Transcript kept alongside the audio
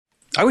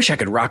I wish I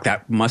could rock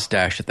that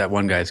mustache that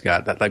one guy's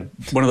got. That like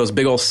one of those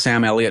big old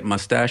Sam Elliott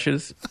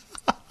mustaches.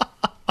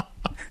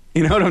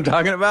 You know what I'm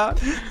talking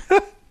about?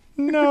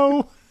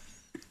 No.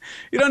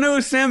 You don't know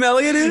who Sam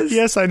Elliott is?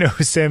 Yes, I know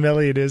who Sam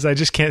Elliott is. I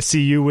just can't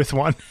see you with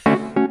one.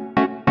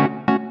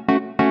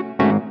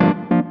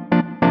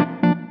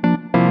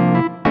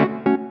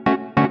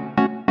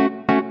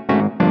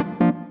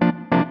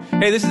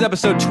 Hey, this is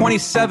episode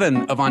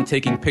 27 of On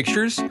Taking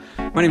Pictures.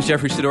 My name is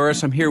Jeffrey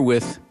Sidoris. I'm here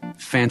with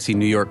fancy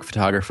New York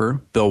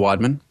photographer Bill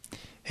Wadman.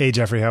 Hey,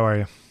 Jeffrey, how are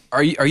you?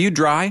 Are you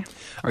dry?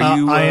 Are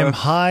you? I am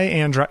high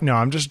and dry. No,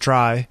 I'm just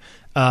dry.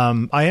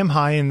 I am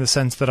high in the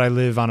sense that I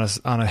live on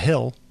a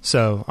hill,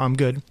 so I'm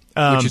good.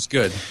 Which is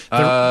good.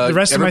 The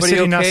rest of my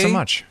city, okay? not so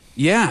much.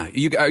 Yeah,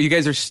 you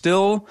guys are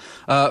still.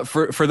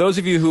 For those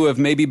of you who have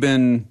maybe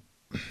been,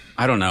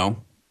 I don't know,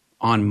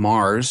 on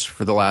Mars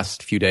for the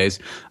last few days,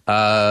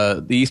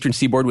 the eastern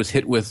seaboard was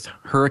hit with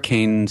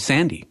Hurricane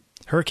Sandy.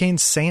 Hurricane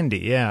Sandy,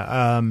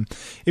 yeah.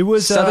 It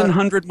was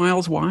 700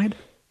 miles wide.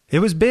 It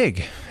was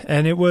big,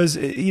 and it was,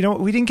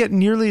 we didn't get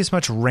nearly as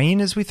much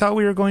rain as we thought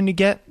we were going to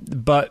get,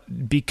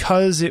 but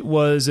because it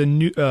was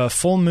a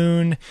full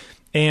moon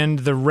and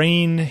the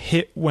rain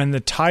hit when the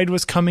tide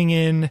was coming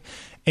in,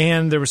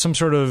 and there was some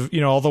sort of,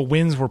 all the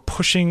winds were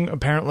pushing,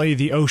 apparently,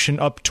 the ocean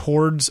up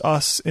towards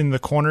us in the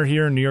corner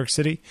here in New York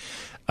City.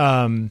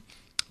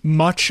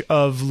 Much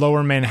of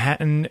lower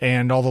Manhattan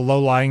and all the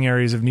low-lying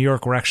areas of New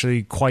York were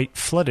actually quite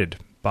flooded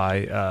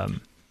by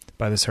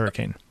this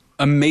hurricane.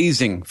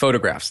 Amazing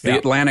photographs. The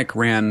Atlantic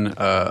ran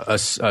a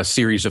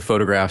series of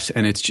photographs,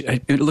 and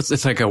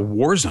it's like a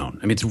war zone.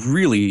 I mean, it's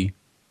really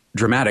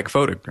dramatic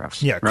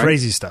photographs. Yeah, right?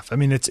 Crazy stuff. I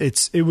mean,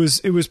 it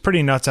was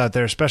pretty nuts out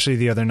there, especially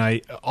the other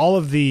night. All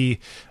of the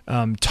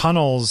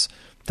tunnels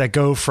that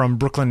go from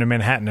Brooklyn to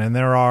Manhattan, and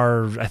there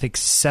are, I think,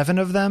 7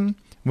 of them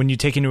when you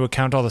take into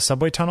account all the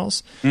subway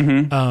tunnels.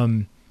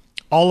 Mm-hmm.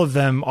 All of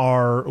them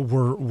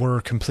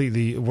were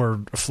completely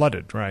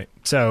flooded. Right.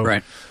 So.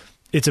 Right.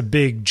 It's a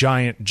big,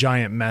 giant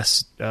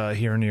mess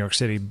here in New York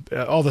City.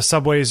 All the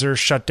subways are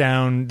shut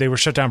down. They were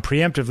shut down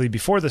preemptively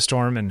before the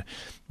storm, and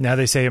now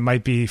they say it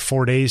might be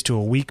 4 days to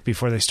a week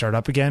before they start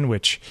up again,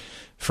 which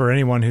for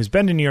anyone who's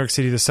been to New York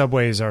City, the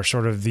subways are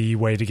sort of the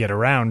way to get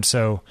around.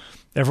 So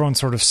everyone's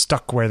sort of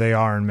stuck where they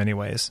are in many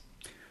ways.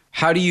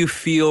 How do you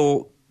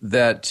feel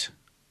that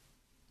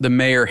the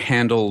mayor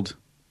handled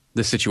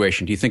the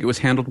situation? Do you think it was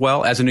handled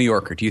well as a New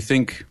Yorker? Do you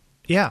think...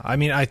 Yeah, I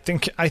mean, I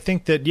think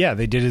that,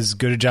 they did as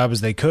good a job as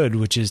they could,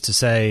 which is to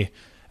say,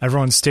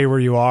 everyone stay where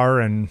you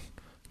are and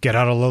get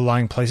out of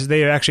low-lying places.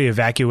 They actually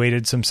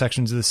evacuated some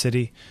sections of the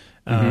city.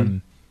 Mm-hmm.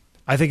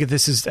 I think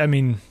this is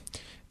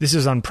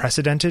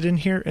unprecedented in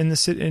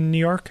New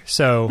York.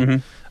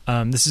 So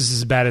this is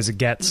as bad as it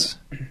gets,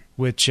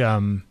 which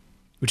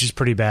is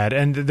pretty bad.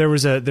 And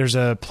there's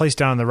a place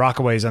down in the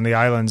Rockaways on the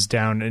islands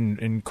down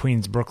in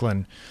Queens,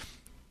 Brooklyn,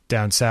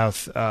 down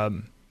south,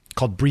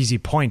 called Breezy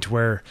Point,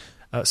 where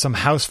some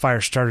house fire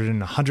started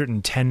and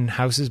 110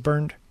 houses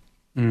burned.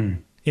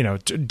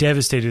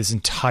 Devastated this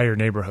entire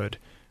neighborhood.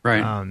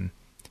 Right.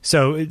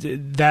 So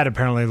that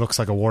apparently looks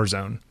like a war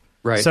zone.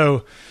 Right.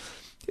 So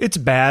it's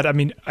bad. I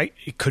mean,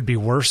 it could be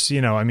worse.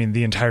 I mean,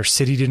 the entire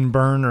city didn't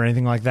burn or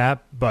anything like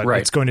that, but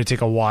It's going to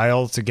take a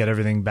while to get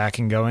everything back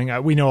and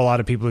going. We know a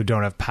lot of people who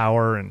don't have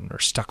power and are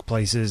stuck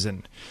places.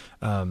 And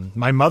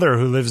my mother,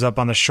 who lives up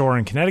on the shore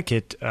in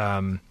Connecticut,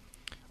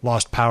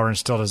 lost power and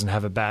still doesn't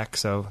have it back.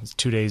 So it's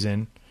 2 days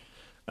in.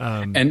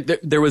 And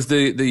there was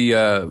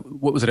the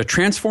what was it, a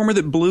transformer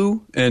that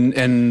blew,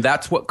 and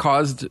that's what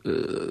caused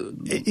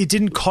it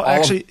didn't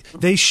actually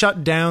they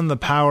shut down the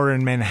power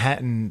in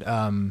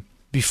Manhattan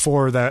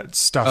before that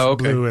stuff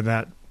blew in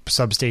that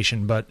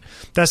substation, but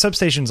that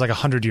substation is like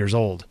 100 years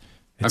old.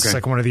 It's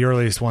like one of the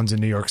earliest ones in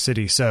New York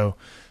City, so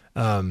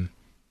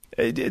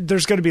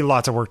there's going to be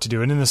lots of work to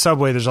do. And in the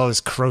subway, there's all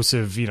this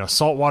corrosive,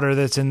 salt water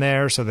that's in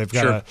there, so they've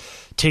got to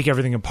take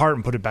everything apart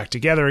and put it back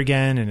together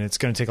again, and it's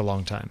going to take a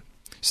long time.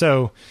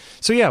 So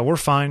yeah, we're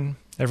fine.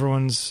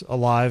 Everyone's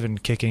alive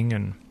and kicking,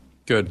 and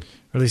good.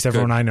 Or at least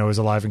everyone I know is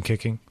alive and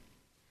kicking.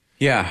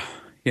 Yeah.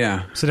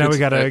 So now we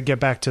got to get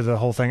back to the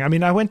whole thing. I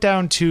mean, I went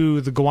down to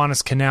the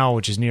Gowanus Canal,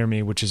 which is near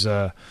me, which is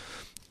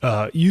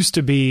used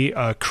to be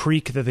a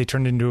creek that they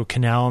turned into a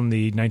canal in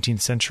the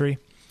 19th century,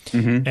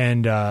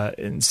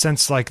 and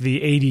since like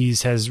the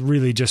 80s has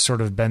really just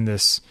sort of been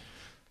this.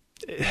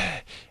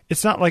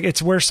 It's not like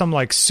it's where some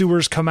like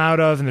sewers come out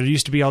of, and there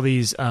used to be all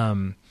these.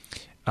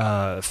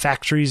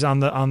 Factories on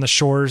the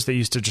shores that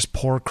used to just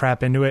pour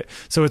crap into it.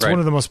 So it's one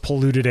of the most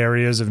polluted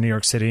areas of New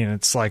York City, and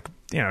it's like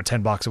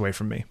 10 blocks away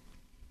from me.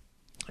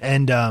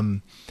 And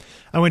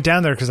I went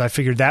down there because I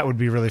figured that would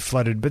be really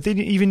flooded. But then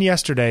even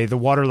yesterday, the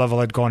water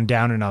level had gone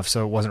down enough,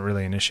 so it wasn't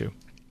really an issue.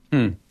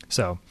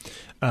 So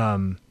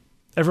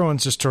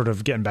everyone's just sort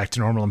of getting back to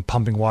normal and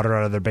pumping water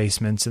out of their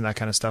basements and that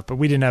kind of stuff. But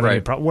we didn't have any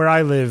problem. Where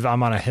I live,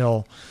 I'm on a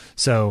hill,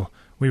 so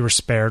we were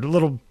spared. A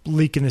little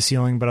leak in the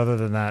ceiling, but other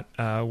than that,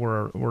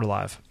 we're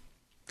alive.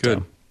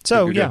 Good.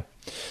 So good. Yeah.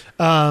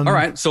 All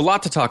right. So a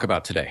lot to talk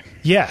about today.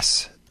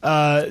 Yes.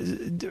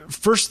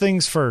 First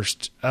things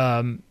first.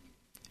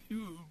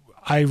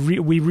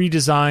 we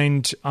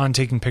redesigned On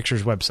Taking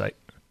Pictures website.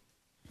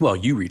 Well,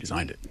 you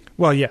redesigned it.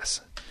 Well,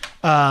 yes.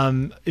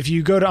 If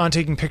you go to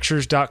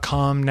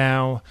ontakingpictures.com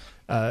now,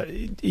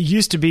 it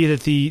used to be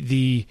that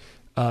the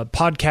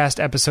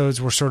podcast episodes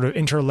were sort of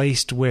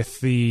interlaced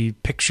with the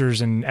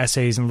pictures and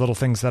essays and little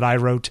things that I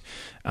wrote.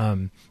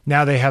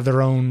 Now they have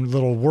their own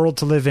little world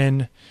to live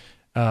in.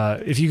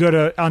 If you go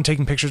to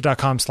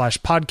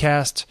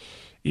ontakingpictures.com/podcast,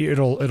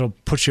 it'll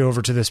put you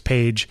over to this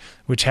page,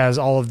 which has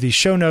all of the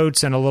show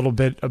notes and a little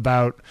bit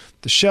about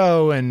the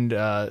show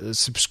and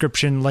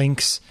subscription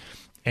links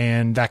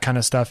and that kind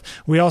of stuff.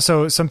 We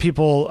also, some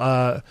people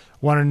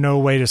want to know a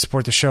way to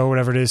support the show,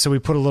 whatever it is. So we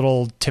put a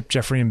little tip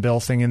Jeffrey and Bill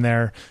thing in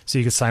there, so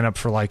you could sign up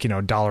for like,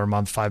 $1 a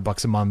month,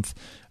 $5 a month.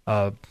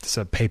 It's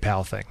a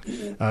PayPal thing.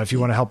 If you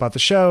want to help out the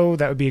show,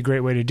 that would be a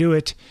great way to do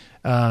it.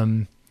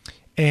 But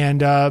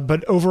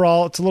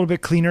overall, it's a little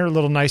bit cleaner, a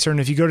little nicer. And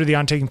if you go to the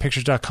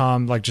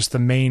ontakingpictures.com, like just the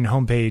main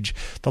homepage,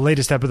 the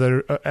latest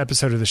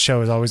episode of the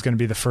show is always going to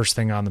be the first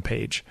thing on the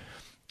page,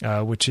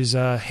 which is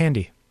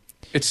handy.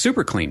 It's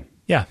super clean.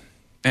 Yeah.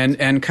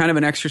 And kind of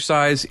an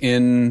exercise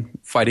in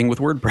fighting with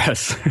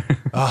WordPress.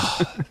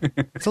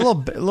 It's a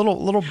little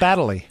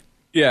battly.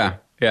 Yeah.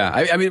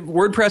 I mean,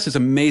 WordPress is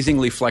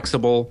amazingly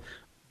flexible,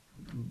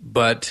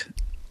 but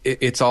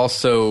it's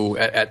also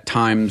at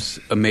times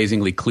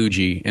amazingly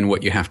kludgy in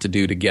what you have to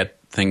do to get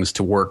things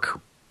to work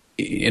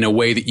in a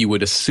way that you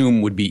would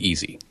assume would be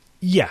easy.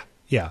 Yeah.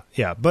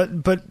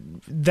 But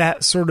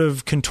that sort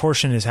of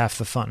contortion is half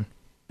the fun.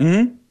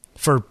 Mm-hmm.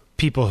 For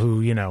people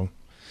who,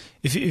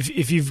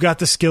 if you've got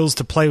the skills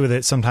to play with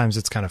it, sometimes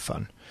it's kind of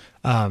fun.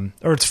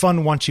 Or it's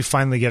fun once you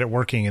finally get it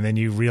working, and then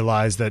you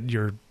realize that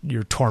your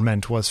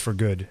torment was for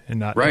good and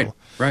not right.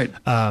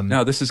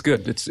 No, this is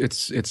good.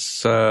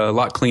 It's a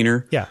lot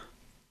cleaner. Yeah.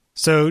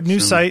 So new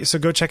site. So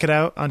go check it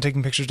out on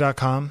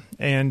takingpictures.com.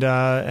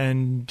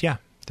 And yeah,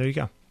 there you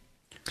go. All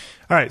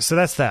right. So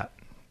that's that.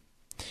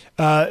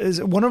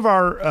 One of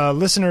our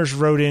listeners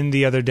wrote in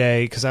the other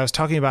day, because I was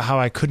talking about how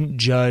I couldn't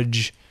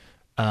judge.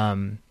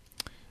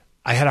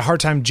 I had a hard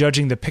time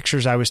judging the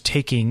pictures I was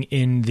taking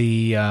in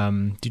the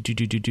in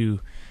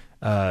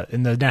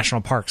the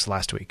national parks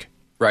last week.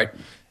 Right.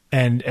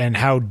 And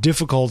how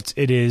difficult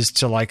it is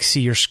to like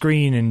see your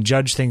screen and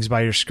judge things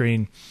by your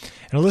screen.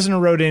 And a listener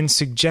wrote in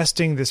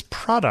suggesting this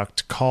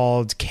product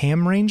called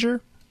Cam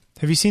Ranger.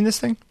 Have you seen this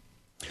thing?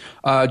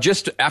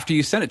 Just after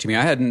you sent it to me,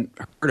 I hadn't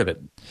heard of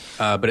it,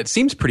 but it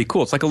seems pretty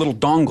cool. It's like a little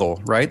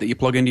dongle, right, that you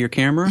plug into your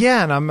camera?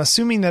 Yeah, and I'm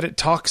assuming that it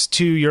talks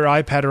to your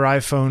iPad or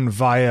iPhone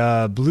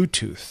via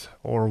Bluetooth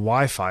or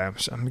Wi-Fi.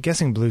 I'm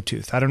guessing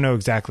Bluetooth. I don't know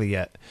exactly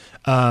yet.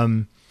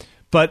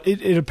 But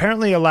it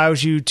apparently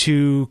allows you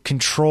to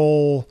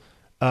control...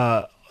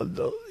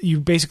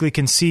 you basically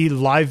can see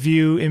live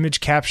view,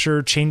 image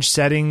capture, change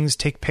settings,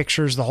 take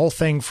pictures, the whole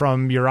thing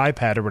from your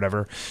iPad or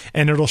whatever,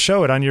 and it'll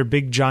show it on your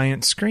big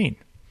giant screen.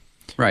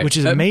 Right. Which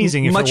is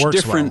amazing if it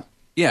works well.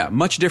 Yeah,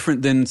 much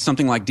different than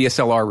something like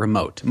DSLR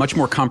remote. Much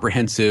more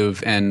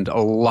comprehensive and a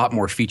lot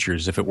more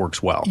features if it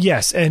works well.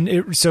 Yes, and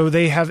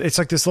it's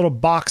like this little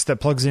box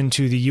that plugs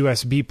into the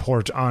USB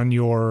port on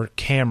your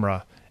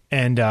camera,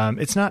 and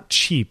it's not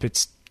cheap.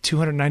 It's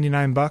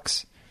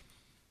 $299.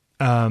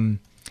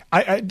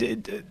 I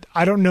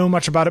don't know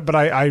much about it, but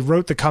I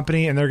wrote the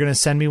company, and they're going to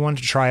send me one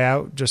to try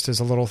out just as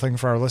a little thing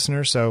for our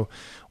listeners. So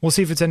we'll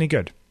see if it's any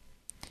good.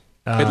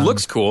 It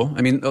looks cool.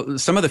 I mean,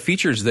 some of the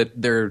features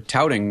that they're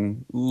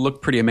touting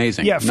look pretty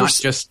amazing. Yeah,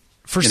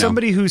 for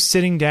somebody who's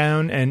sitting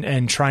down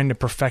and trying to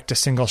perfect a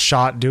single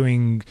shot,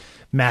 doing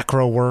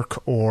macro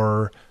work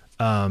or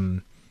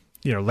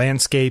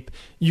landscape,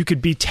 you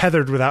could be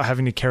tethered without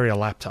having to carry a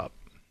laptop.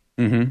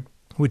 Mm-hmm.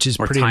 Which is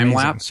or pretty time amazing.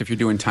 lapse if you're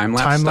doing time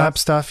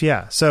lapse stuff.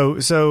 Yeah.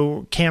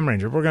 So Cam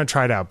Ranger, we're going to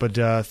try it out, but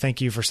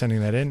thank you for sending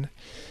that in.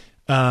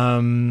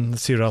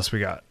 Let's see what else we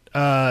got.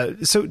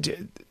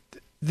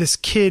 This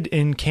kid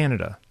in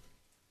Canada.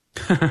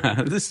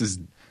 This is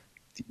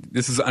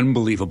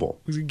unbelievable.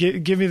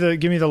 Give me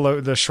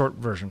the short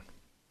version.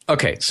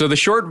 Okay, so the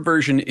short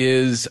version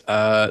is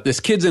this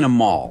kid's in a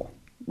mall,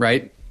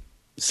 right?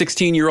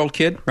 16-year-old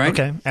kid, right?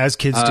 Okay, as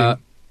kids do.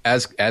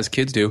 As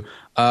kids do.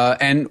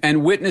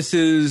 And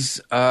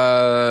witnesses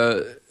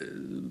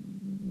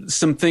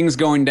some things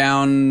going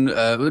down,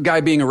 a guy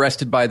being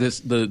arrested by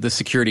the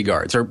security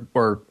guards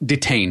or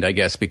detained, I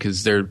guess,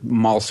 because they're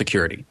mall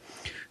security.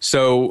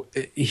 So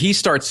he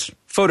starts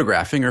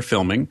photographing or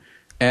filming,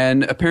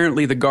 and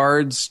apparently the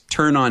guards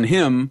turn on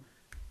him,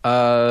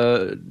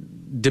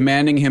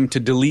 demanding him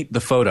to delete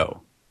the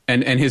photo.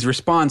 And his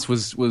response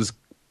was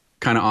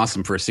kind of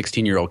awesome for a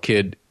 16-year-old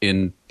kid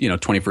in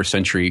 21st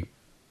century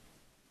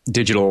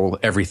digital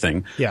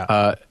everything.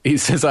 Yeah. He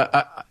says,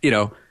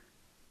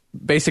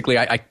 basically,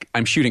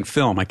 I'm shooting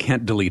film. I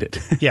can't delete it.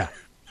 Yeah.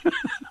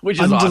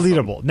 Which is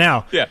undeletable. Awesome.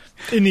 Now, yeah.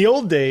 In the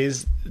old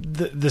days,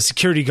 the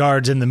security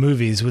guards in the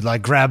movies would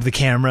like grab the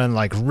camera and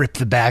like rip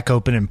the back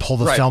open and pull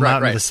the film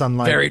out into the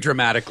sunlight. Very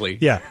dramatically.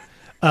 Yeah.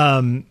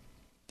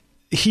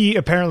 He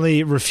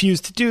apparently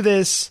refused to do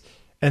this,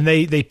 And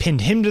they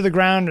pinned him to the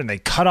ground and they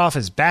cut off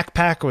his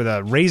backpack with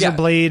a razor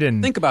blade.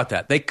 And think about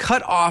that. They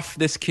cut off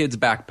this kid's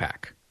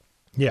backpack.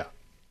 Yeah.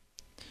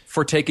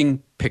 For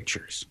taking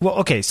pictures. Well,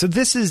 okay. So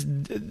this is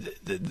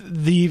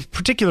the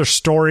particular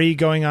story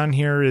going on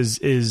here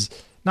is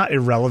not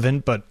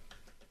irrelevant, but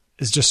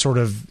is just sort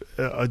of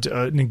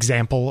an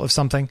example of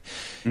something.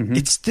 Mm-hmm.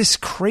 It's this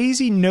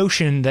crazy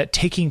notion that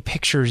taking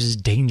pictures is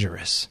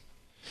dangerous.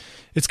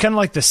 It's kind of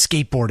like the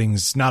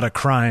skateboarding's not a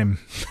crime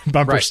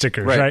bumper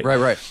stickers, right?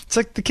 Right. It's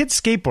like the kids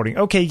skateboarding.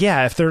 Okay,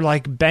 yeah, if they're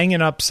like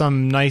banging up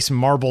some nice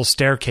marble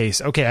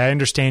staircase, okay, I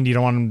understand you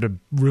don't want them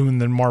to ruin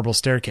the marble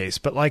staircase,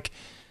 but like,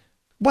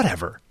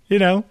 whatever,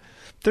 they're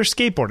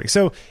skateboarding.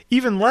 So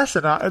even less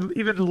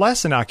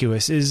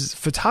innocuous is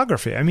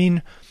photography. I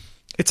mean,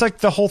 it's like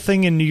the whole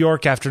thing in New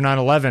York after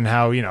 9/11,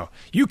 how,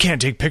 you can't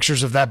take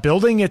pictures of that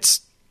building. It's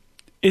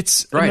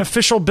an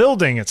official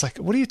building. It's like,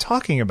 what are you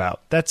talking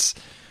about? That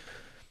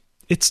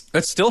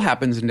still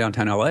happens in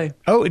downtown LA.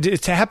 Oh,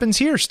 it happens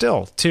here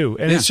still too.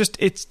 And it's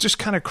just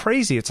kind of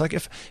crazy. It's like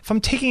if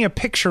I'm taking a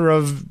picture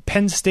of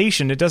Penn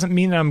Station, it doesn't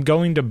mean I'm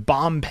going to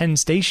bomb Penn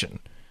Station.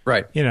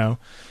 Right.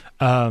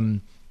 The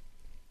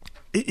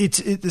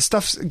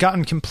stuff's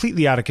gotten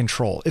completely out of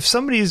control. If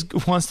somebody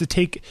wants to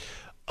take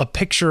a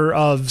picture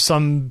of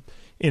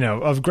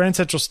of Grand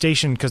Central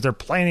Station because they're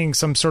planning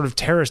some sort of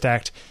terrorist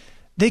act,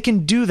 they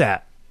can do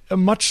that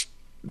much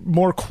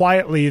more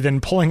quietly than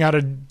pulling out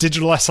a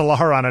digital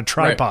SLR on a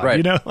tripod.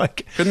 Right.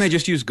 Couldn't they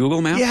just use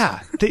Google Maps? Yeah,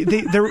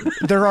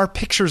 there are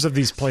pictures of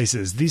these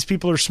places. These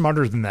people are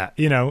smarter than that.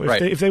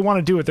 If they want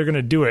to do it, they're going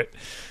to do it.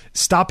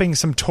 Stopping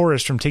some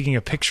tourist from taking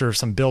a picture of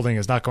some building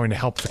is not going to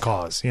help the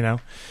cause.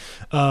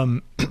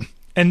 And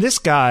this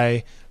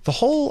guy, the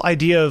whole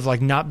idea of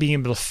like not being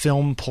able to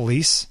film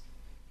police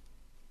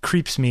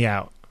creeps me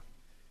out.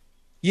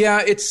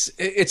 Yeah, it's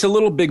a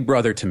little Big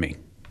Brother to me.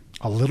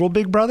 A little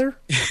Big Brother?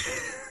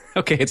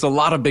 Okay, it's a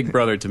lot of Big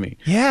Brother to me.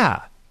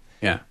 Yeah.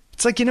 Yeah.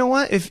 It's like, you know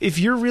what? If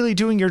you're really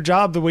doing your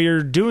job the way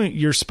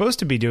you're supposed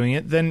to be doing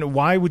it, then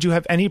why would you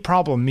have any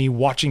problem me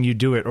watching you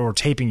do it or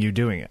taping you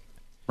doing it?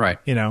 Right.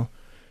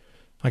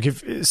 Like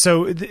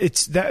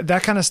it's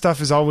that kind of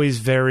stuff is always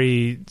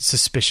very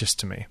suspicious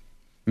to me.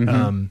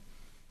 Mm-hmm.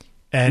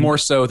 And more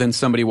so than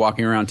somebody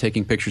walking around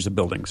taking pictures of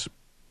buildings.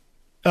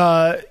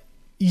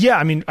 Yeah,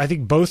 I mean, I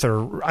think both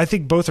are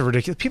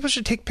ridiculous. People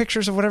should take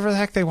pictures of whatever the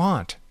heck they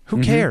want.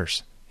 Who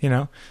cares?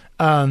 There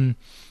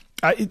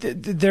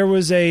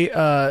was I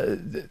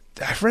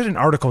read an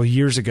article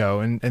years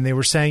ago and they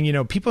were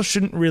saying, people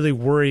shouldn't really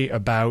worry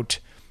about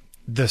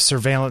the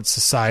surveillance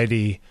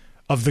society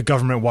of the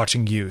government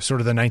watching you,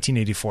 sort of the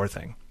 1984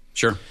 thing.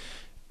 Sure.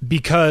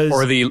 Because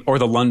or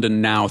the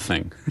London Now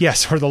thing.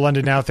 Yes, or the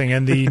London Now thing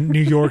and the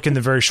New York in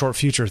the very short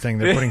future thing.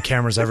 They're putting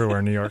cameras everywhere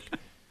in New York.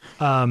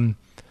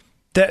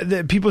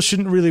 That people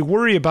shouldn't really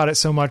worry about it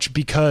so much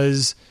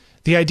because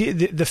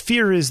the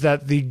fear is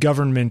that the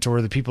government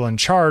or the people in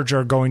charge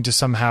are going to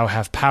somehow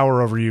have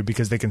power over you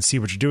because they can see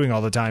what you're doing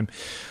all the time.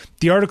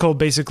 The article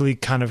basically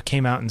kind of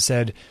came out and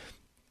said,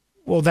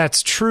 well,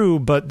 that's true,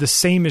 but the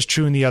same is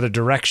true in the other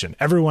direction.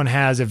 Everyone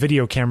has a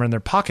video camera in their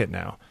pocket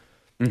now.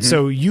 Mm-hmm.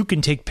 So you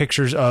can take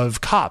pictures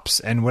of cops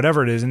and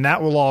whatever it is, and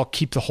that will all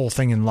keep the whole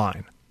thing in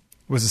line,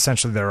 was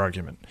essentially their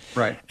argument.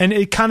 Right. And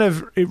it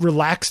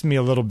relaxed me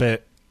a little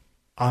bit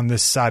on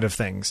this side of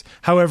things.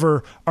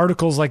 However,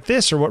 articles like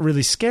this are what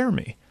really scare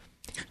me.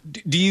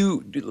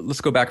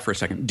 Let's go back for a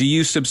second. Do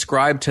you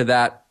subscribe to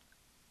that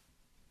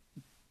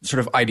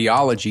sort of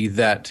ideology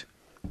that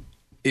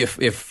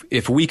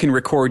if we can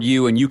record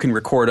you and you can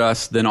record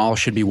us, then all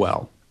should be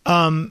well?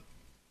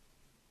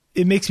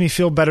 It makes me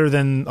feel better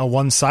than a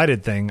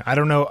one-sided thing. I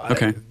don't know.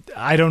 Okay.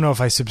 I don't know if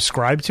I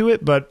subscribe to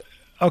it, but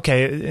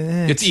okay.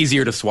 It's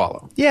easier to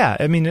swallow. Yeah.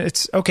 I mean,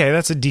 it's okay.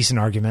 That's a decent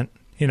argument,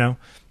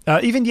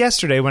 even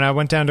yesterday when I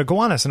went down to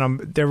Gowanus and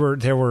there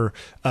were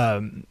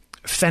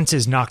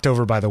fences knocked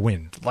over by the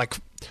wind, like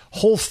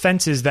whole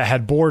fences that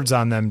had boards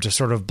on them to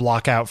sort of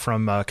block out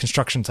from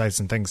construction sites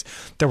and things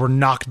that were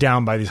knocked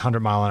down by these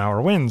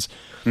 100-mile-an-hour winds.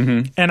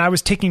 Mm-hmm. And I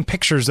was taking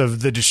pictures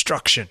of the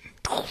destruction.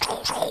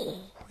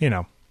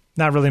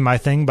 Not really my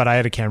thing, but I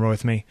had a camera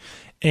with me.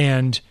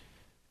 And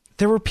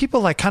there were people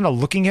like kind of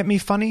looking at me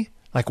funny.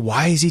 Like,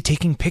 why is he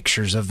taking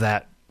pictures of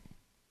that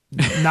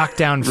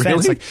knockdown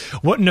fence? Like,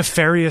 what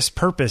nefarious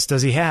purpose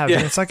does he have? Yeah.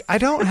 And it's like, I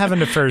don't have a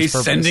nefarious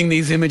purpose. He's sending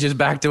these images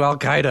back to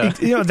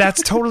Al-Qaeda.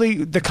 That's totally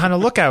the kind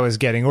of look I was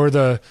getting. Or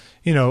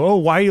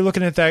why are you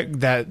looking at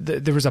that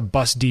there was a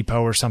bus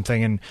depot or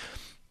something, and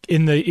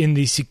in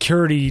the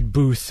security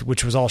booth,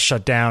 which was all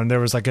shut down, there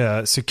was like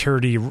a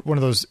security, one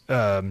of those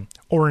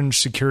orange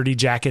security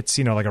jackets,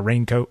 like a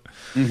raincoat.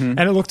 Mm-hmm.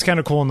 And it looked kind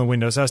of cool in the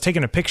window. So I was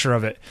taking a picture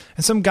of it.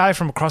 And some guy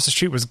from across the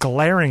street was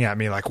glaring at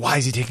me like, why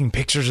is he taking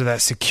pictures of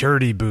that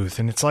security booth?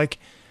 And it's like,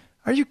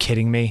 are you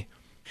kidding me?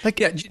 Like,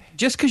 yeah,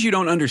 just because you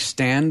don't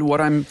understand what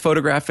I'm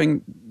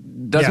photographing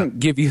doesn't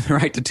give you the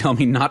right to tell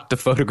me not to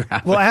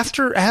photograph well, it.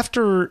 After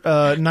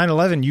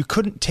 9/11, you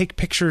couldn't take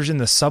pictures in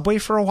the subway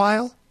for a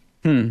while.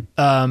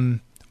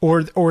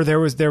 Or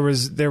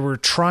they were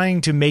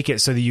trying to make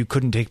it so that you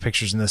couldn't take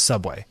pictures in the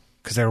subway.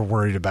 because they were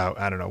worried about,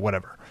 I don't know,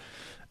 whatever.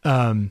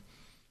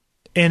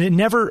 And it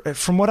never,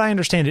 from what I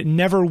understand, it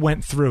never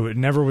went through. It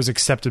never was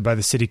accepted by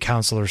the city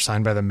council or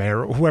signed by the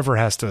mayor, or whoever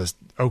has to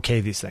okay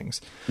these things.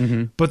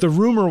 Mm-hmm. But the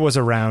rumor was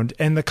around,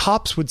 and the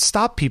cops would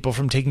stop people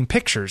from taking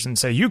pictures and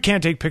say, you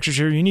can't take pictures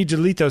here. You need to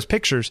delete those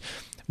pictures.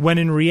 When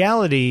in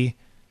reality,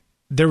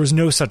 there was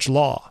no such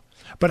law.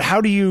 But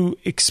how do you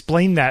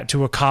explain that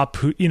to a cop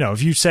who,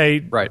 if you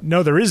say, right,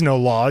 no, there is no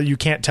law, you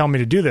can't tell me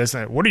to do this.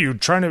 What are you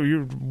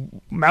you're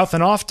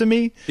mouthing off to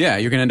me? Yeah,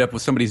 you're going to end up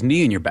with somebody's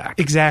knee in your back.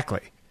 Exactly.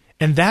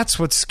 And that's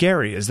what's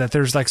scary, is that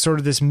there's like sort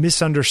of this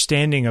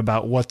misunderstanding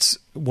about what's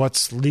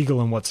legal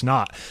and what's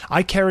not.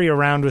 I carry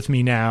around with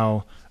me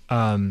now,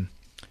 I'm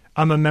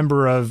a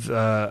member of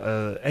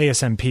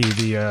ASMP,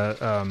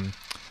 the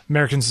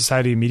American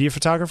Society of Media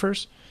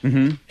Photographers.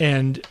 Mm-hmm.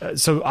 And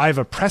so I have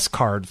a press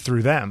card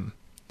through them.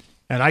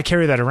 And I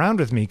carry that around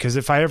with me because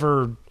if I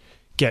ever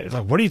get,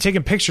 like, what are you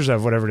taking pictures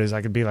of, whatever it is,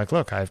 I could be like,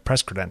 look, I have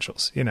press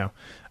credentials,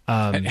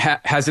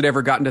 Has it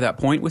ever gotten to that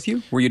point with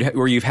you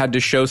where you've had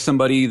to show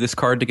somebody this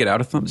card to get out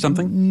of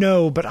something?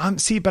 No, but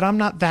I'm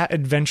not that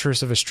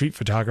adventurous of a street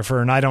photographer,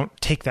 and I don't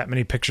take that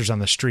many pictures on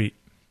the street.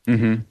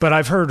 Mm-hmm. But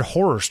I've heard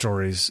horror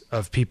stories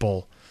of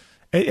people.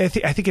 I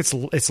think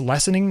it's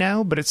lessening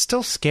now, but it's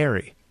still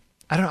scary.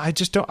 I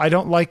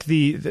don't like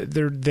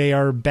they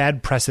are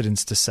bad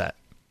precedents to set.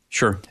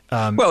 Sure.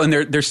 Well, and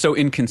they're so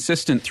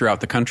inconsistent throughout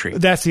the country.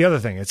 That's the other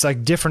thing. It's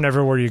like different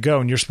everywhere you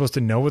go, and you're supposed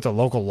to know what the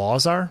local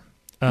laws are.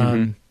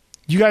 Mm-hmm.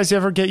 You guys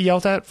ever get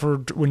yelled at for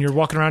when you're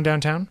walking around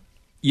downtown?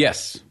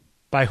 Yes.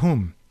 By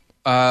whom?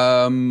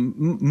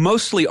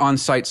 Mostly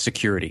on-site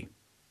security.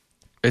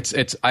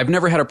 It's. I've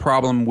never had a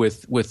problem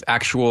with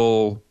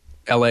actual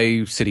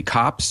LA city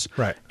cops.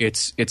 Right.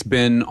 It's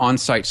been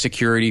on-site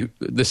security,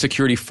 the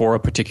security for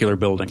a particular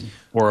building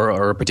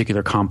or a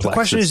particular complex. The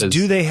question is,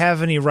 do they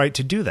have any right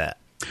to do that?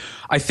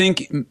 I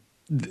think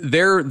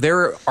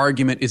their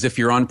argument is if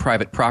you're on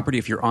private property,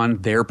 if you're on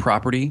their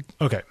property,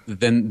 okay,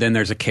 then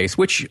there's a case.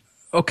 Which,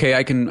 okay,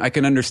 I can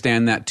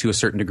understand that to a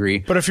certain degree.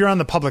 But if you're on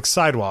the public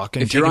sidewalk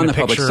and if you're on the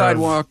public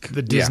sidewalk,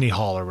 the Disney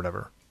Hall or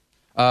whatever,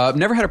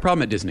 never had a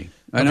problem at Disney.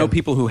 I know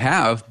people who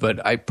have,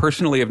 but I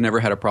personally have never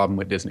had a problem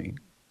with Disney.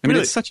 I mean,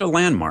 It's such a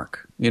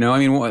landmark. I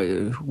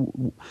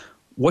mean,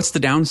 what's the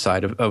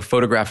downside of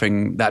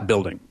photographing that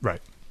building?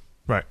 Right.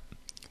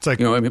 It's like,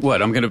 I mean,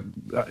 what I'm going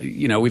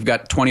to, we've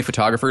got 20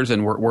 photographers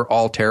and we're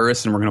all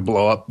terrorists and we're going to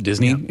blow up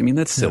Disney. Yeah. I mean,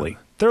 that's silly. Yeah.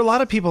 There are a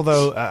lot of people,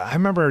 though. I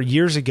remember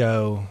years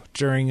ago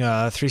during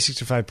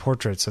 365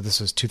 Portraits, so this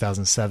was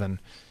 2007.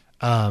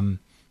 I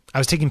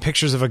was taking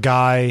pictures of a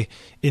guy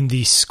in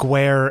the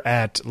square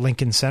at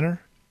Lincoln Center.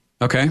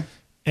 Okay.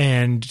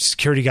 And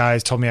security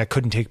guys told me I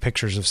couldn't take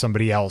pictures of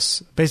somebody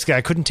else. Basically,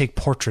 I couldn't take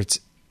portraits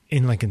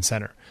in Lincoln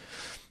Center.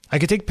 I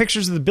could take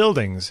pictures of the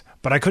buildings,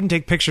 but I couldn't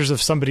take pictures of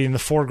somebody in the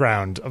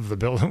foreground of the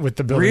building with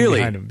the building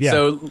behind him. Yeah.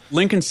 So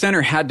Lincoln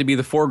Center had to be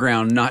the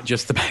foreground, not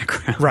just the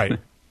background. Right.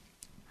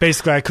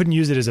 Basically, I couldn't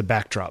use it as a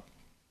backdrop.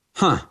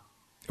 Huh.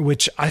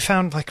 Which I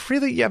found like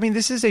really, I mean,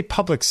 this is a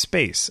public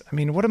space. I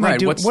mean, what am I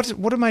doing?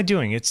 What am I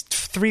doing? It's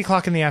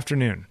 3:00 in the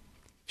afternoon.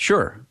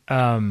 Sure.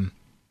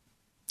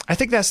 I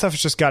think that stuff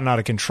has just gotten out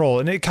of control,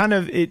 and it kind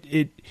of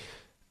I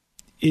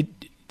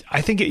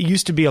think it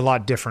used to be a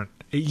lot different.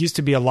 It used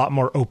to be a lot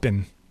more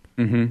open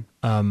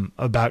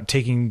about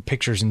taking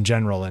pictures in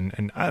general,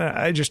 and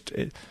I just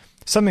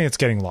something that's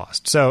getting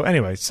lost. So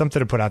anyway, something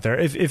to put out there.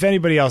 If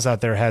anybody else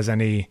out there has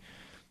any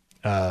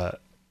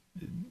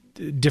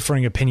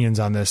differing opinions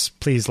on this,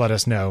 please let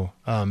us know.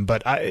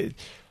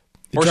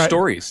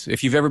 Stories.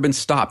 If you've ever been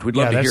stopped, we'd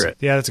love to hear it.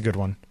 Yeah, that's a good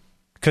one,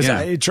 because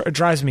it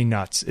drives me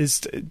nuts.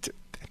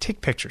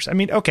 Take pictures. I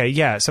mean, okay,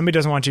 yeah, somebody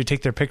doesn't want you to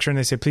take their picture and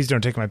they say, please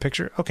don't take my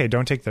picture. Okay,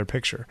 don't take their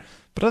picture.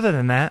 But other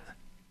than that,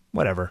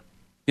 whatever.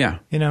 Yeah.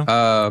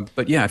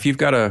 But yeah, if you've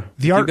got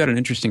an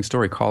interesting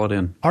story, call it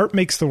in. Art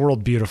makes the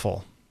world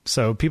beautiful.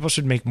 So people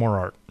should make more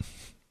art.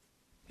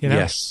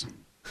 Yes.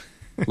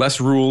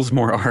 Less rules,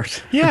 more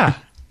art. Yeah.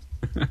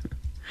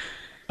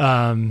 So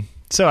I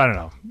don't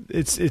know.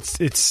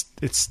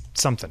 It's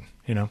something,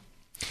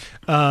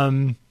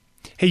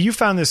 Hey, you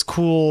found this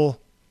cool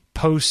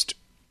post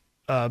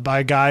by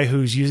a guy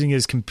who's using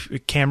his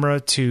camera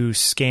to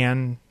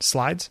scan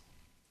slides?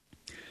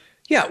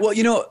 Yeah, well,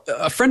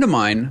 a friend of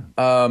mine,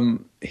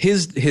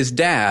 his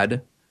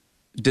dad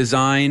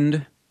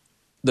designed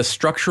the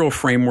structural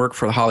framework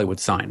for the Hollywood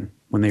sign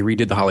when they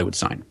redid the Hollywood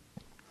sign.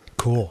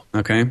 Cool.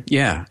 Okay,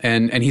 yeah,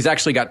 and he's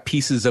actually got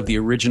pieces of the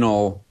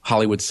original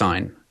Hollywood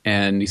sign,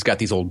 and he's got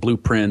these old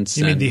blueprints.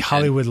 You mean the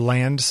Hollywood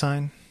land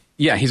sign?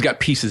 Yeah, he's got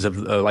pieces of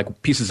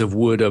pieces of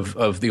wood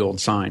of the old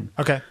sign.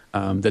 Okay.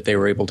 That they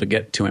were able to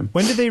get to him.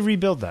 When did they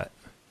rebuild that?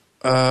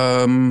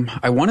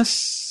 I want to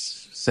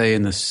say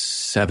in the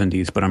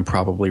 70s, but I'm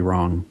probably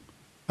wrong.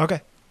 Okay.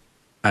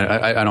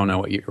 I don't know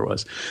what year it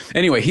was.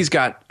 Anyway, he's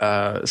got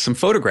some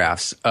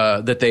photographs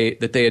that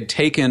they had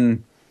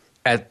taken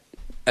at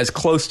as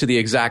close to the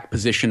exact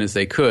position as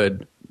they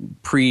could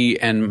pre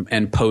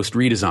and post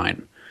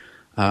redesign.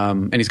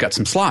 And he's got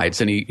some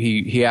slides, and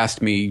he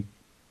asked me,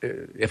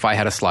 if I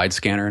had a slide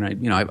scanner,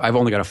 and I've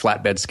only got a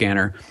flatbed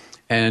scanner.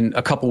 And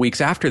a couple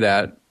weeks after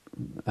that,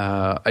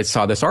 I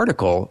saw this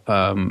article.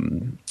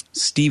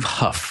 Steve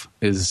Huff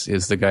is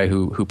the guy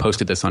who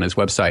posted this on his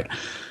website.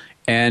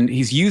 And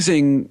he's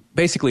using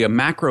basically a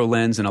macro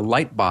lens and a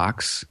light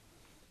box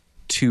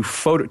to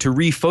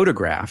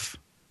re-photograph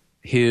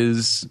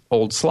his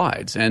old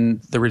slides.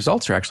 And the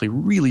results are actually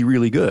really,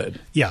 really good.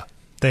 Yeah,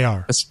 they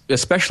are.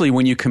 Especially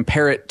when you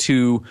compare it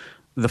to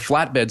the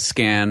flatbed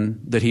scan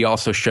that he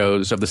also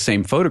shows of the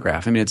same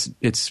photograph. I mean,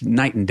 it's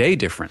night and day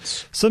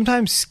difference.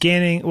 Sometimes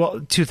scanning,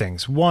 well, two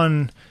things.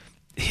 One,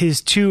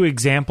 his two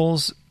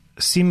examples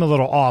seem a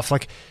little off.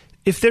 Like,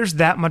 if there's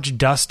that much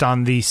dust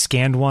on the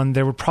scanned one,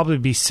 there would probably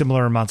be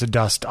similar amounts of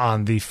dust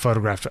on the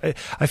photographed.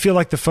 I feel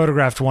like the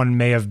photographed one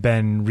may have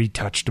been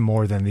retouched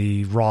more than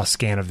the raw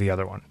scan of the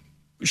other one.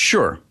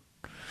 Sure.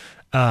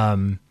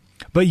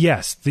 But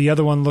yes, the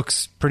other one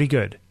looks pretty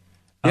good.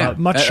 Yeah,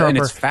 much sharper. And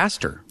it's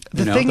faster.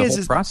 The thing the is,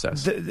 whole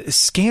process. The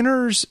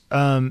scanners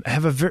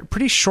have a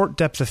pretty short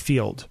depth of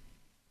field.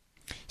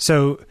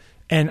 So,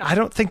 and I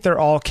don't think they're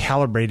all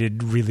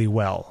calibrated really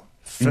well.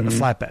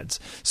 Flatbeds.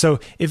 So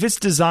if it's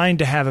designed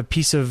to have a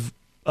piece of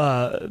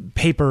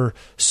paper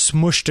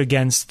smushed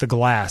against the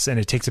glass and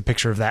it takes a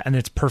picture of that and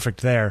it's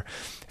perfect there.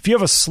 If you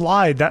have a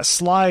slide, that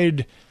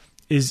slide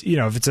is,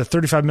 if it's a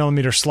 35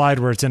 millimeter slide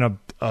where it's in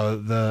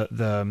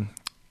the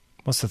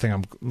what's the thing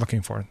I'm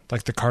looking for?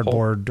 Like the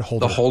cardboard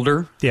holder. The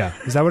holder? Yeah.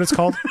 Is that what it's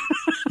called?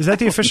 Is that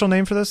the official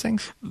name for those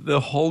things?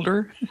 The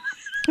holder?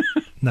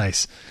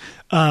 Nice.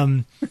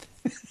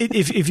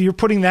 If you're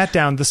putting that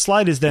down, the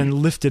slide is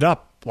then lifted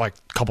up like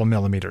a couple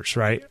millimeters,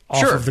 right?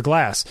 Off of the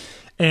glass.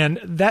 And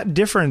that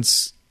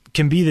difference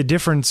can be the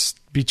difference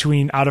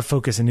between out of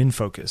focus and in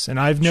focus. And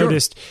I've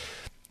noticed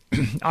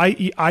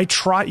I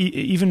try,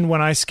 even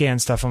when I scan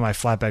stuff on my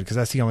flatbed, because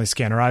that's the only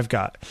scanner I've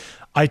got,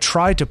 I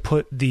try to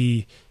put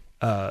the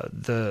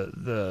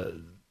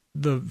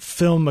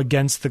film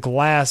against the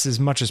glass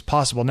as much as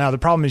possible. Now, the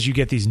problem is you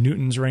get these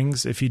Newton's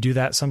rings if you do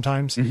that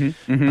sometimes.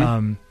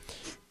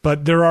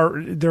 But there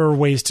are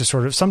ways to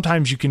sort of,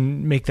 sometimes you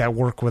can make that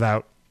work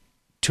without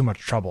too much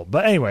trouble.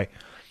 But anyway,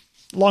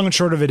 long and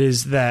short of it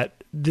is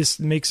that this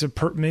makes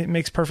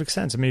perfect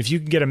sense. I mean, if you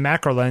can get a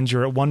macro lens,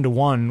 you're at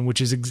 1:1,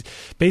 which is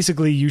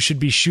basically you should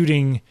be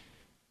shooting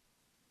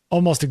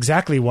almost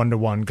exactly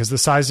 1:1 because the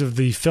size of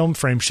the film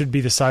frame should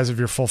be the size of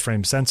your full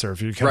frame sensor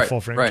if you have a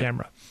full frame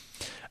camera.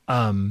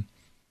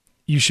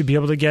 You should be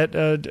able to get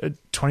a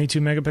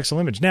 22 megapixel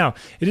image. Now,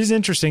 it is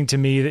interesting to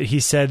me that he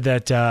said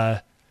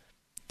that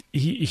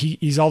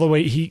he's all the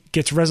way, he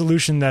gets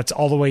resolution that's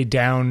all the way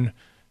down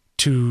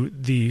to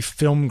the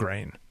film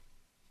grain,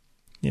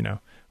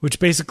 which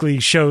basically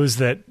shows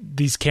that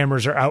these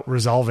cameras are out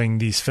resolving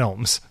these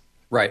films.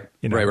 Right.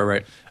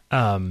 Right.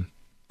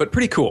 But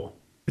pretty cool.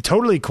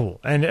 Totally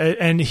cool.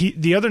 And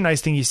the other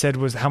nice thing he said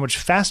was how much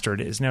faster it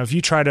is. Now, if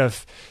you try to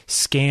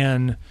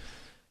scan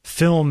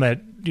film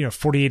at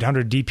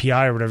 4800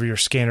 DPI or whatever your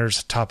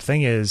scanner's top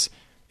thing is,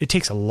 it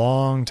takes a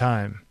long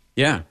time.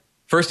 Yeah.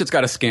 First it's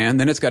got to scan,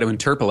 then it's got to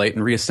interpolate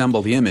and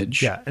reassemble the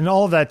image. Yeah, and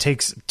all of that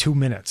takes 2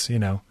 minutes,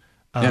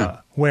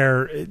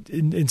 where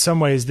in some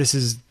ways this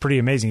is pretty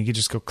amazing. You could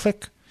just go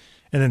click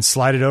and then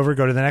slide it over,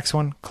 go to the next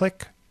one,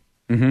 click.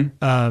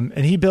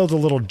 And he built a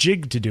little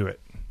jig to do it,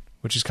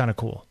 which is kind of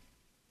cool.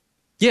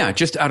 Yeah,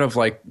 just out of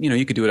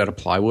you could do it out of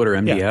plywood or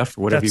MDF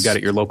or whatever you got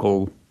at your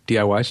local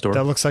DIY store.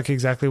 That looks like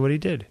exactly what he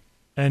did.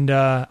 And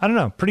I don't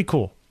know, pretty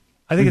cool.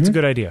 I think it's a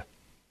good idea.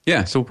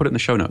 Yeah, so we'll put it in the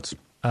show notes.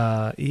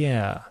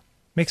 Yeah.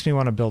 Makes me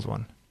want to build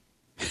one.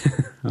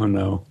 Oh,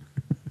 no.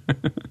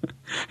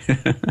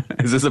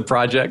 Is this a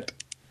project?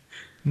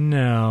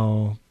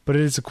 No, but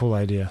it is a cool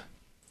idea.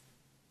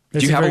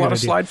 Do you have a lot of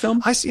slide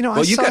film?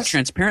 You've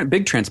got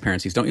big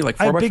transparencies, don't you? Like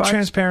 4x5s? I have big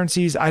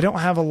transparencies. I don't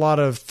have a lot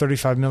of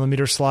 35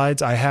 millimeter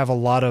slides. I have a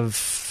lot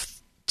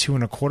of 2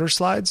 1/4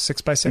 slides,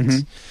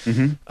 6x6.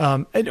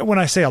 And when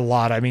I say a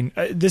lot, I mean,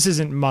 this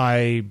isn't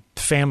my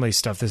family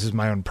stuff. This is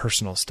my own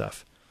personal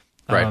stuff.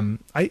 Right.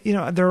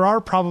 There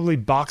are probably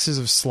boxes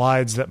of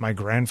slides that my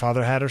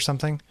grandfather had or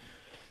something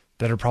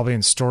that are probably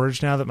in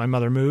storage now that my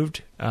mother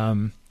moved.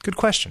 Good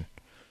question.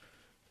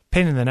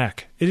 Pain in the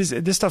neck.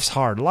 This stuff's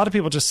hard. A lot of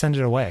people just send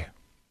it away.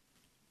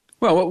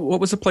 Well, what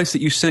was the place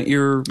that you sent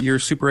your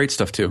Super 8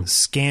 stuff to?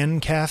 Scan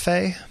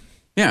Cafe.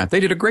 Yeah, they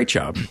did a great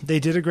job. They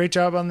did a great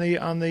job on the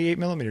 8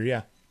 millimeter.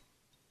 Yeah.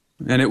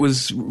 And it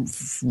was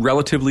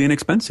relatively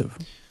inexpensive.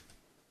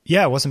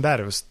 Yeah, it wasn't bad.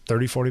 It was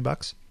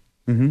 $30-$40.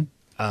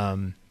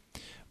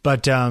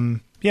 But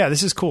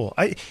this is cool.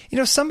 I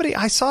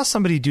saw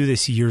somebody do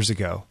this years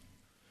ago.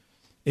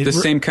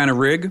 Same kind of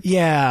rig?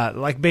 Yeah,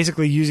 like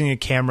basically using a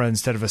camera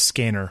instead of a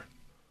scanner.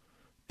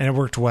 And it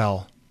worked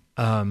well.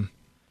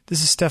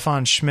 This is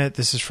Stefan Schmidt.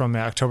 This is from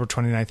October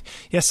 29th.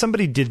 Yeah,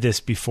 somebody did this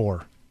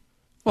before.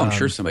 Well, I'm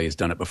sure somebody has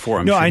done it before.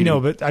 I know,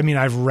 but I mean,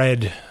 I've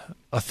read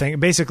a thing.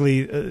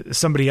 Basically,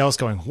 somebody else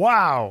going,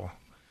 wow,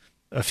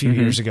 a few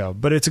years ago.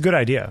 But it's a good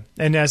idea.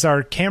 And as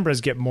our cameras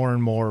get more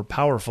and more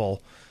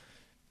powerful,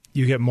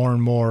 you get more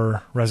and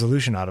more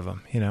resolution out of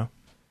them,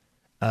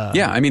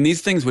 Yeah, I mean,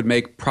 these things would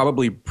make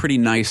probably pretty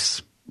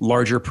nice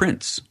larger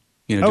prints,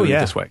 doing it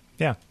this way.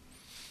 Yeah.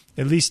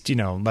 At least,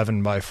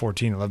 11 by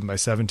 14, 11 by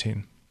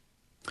 17.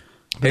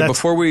 But hey,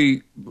 before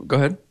we... Go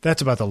ahead.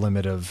 That's about the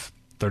limit of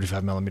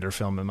 35 millimeter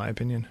film, in my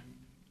opinion.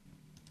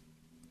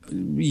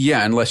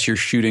 Yeah, unless you're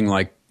shooting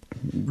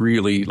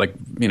really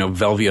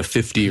Velvia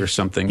 50 or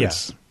something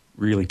that's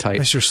really tight.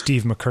 Unless you're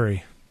Steve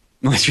McCurry.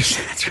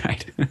 That's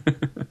right.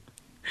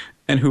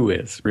 And who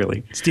is,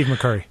 really? Steve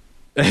McCurry.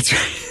 That's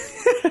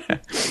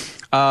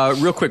right.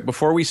 Real quick,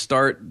 before we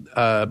start,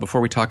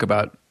 before we talk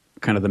about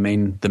kind of the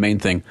main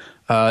thing,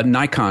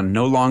 Nikon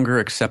no longer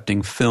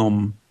accepting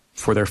film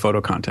for their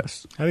photo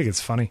contests. I think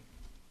it's funny.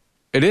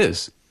 It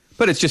is,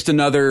 but it's just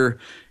another,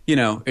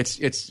 it's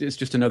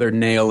just another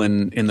nail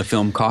in the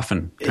film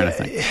coffin kind of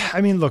thing.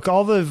 I mean, look,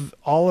 all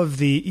of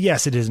the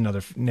yes, it is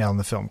another nail in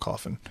the film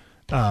coffin,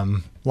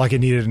 like it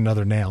needed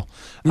another nail,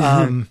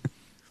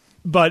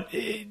 but.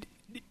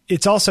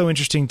 It's also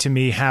interesting to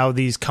me how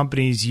these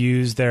companies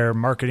use their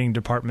marketing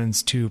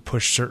departments to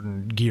push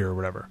certain gear or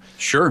whatever.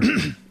 Sure.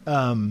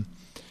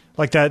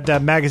 Like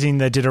that magazine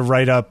that did a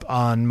write-up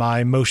on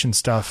my motion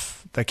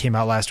stuff that came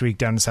out last week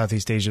down in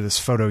Southeast Asia, this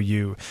Photo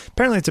U.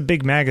 Apparently it's a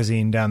big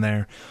magazine down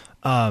there,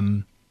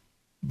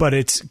 but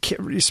it's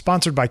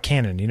sponsored by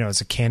Canon. It's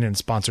a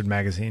Canon-sponsored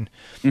magazine.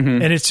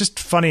 Mm-hmm. And it's just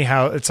funny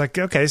how it's like,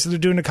 okay, so they're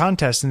doing a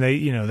contest and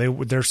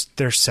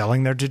they're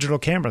selling their digital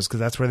cameras because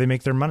that's where they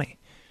make their money.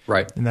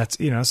 Right. And that's,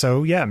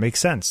 so yeah, it makes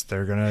sense.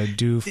 They're going to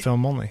do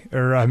film only,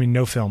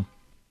 no film.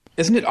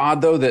 Isn't it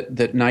odd though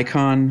that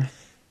Nikon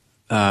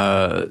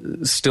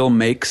still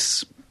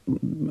makes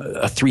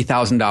a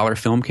 $3,000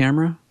 film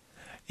camera?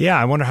 Yeah.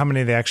 I wonder how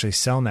many they actually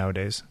sell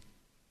nowadays.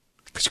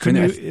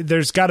 Because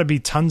there's got to be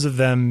tons of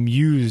them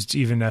used,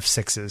 even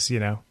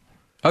F6s,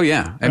 Oh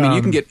yeah. I mean,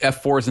 you can get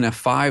F4s and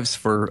F5s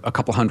for a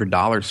couple $100,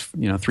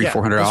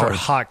 $300-$400. Those were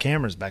hot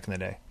cameras back in the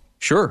day.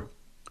 Sure.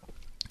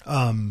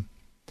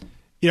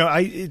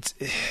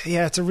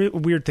 It's a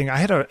weird thing. I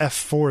had a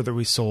F4 that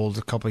we sold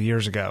a couple of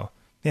years ago.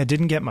 Yeah,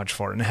 didn't get much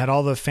for it, and it had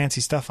all the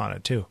fancy stuff on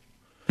it too.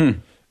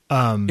 And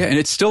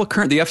it's still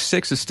current. The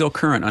F6 is still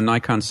current on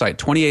Nikon's site.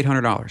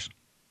 $2,800.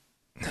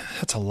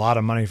 That's a lot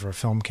of money for a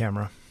film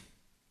camera.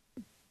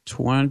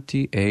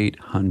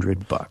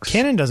 $2,800.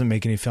 Canon doesn't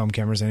make any film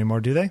cameras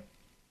anymore, do they?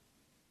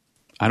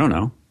 I don't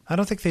know. I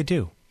don't think they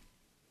do.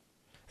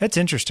 That's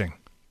interesting.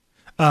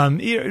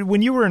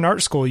 When you were in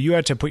art school, you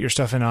had to put your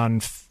stuff in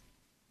on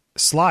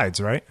slides,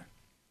 right?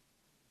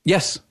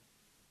 Yes.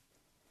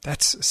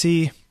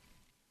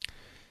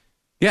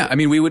 Yeah, I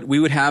mean, we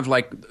would have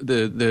like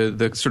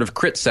the sort of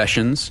crit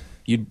sessions.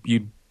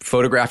 You'd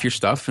photograph your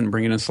stuff and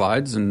bring it in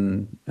slides,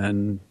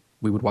 and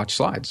we would watch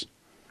slides.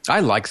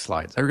 I like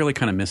slides. I really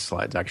kind of miss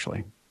slides,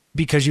 actually.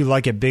 Because you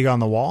like it big on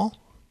the wall?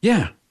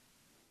 Yeah.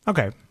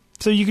 Okay.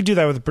 So you could do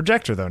that with a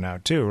projector, though, now,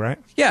 too, right?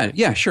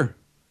 Yeah, sure.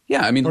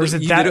 Yeah, I mean,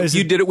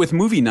 you did it with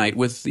movie night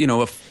with, a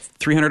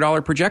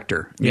 $300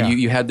 projector. I mean,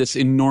 you had this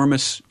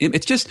enormous,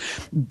 it's just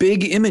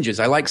big images.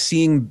 I like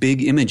seeing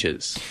big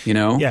images,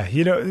 Yeah,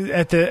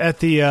 at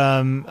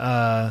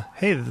the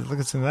hey, look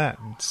at some of that.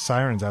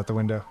 Sirens out the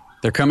window.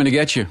 They're coming to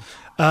get you.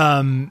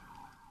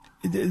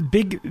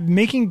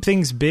 Making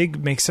things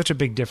big makes such a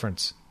big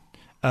difference.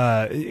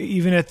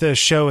 Even at the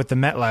show at the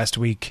Met last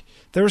week,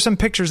 there were some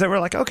pictures that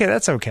were like, okay,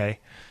 that's okay.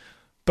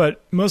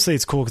 But mostly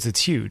it's cool because it's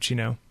huge,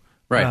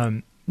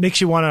 Right. Makes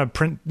you want to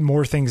print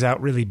more things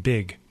out really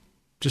big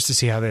just to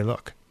see how they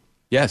look.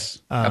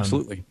 Yes,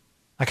 absolutely.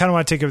 I kind of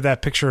want to take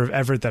that picture of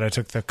Everett that I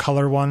took, the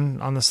color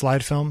one on the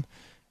slide film.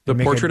 The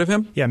portrait of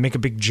him? Yeah, make a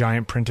big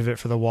giant print of it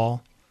for the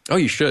wall. Oh,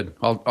 you should.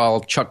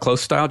 I'll Chuck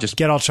Close style. Just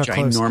get all Chuck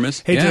Close.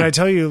 Enormous. Hey, did I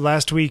tell you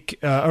last week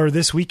or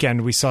this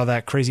weekend we saw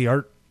that crazy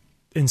art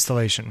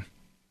installation?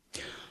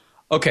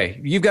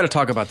 Okay, you've got to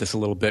talk about this a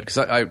little bit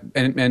because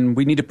and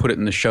we need to put it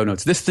in the show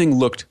notes. This thing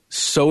looked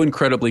so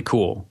incredibly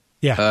cool.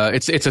 Yeah,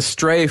 it's a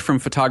stray from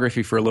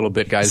photography for a little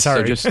bit, guys.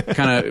 Sorry. So just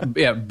kind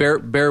of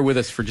bear with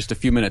us for just a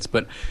few minutes,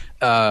 but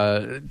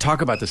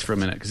talk about this for a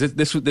minute because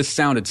this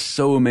sounded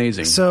so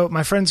amazing. So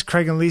my friends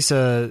Craig and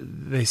Lisa,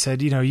 they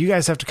said, you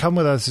guys have to come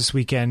with us this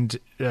weekend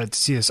to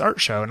see this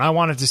art show, and I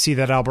wanted to see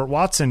that Albert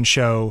Watson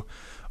show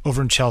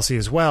over in Chelsea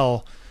as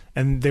well,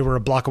 and they were a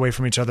block away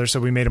from each other,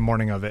 so we made a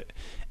morning of it.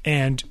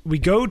 And we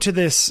go to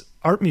this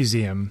art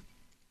museum,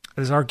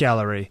 this art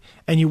gallery,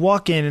 and you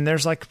walk in and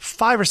there's like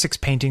 5 or 6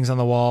 paintings on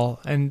the wall,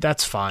 and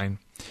that's fine.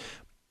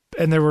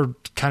 And they were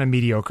kind of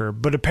mediocre,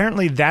 but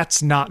apparently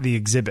that's not the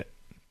exhibit.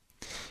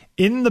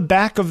 In the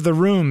back of the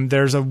room,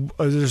 there's a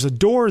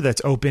door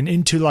that's open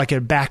into like a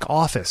back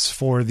office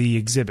for the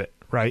exhibit,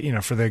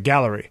 right? For the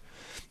gallery.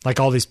 Like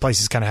all these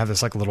places kind of have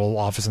this like little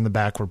office in the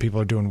back where people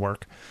are doing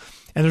work.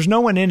 And there's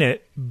no one in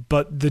it,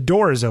 but the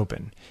door is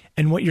open.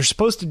 And what you're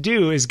supposed to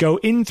do is go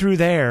in through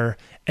there,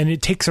 and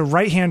it takes a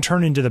right-hand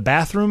turn into the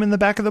bathroom in the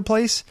back of the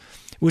place,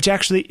 which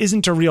actually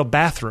isn't a real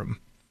bathroom.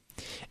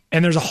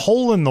 And there's a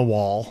hole in the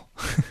wall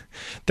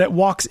that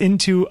walks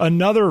into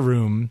another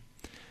room.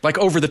 Like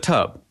over the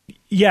tub.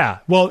 Yeah.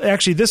 Well,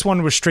 actually, this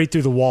one was straight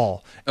through the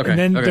wall. Okay. And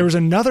then there was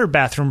another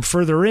bathroom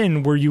further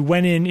in where you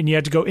went in and you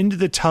had to go into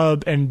the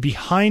tub and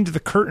behind the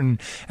curtain.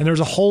 And there was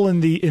a hole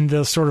in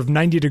the sort of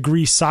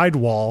 90-degree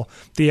sidewall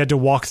that you had to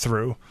walk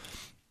through.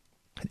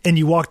 And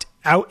you walked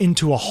out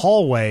into a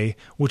hallway,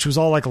 which was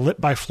all like lit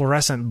by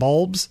fluorescent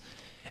bulbs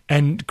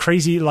and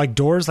crazy like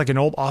doors, like an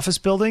old office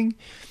building.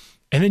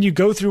 And then you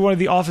go through one of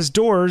the office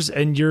doors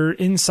and you're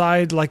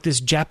inside like this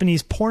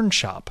Japanese porn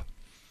shop.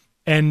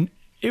 And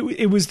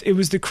it was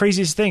the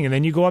craziest thing. And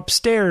then you go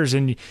upstairs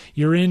and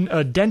you're in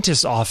a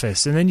dentist's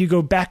office. And then you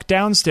go back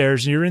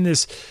downstairs and you're in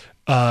this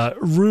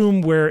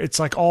room where it's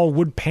like all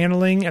wood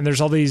paneling and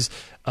there's all these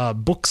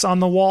books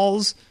on the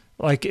walls.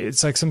 Like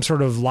it's like some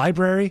sort of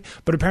library.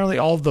 But apparently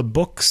all of the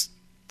books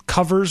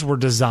covers were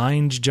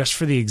designed just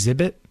for the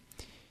exhibit.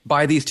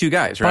 By these two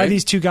guys, right? By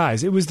these two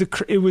guys. It was the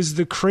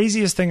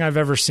craziest thing I've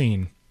ever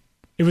seen.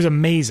 It was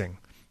amazing.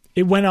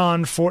 It went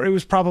on for, it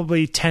was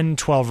probably 10,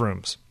 12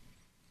 rooms.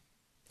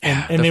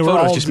 And they were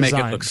all just designed.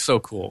 make it look so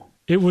cool.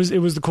 It was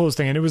the coolest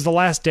thing. And it was the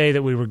last day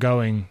that we were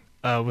going,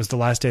 was the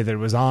last day that it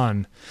was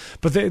on.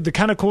 But the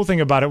kind of cool thing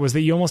about it was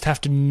that you almost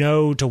have to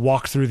know to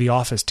walk through the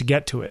office to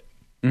get to it.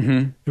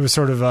 Mm-hmm. It was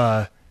sort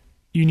of,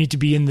 you need to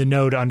be in the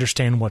know to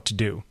understand what to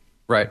do.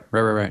 Right.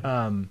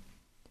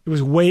 It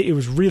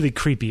was really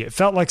creepy. It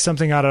felt like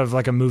something out of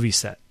like a movie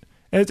set.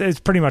 It's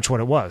pretty much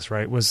what it was,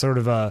 right? It was sort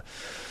of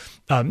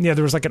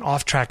there was like an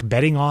off-track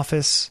betting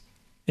office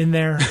in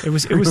there. It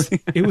was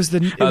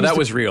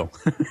real.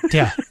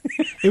 Yeah.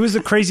 It was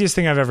the craziest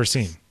thing I've ever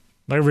seen.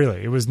 Like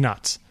really, it was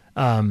nuts.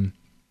 So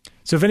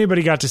if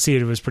anybody got to see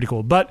it, it was pretty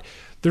cool. But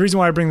the reason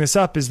why I bring this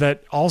up is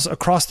that also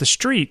across the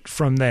street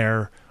from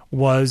there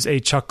was a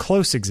Chuck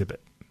Close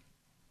exhibit,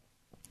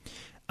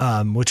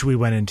 which we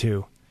went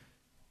into.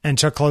 And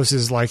Chuck Close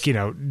is like,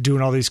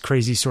 doing all these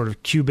crazy sort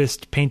of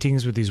cubist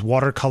paintings with these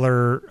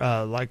watercolor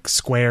like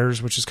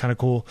squares, which is kind of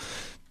cool.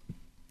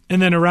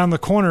 And then around the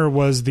corner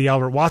was the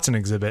Albert Watson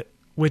exhibit,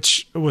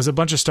 which was a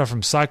bunch of stuff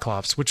from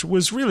Cyclops, which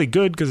was really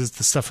good because it's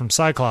the stuff from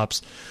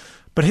Cyclops.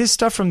 But his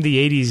stuff from the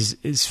 80s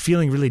is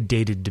feeling really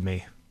dated to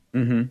me.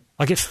 Mm-hmm.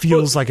 Like it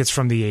feels like it's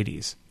from the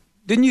 80s.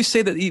 Didn't you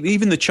say that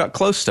even the Chuck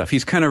Close stuff,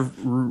 he's kind of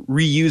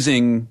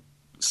reusing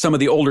some of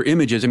the older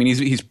images? I mean,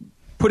 he's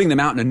putting them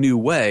out in a new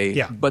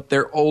way, but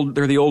they're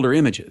the older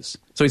images.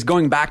 So he's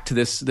going back to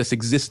this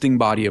existing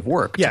body of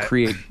work to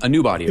create a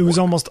new body of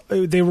work.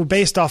 They were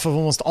based off of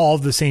almost all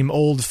of the same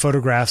old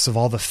photographs of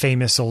all the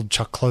famous old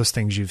Chuck Close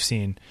things you've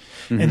seen.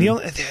 And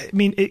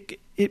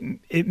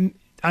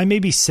I may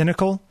be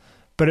cynical,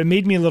 but it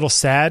made me a little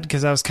sad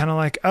because I was kind of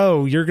like,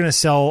 oh, you're going to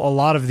sell a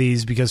lot of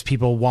these because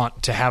people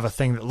want to have a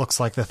thing that looks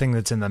like the thing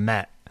that's in the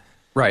Met.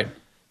 Right.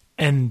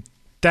 And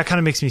that kind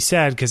of makes me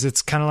sad because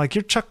it's kind of like,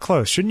 you're Chuck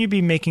Close. Shouldn't you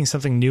be making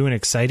something new and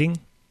exciting?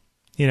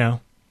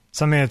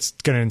 Something that's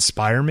going to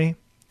inspire me.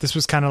 This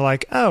was kind of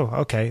like, oh,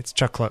 okay, it's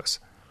Chuck Close.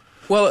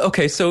 Well,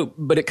 okay,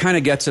 but it kind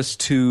of gets us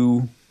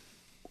to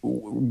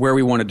where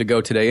we wanted to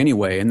go today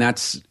anyway, and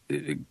that's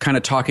kind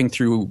of talking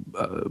through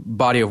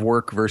body of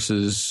work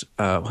versus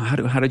how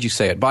did you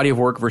say it? Body of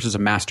work versus a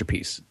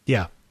masterpiece.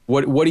 Yeah.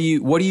 What are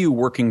you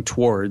working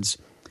towards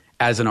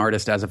as an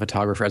artist, as a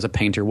photographer, as a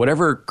painter,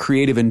 whatever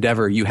creative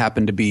endeavor you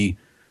happen to be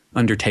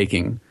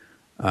undertaking?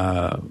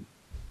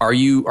 Are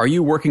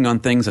you working on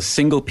things a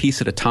single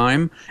piece at a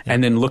time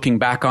and then looking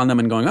back on them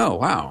and going, oh,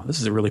 wow, this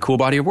is a really cool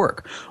body of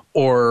work?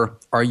 Or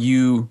are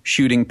you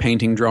shooting,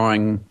 painting,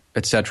 drawing,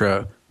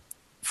 etc.,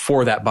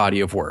 for that body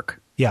of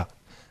work? Yeah.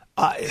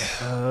 Let's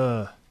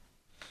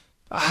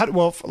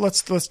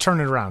turn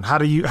it around. How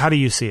do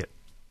you see it?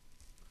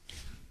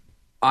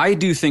 I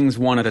do things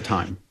one at a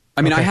time.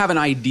 I mean, I have an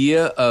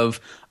idea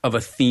of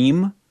a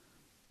theme.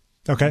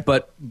 Okay.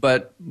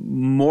 But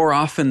more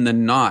often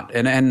than not,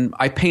 and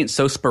I paint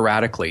so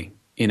sporadically,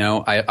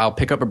 I'll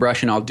pick up a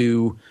brush and I'll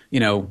do,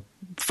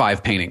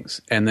 5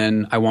 paintings, and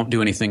then I won't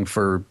do anything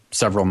for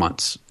several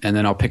months, and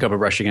then I'll pick up a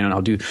brush again and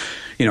I'll do,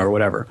 or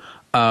whatever.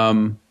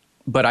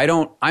 But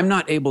I'm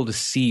not able to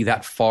see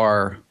that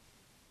far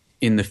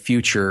in the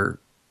future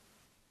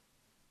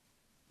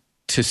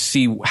to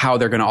see how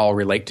they're going to all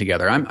relate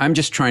together. I'm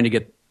just trying to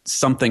get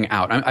something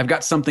out. I've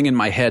got something in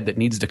my head that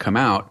needs to come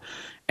out.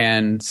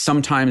 And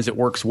sometimes it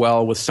works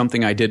well with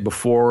something I did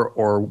before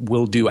or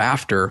will do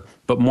after,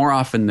 but more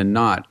often than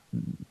not,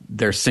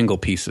 they're single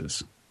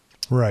pieces.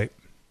 Right.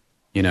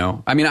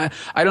 I mean,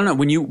 I don't know.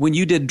 When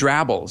you did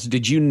Drabbles,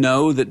 did you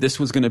know that this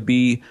was going to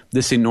be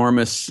this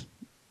enormous,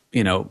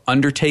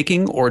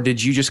 undertaking, or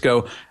did you just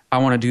go, I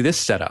want to do this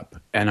setup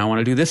and I want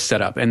to do this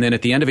setup, and then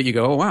at the end of it you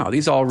go, oh wow,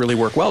 these all really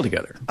work well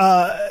together?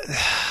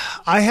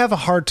 I have a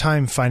hard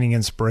time finding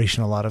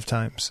inspiration a lot of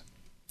times.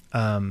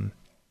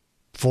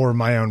 For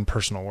my own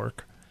personal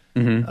work.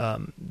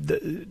 Mm-hmm.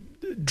 The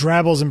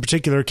Drabbles in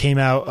particular came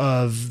out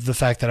of the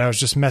fact that I was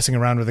just messing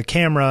around with a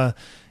camera,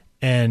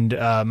 and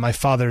my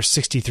father's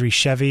 63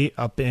 Chevy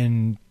up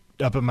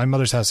at my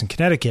mother's house in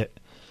Connecticut.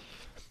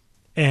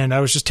 And I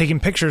was just taking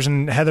pictures,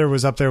 and Heather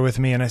was up there with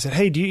me, and I said,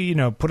 hey, do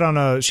you, put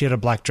on she had a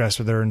black dress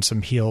with her and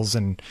some heels,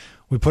 and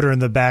we put her in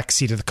the back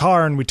seat of the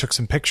car, and we took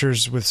some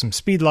pictures with some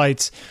speed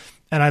lights.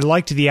 And I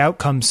liked the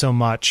outcome so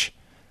much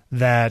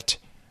that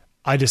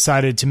I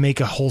decided to make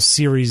a whole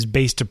series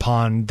based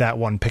upon that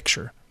one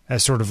picture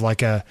as sort of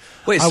like a...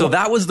 Wait, so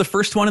that was the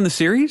first one in the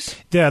series?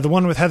 Yeah, the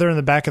one with Heather in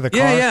the back of the car.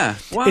 Yeah.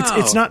 Wow.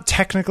 It's not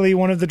technically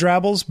one of the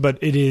Drabbles, but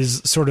it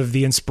is sort of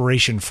the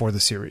inspiration for the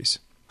series.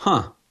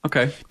 Huh.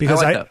 Okay.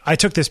 Because I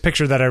took this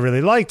picture that I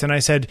really liked and I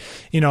said,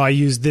 I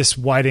used this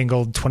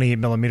wide-angled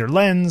 28mm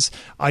lens.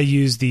 I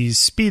used these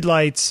speed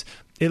lights.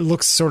 It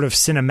looks sort of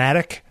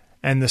cinematic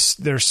and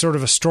there's sort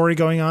of a story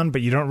going on,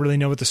 but you don't really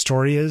know what the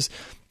story is.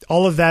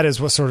 All of that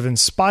is what sort of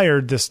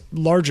inspired this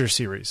larger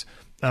series.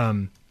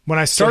 When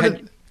I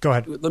started... Go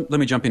ahead. Let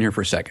me jump in here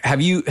for a sec.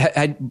 Have you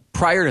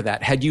prior to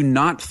that, had you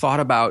not thought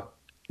about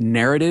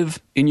narrative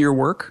in your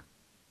work?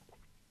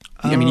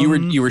 I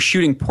mean, you were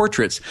shooting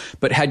portraits,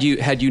 but had you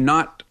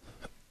not?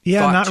 Yeah,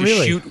 thought not to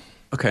really. Shoot?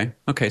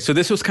 Okay. So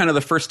this was kind of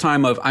the first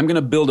time of I'm going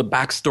to build a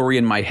backstory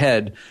in my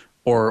head,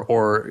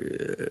 or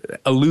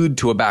allude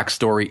to a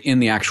backstory in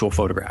the actual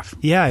photograph.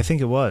 Yeah, I think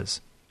it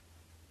was,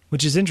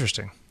 which is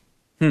interesting.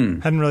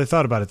 Hadn't really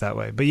thought about it that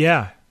way, but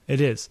yeah,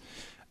 it is.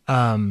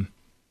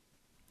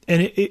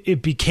 And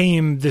it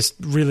became this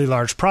really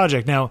large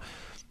project. Now,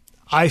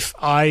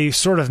 I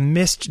sort of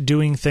missed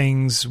doing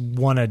things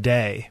one a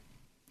day.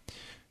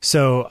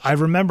 So I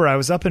remember I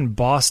was up in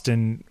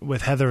Boston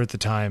with Heather at the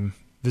time,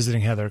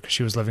 visiting Heather because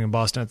she was living in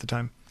Boston at the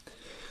time.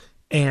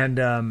 And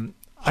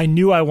I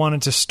knew I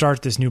wanted to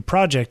start this new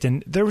project,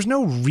 and there was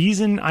no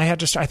reason I had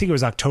to start. I think it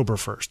was October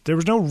 1st. There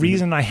was no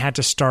reason I had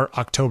to start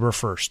October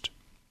 1st.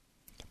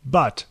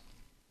 But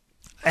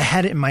I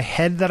had it in my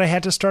head that I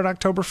had to start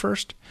October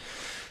 1st.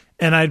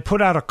 And I'd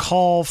put out a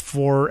call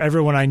for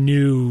everyone I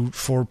knew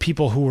for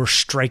people who were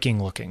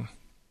striking looking.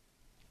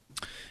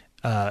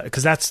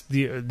 Because that's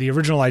the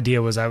original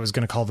idea was I was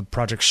going to call the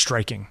project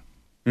Striking.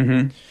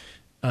 And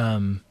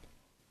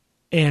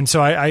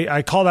so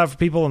I called out for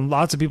people, and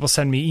lots of people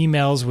sent me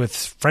emails with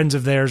friends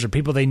of theirs or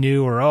people they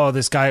knew, or, oh,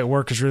 this guy at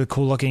work is really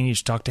cool looking. You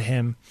should talk to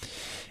him.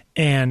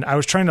 And I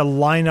was trying to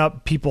line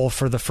up people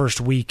for the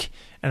first week,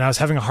 and I was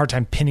having a hard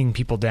time pinning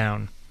people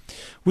down.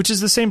 Which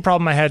is the same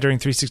problem I had during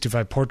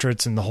 365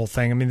 portraits and the whole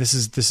thing. I mean, this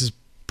is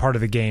part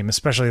of the game,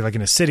 especially like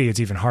in a city. It's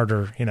even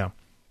harder.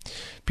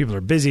 People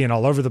are busy and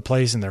all over the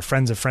place, and they're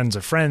friends of friends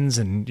of friends,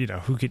 and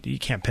you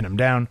can't pin them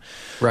down.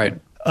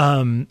 Right.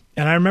 And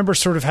I remember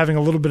sort of having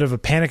a little bit of a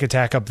panic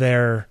attack up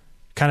there,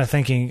 kind of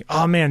thinking,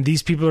 "Oh man,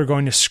 these people are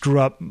going to screw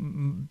up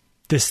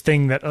this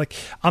thing that like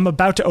I'm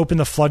about to open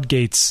the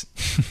floodgates."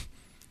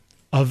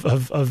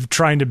 of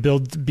trying to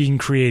build being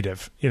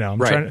creative.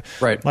 Right.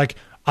 Like.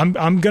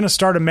 I'm going to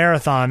start a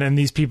marathon and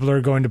these people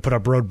are going to put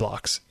up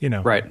roadblocks,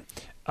 Right.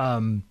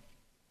 And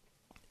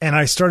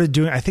I started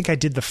doing, I think I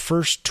did the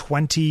first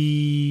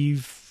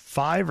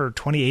 25 or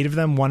 28 of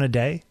them, one a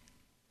day.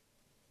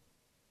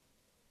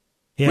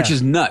 Yeah. Which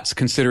is nuts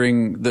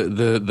considering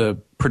the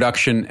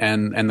production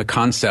and the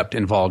concept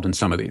involved in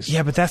some of these.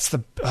 Yeah, but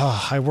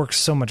I work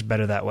so much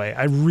better that way.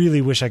 I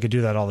really wish I could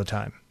do that all the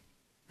time.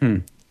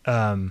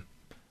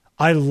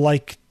 I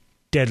like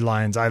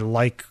deadlines. I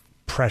like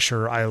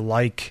pressure. I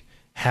like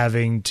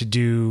having to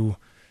do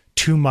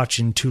too much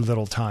in too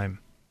little time.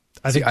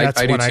 I think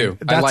that's I when do too.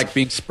 I like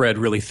being spread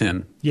really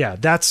thin. Yeah,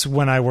 that's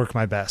when I work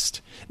my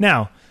best.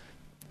 Now,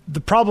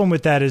 the problem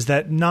with that is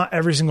that not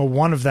every single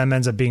one of them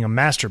ends up being a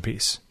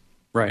masterpiece.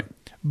 Right.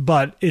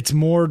 But it's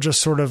more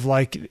just sort of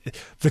like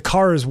the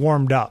car is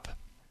warmed up.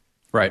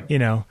 Right.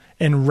 And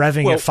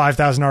revving at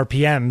 5,000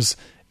 RPMs,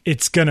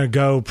 it's going to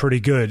go pretty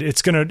good.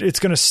 It's going to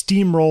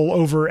steamroll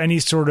over any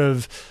sort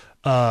of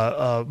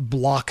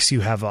blocks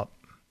you have up.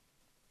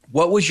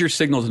 What was your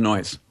signal to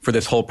noise for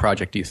this whole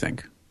project, do you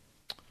think?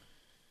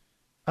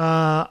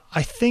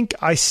 I think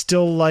I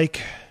still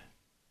like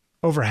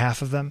over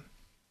half of them.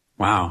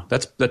 Wow,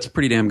 that's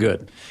pretty damn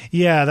good.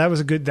 Yeah, that was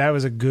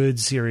a good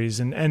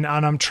series, and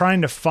I'm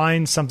trying to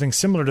find something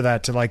similar to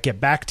that to like get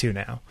back to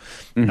now,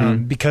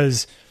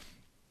 because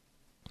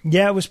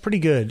yeah, it was pretty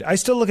good. I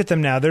still look at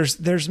them now.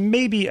 There's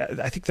maybe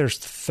I think there's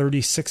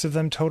 36 of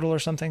them total or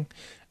something.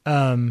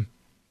 I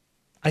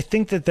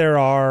think that there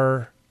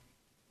are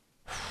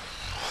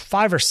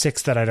 5 or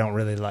 6 that I don't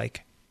really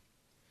like.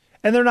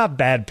 And they're not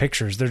bad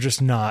pictures. They're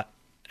just not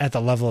at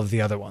the level of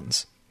the other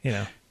ones,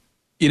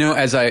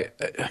 as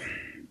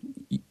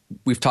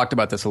we've talked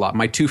about this a lot.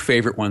 My 2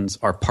 favorite ones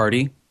are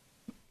Party.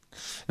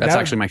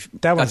 That's my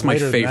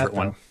favorite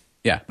one.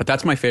 Yeah, but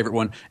that's my favorite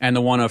one. And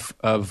the one of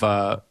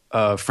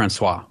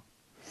Francois.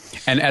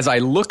 And as I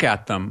look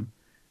at them,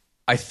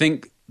 I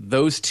think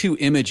those 2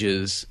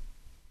 images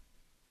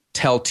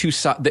tell 2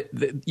 sides.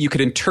 You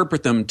could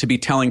interpret them to be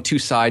telling 2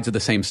 sides of the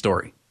same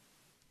story.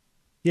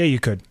 Yeah, you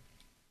could.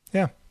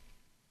 Yeah.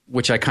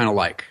 Which I kind of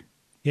like.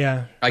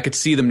 Yeah. I could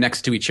see them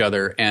next to each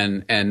other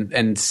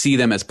and see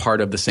them as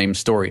part of the same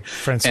story.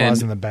 Francois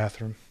in the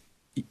bathroom.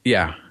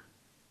 Yeah.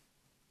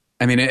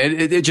 I mean,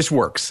 it just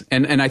works.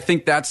 And I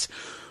think that's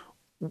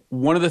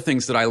one of the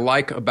things that I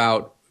like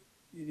about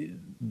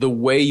the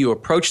way you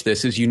approach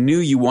this is you knew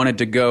you wanted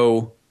to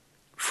go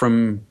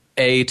from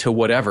A to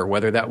whatever,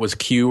 whether that was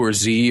Q or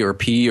Z or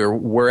P or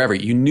wherever.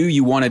 You knew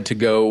you wanted to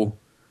go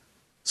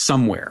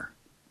somewhere.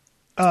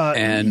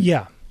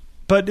 Yeah.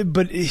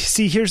 But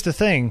see, here's the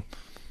thing.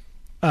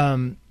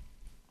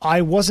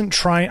 I wasn't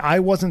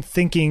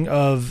thinking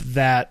of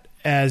that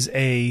as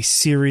a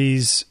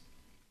series.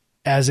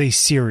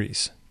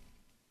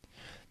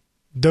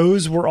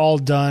 Those were all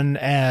done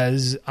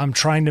as I'm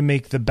trying to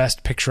make the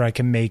best picture I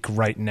can make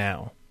right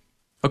now.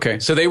 Okay,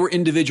 so they were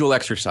individual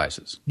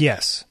exercises.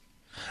 Yes.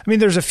 I mean,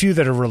 there's a few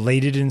that are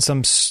related in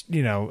some,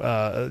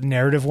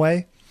 narrative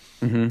way.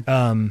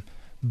 Mm-hmm.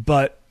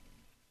 But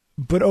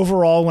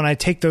overall, when I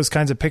take those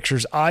kinds of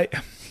pictures, I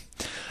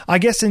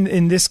guess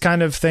in this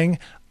kind of thing,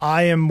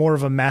 I am more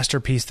of a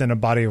masterpiece than a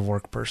body of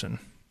work person.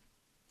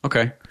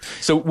 Okay.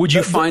 So would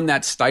you find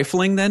that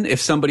stifling then? If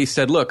somebody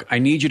said, look, I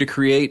need you to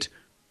create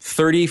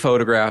 30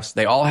 photographs.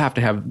 They all have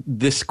to have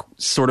this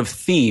sort of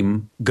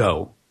theme,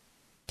 go.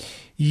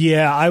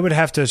 Yeah, I would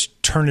have to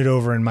turn it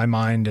over in my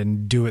mind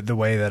and do it the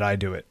way that I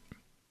do it.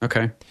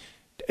 Okay.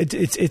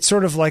 It's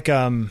sort of like,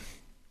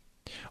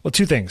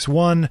 two things.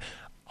 One,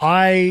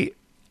 I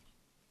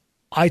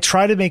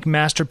try to make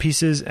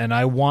masterpieces and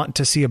I want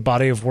to see a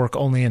body of work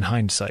only in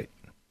hindsight.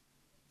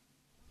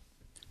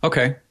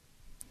 Okay.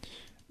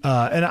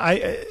 And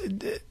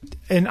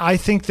I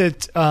think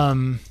that,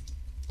 I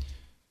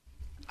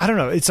don't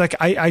know. It's like,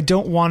 I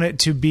don't want it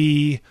to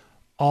be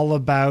all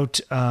about,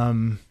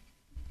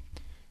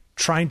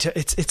 trying to,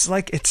 it's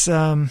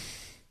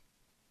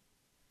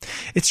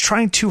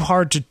trying too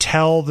hard to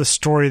tell the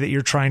story that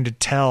you're trying to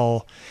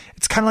tell.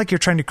 It's kind of like you're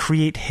trying to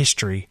create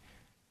history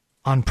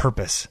on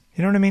purpose.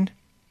 You know what I mean?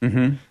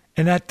 Mm-hmm.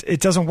 And that it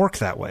doesn't work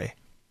that way.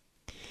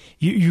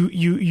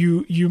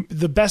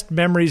 The best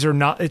memories are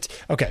not, it's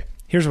okay.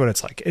 Here's what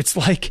it's like. It's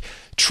like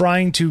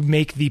trying to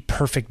make the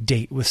perfect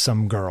date with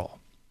some girl.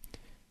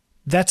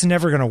 That's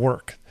never going to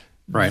work.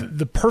 Right.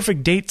 The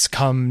perfect dates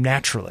come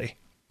naturally.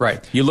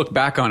 Right. You look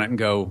back on it and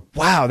go,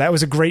 wow, that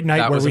was a great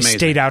night where we amazing.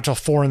 Stayed out till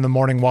 4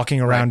 a.m.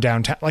 walking around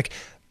downtown. Like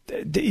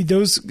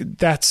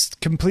that's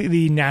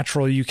completely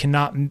natural. You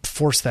cannot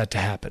force that to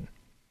happen.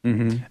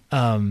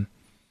 Mm-hmm.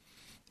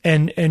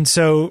 And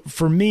so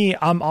for me,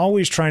 I'm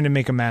always trying to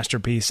make a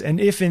masterpiece.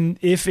 And if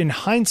in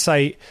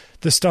hindsight,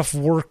 the stuff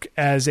work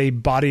as a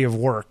body of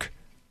work,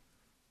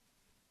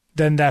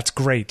 then that's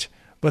great.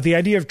 But the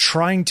idea of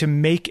trying to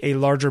make a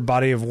larger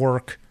body of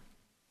work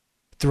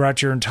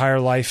throughout your entire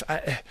life,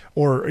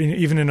 or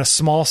even in a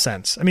small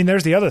sense. I mean,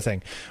 there's the other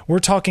thing. We're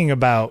talking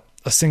about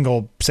a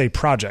single, say,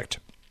 project,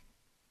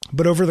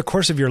 but over the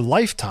course of your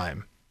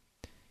lifetime,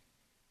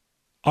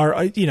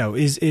 I don't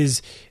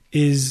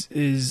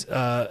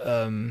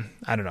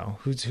know,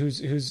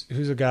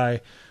 who's a guy.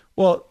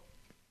 Well,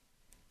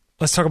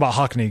 let's talk about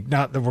Hockney.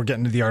 Not that we're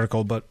getting to the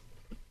article, but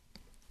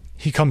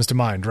he comes to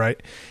mind, right?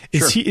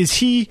 Is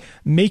he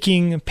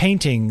making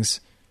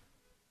paintings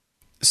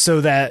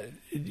so that,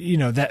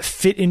 that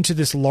fit into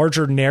this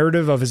larger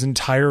narrative of his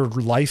entire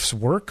life's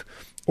work?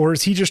 Or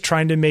is he just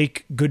trying to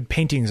make good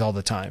paintings all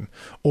the time?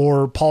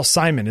 Or Paul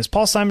Simon, is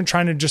Paul Simon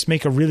trying to just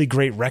make a really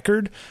great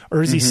record?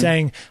 Or is he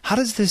saying, how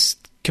does this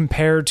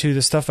compare to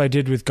the stuff I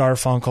did with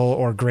Garfunkel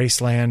or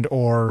Graceland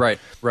or...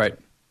 Right.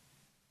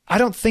 I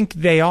don't think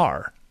they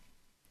are.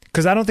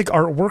 Because I don't think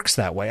art works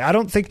that way.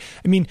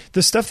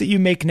 The stuff that you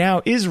make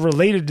now is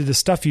related to the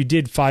stuff you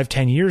did 5,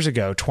 10 years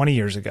ago, 20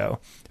 years ago.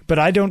 But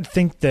I don't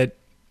think that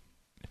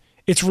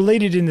it's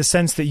related in the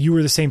sense that you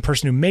were the same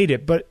person who made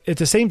it. But at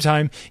the same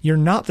time, you're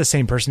not the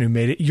same person who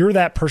made it. You're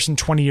that person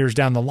 20 years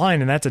down the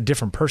line, and that's a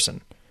different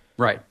person.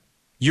 Right.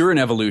 You're an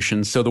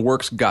evolution, so the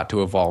work's got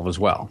to evolve as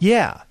well.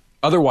 Yeah.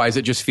 Otherwise,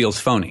 it just feels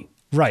phony.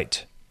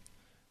 Right.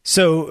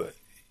 So...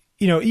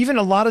 even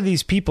a lot of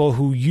these people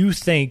who you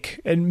think,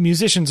 and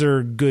musicians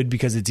are good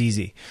because it's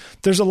easy.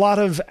 There's a lot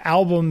of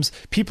albums,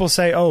 people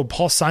say, oh,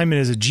 Paul Simon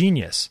is a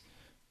genius,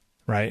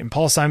 right? And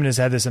Paul Simon has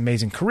had this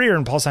amazing career,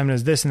 and Paul Simon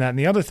has this and that and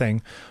the other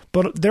thing.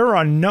 But there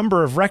are a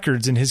number of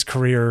records in his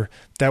career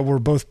that were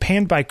both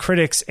panned by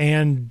critics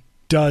and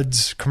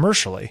duds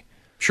commercially.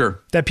 Sure.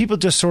 That people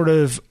just sort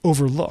of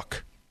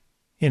overlook,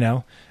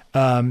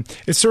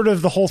 It's sort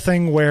of the whole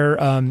thing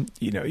where,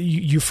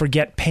 you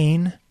forget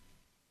pain.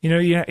 You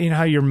know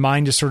how your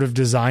mind is sort of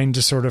designed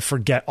to sort of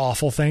forget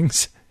awful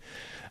things,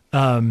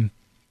 in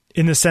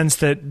the sense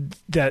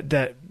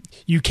that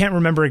you can't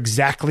remember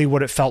exactly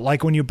what it felt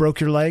like when you broke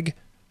your leg,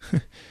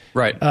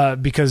 right?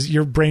 Because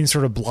your brain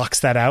sort of blocks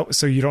that out,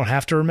 so you don't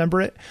have to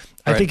remember it.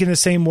 Right. I think in the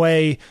same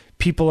way,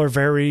 people are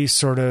very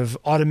sort of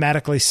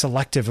automatically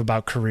selective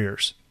about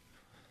careers.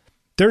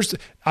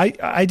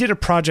 I did a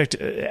project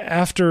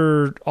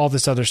after all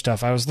this other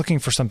stuff. I was looking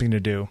for something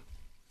to do.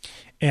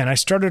 And I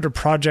started a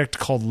project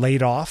called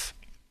Laid Off.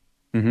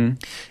 Mm-hmm.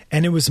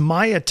 And it was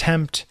my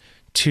attempt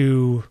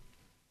to...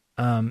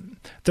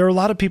 there are a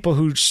lot of people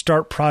who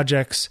start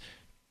projects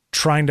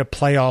trying to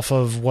play off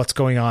of what's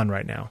going on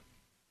right now,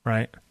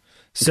 right? Okay.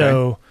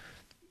 So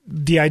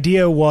the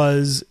idea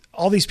was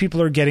all these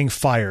people are getting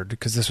fired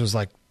because this was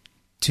like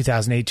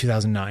 2008,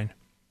 2009.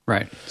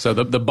 Right. So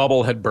the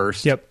bubble had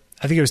burst. Yep.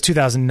 I think it was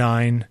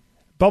 2009.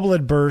 Bubble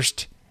had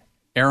burst.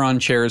 Aeron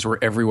chairs were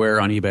everywhere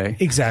on eBay.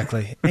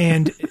 Exactly.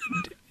 And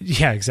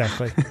yeah,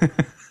 exactly.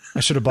 I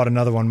should have bought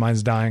another one.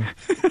 Mine's dying.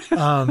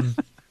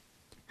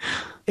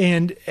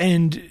 And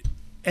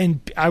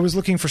I was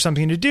looking for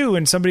something to do,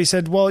 and somebody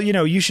said, well,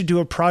 you should do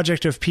a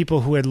project of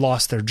people who had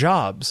lost their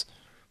jobs.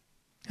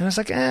 And I was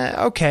like,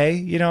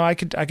 okay, I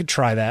could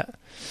try that.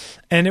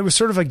 And it was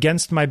sort of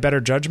against my better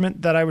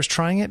judgment that I was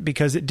trying it,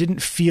 because it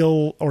didn't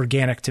feel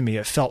organic to me.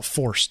 It felt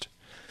forced.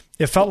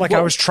 It felt like I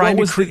was trying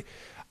to create.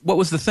 What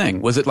was the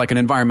thing? Was it like an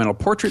environmental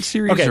portrait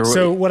series? Okay,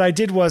 so what I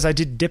did was I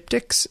did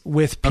diptychs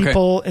with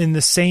people in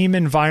the same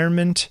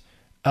environment,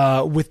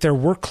 with their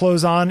work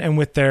clothes on and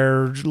with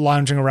their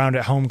lounging around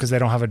at home because they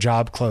don't have a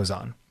job clothes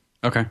on.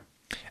 Okay.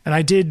 And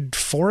I did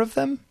 4 of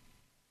them.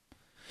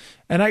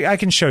 And I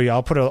can show you.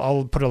 I'll put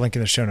a link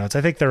in the show notes.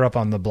 I think they're up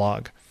on the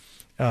blog.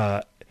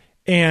 They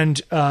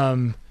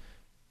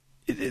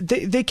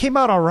came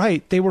out all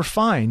right. They were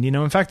fine.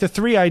 In fact, the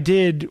 3 I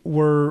did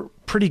were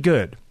pretty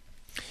good.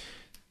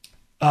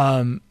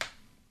 But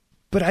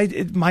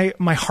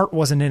my heart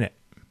wasn't in it.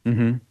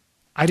 Mm-hmm.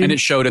 And it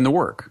showed in the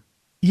work.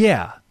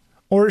 Yeah.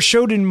 Or it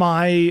showed in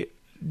my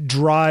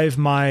drive,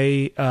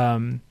 my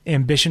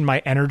ambition, my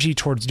energy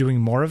towards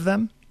doing more of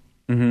them.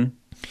 Mm-hmm.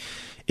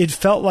 It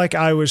felt like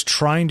I was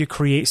trying to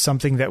create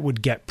something that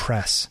would get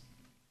press.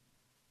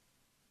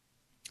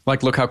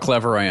 Like, look how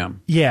clever I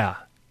am. Yeah.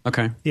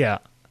 Okay. Yeah.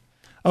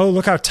 Oh,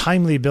 look how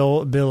timely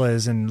Bill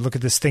is, and look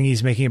at this thing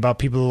he's making about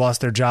people who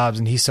lost their jobs,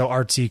 and he's so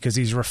artsy because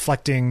he's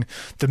reflecting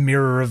the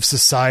mirror of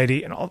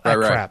society and all that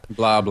crap.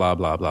 Blah, blah,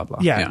 blah, blah, blah.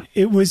 Yeah.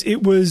 It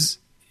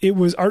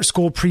was art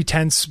school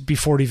pretense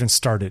before it even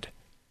started.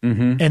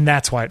 Mm-hmm. And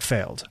that's why it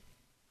failed.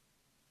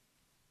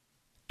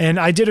 And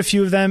I did a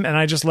few of them, and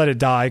I just let it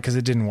die because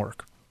it didn't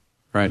work.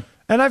 Right.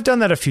 And I've done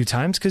that a few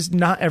times because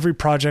not every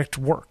project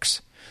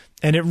works.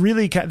 And it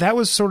really, that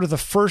was sort of the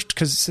first,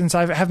 because since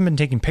I haven't been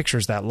taking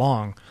pictures that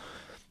long,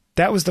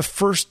 that was the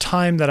first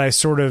time that I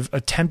sort of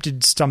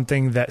attempted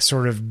something that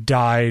sort of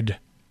died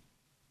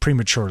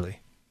prematurely.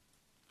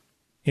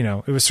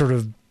 It was sort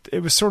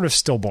of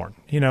stillborn,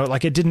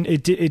 like it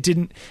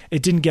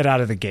didn't get out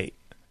of the gate.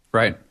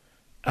 Right.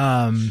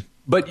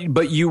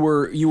 But you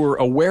were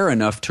aware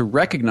enough to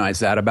recognize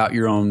that about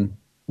your own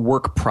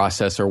work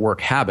process or work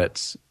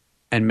habits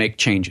and make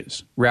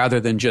changes rather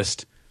than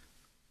just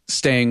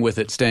staying with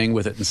it,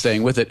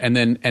 and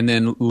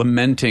then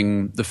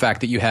lamenting the fact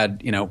that you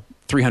had,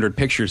 300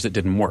 pictures that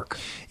didn't work.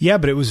 Yeah,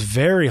 but it was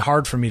very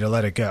hard for me to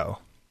let it go.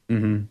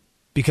 Mm-hmm.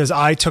 Because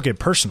I took it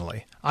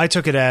personally. I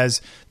took it as,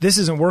 this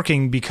isn't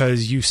working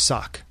because you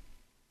suck.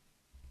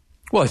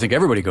 Well, I think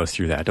everybody goes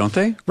through that, don't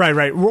they?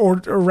 Right. Or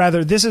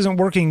rather, this isn't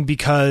working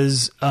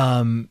because,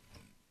 I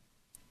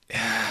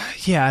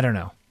don't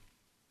know.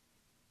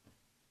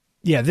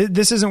 Yeah,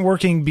 this isn't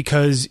working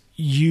because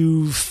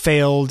you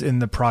failed in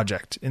the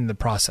project, in the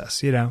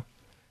process,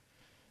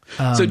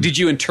 So did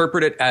you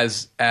interpret it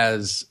as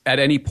at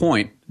any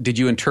point, did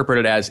you interpret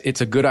it as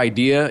it's a good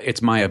idea,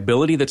 it's my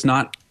ability that's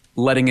not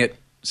letting it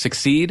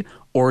succeed?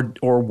 Or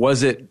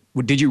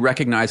did you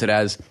recognize it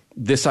as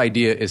this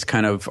idea is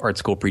kind of art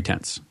school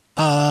pretense?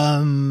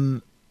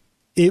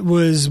 It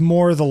was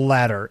more the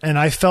latter. And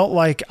I felt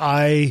like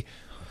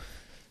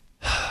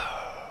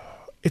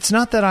it's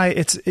not that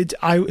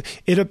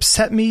it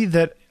upset me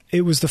that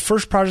it was the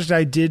first project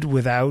I did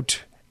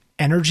without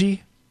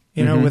energy,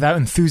 without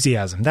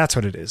enthusiasm. That's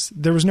what it is.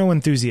 There was no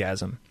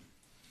enthusiasm.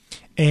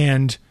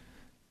 And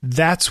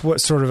that's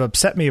what sort of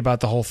upset me about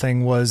the whole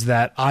thing, was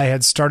that I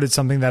had started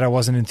something that I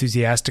wasn't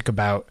enthusiastic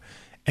about.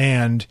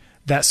 And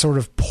that sort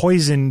of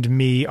poisoned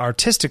me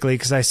artistically,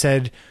 because I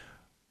said,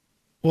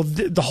 well,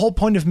 the whole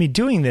point of me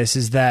doing this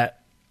is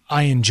that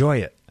I enjoy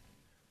it.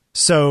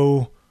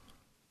 So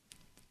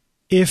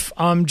if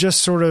I'm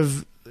just sort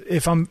of, it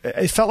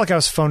felt like I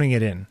was phoning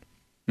it in,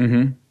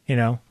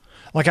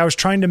 like I was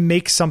trying to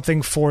make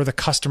something for the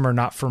customer,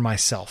 not for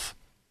myself.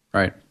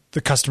 Right.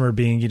 The customer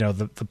being,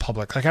 the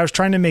public. Like I was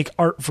trying to make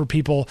art for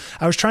people.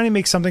 I was trying to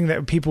make something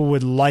that people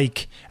would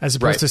like, as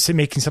opposed to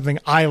making something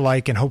I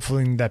like and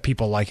hoping that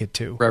people like it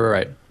too.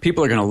 Right.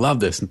 People are going to love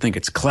this and think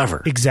it's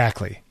clever.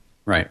 Exactly.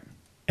 Right.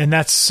 And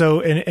that's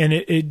so, and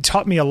it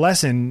taught me a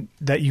lesson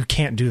that you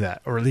can't do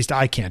that, or at least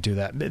I can't do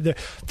that.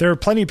 There are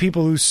plenty of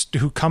people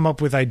who come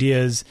up with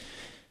ideas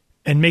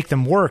and make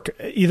them work.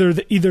 Either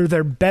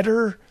they're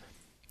better,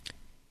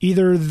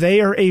 either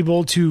they are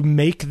able to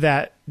make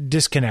that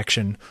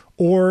disconnection,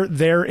 or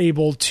they're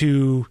able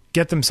to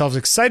get themselves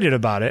excited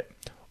about it,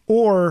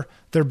 or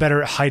they're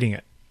better at hiding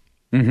it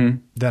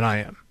than I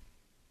am.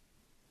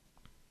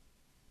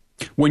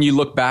 When you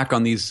look back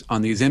on these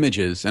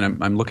images,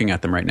 and I'm looking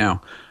at them right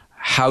now,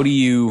 how do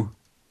you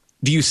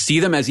see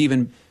them as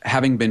even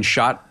having been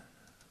shot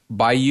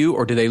by you,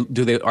 or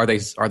are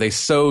they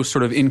so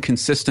sort of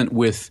inconsistent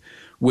with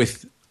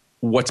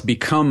what's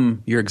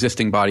become your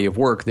existing body of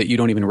work that you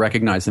don't even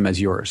recognize them as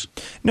yours?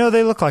 No,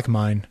 they look like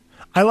mine.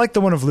 I like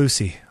the one of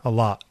Lucy a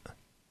lot.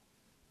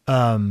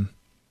 Do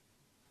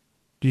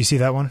you see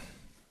that one?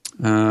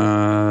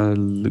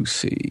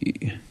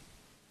 Lucy.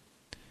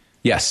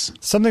 Yes.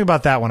 Something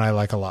about that one I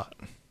like a lot.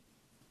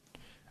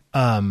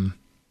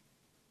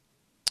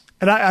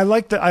 And I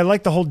like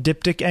the whole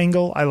diptych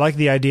angle. I like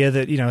the idea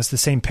that, it's the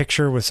same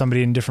picture with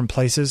somebody in different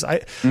places.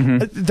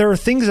 There are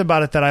things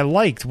about it that I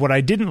liked. What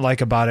I didn't like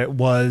about it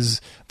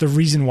was the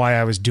reason why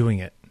I was doing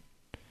it.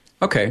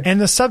 Okay. And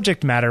the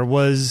subject matter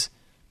is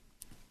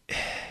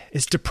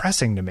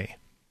depressing to me.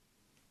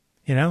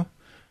 I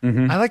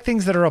like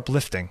things that are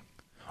uplifting.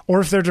 Or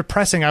if they're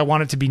depressing, I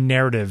want it to be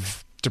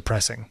narrative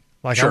depressing.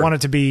 Like Sure. I want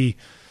it to be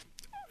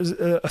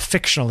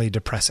fictionally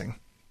depressing,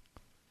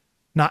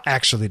 not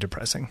actually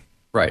depressing.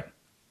 Right.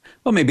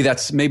 Well, maybe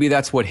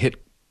that's what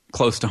hit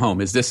close to home.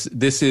 These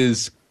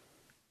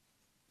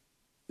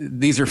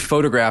are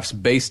photographs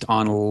based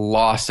on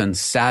loss and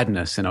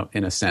sadness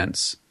in a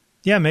sense.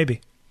 Yeah,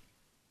 maybe.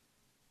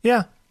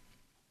 Yeah.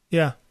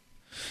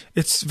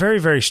 It's very,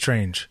 very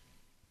strange,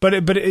 but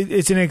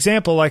it's an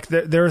example. Like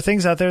there are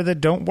things out there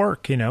that don't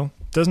work.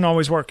 Doesn't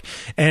always work,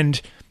 and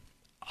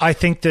I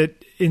think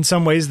that in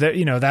some ways that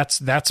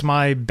that's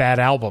my bad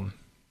album.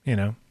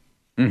 And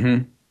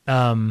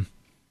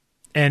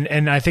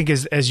I think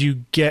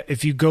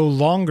if you go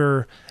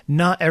longer,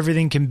 not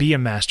everything can be a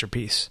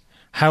masterpiece.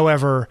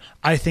 However,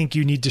 I think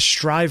you need to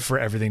strive for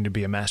everything to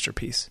be a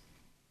masterpiece.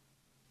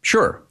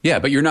 Sure. Yeah,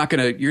 but you're not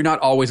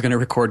always going to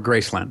record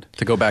Graceland,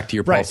 to go back to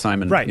your Paul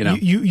Simon. Right.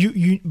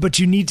 But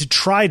you need to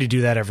try to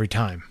do that every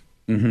time.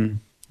 Mm-hmm.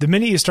 The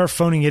minute you start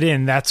phoning it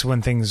in, that's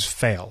when things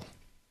fail.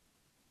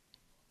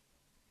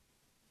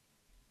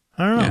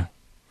 I don't know. Yeah.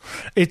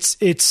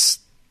 It's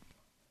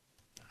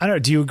I don't know.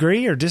 Do you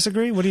agree or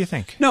disagree? What do you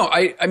think? No,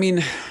 I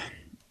mean,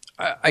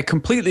 I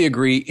completely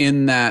agree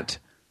in that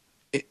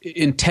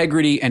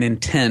integrity and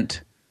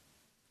intent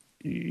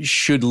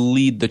should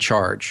lead the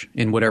charge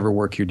in whatever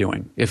work you're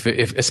doing.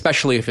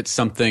 Especially if it's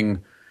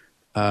something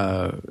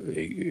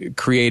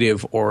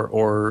creative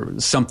or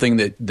something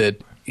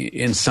that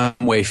in some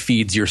way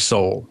feeds your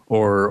soul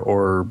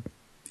or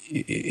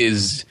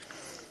is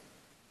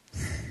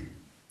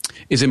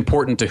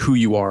important to who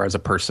you are as a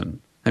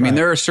person. I mean,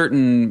 there are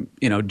certain,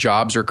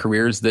 jobs or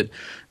careers that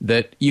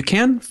you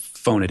can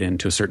phone it in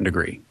to a certain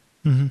degree,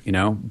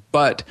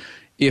 but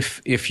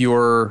if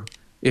your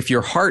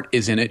heart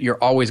is in it,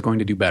 you're always going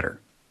to do better.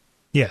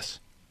 Yes.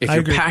 If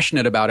you're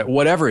passionate about it,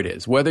 whatever it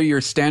is, whether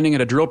you're standing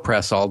at a drill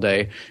press all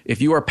day, if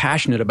you are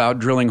passionate about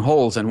drilling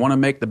holes and want to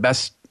make the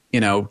best,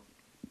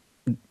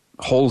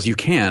 holes you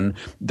can,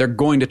 they're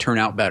going to turn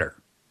out better.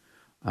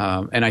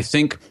 And I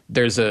think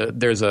there's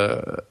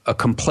a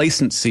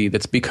complacency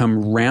that's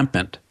become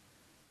rampant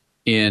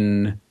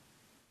in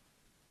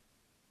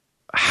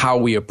how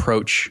we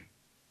approach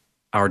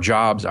our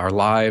jobs, our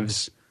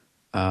lives,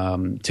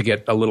 to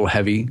get a little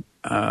heavy.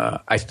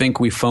 I think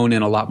we phone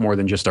in a lot more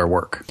than just our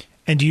work.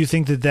 And do you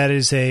think that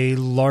is a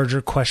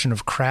larger question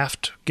of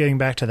craft, getting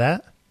back to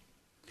that?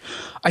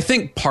 I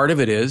think part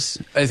of it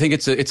is. I think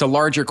it's a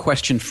larger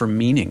question for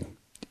meaning.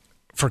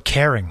 For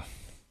caring.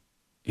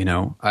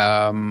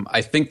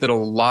 I think that a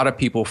lot of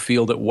people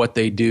feel that what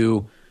they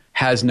do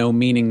has no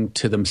meaning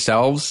to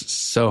themselves,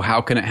 so how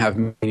can it have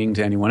meaning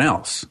to anyone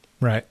else?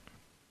 Right.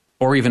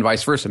 Or even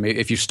vice versa. Maybe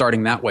if you're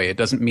starting that way, it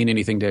doesn't mean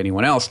anything to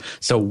anyone else,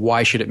 so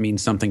why should it mean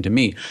something to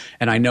me?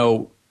 And I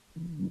know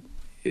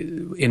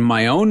in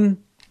my own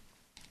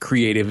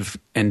creative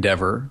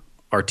endeavor,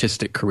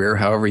 artistic career,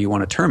 however you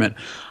want to term it,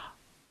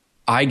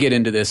 I get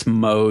into this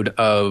mode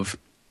of,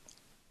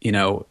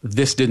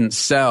 this didn't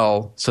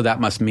sell, so that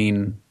must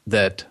mean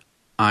that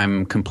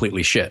I'm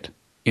completely shit.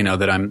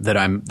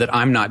 That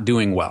I'm not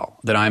doing well,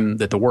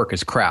 that the work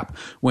is crap,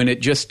 when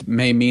it just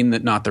may mean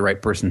that not the right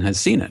person has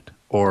seen it,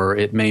 or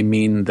it may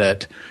mean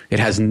that it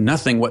has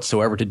nothing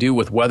whatsoever to do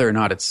with whether or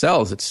not it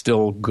sells. It's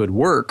still good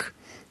work,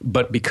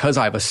 but because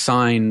I've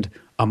assigned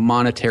a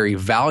monetary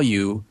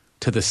value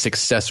to the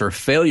success or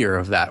failure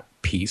of that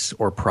piece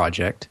or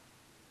project,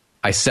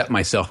 I set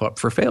myself up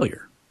for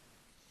failure.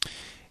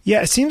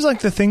 Yeah, it seems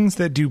like the things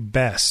that do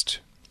best,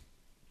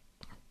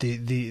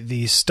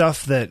 the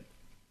stuff that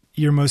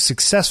you're most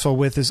successful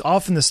with, is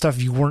often the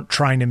stuff you weren't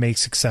trying to make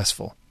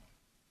successful.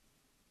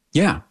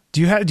 Yeah.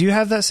 Do you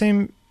have that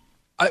same?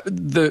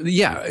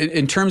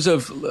 In terms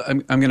of,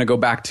 I'm going to go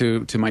back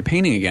to my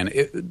painting again.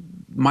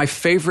 My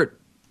favorite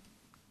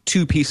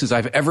two pieces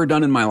I've ever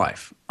done in my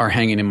life are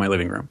hanging in my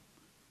living room,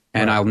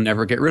 and I'll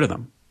never get rid of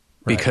them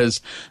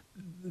because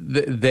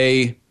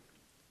they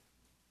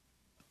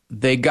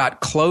got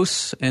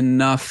close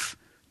enough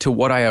to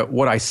what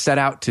I set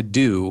out to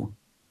do,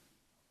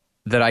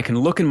 that I can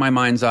look in my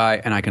mind's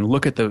eye and I can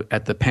look at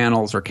the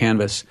panels or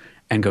canvas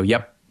and go,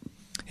 yep,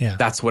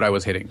 that's what I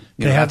was hitting.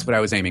 That's what I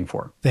was aiming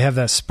for. They have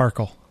that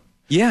sparkle.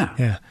 Yeah.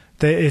 Yeah.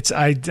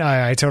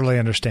 I totally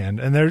understand.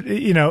 And they're,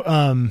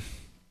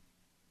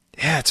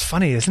 it's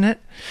funny, isn't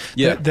it?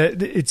 Yeah.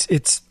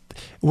 It's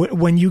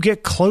when you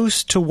get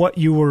close to what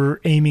you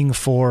were aiming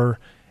for,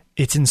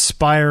 it's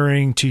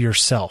inspiring to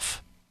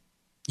yourself.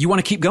 You want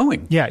to keep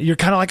going. Yeah, you're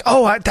kind of like,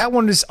 that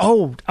one is,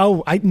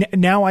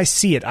 now I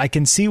see it. I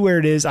can see where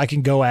it is. I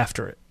can go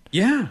after it.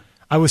 Yeah.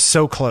 I was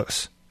so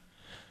close.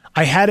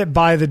 I had it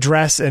by the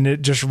dress and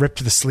it just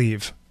ripped the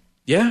sleeve.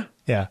 Yeah.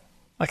 Yeah.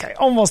 Like I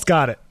almost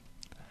got it.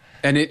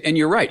 And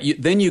you're right.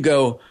 Then you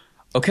go,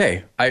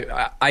 okay,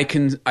 I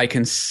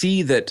can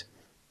see that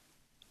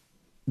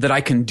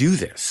I can do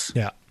this.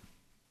 Yeah.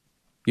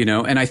 You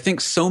know, and I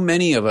think so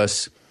many of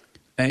us,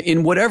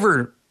 in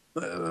whatever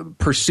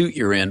pursuit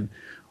you're in,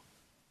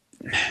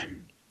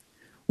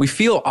 we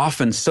feel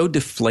often so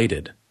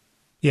deflated.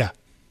 Yeah.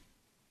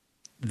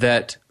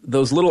 That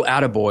those little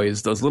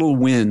attaboys, those little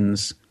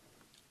wins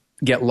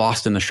get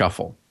lost in the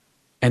shuffle.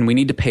 And we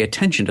need to pay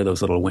attention to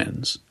those little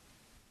wins.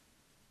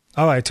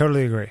 Oh, I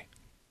totally agree.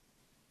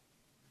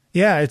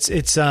 Yeah,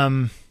 it's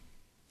wow,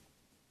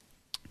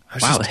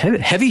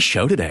 heavy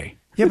show today.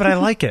 Yeah, but I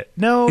like it.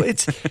 No,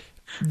 it's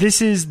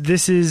this is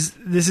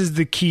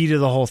the key to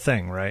the whole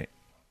thing, right?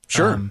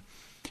 Sure.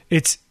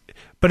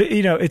 But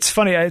you know, it's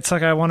funny. It's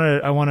like I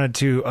wanted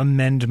to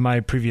amend my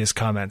previous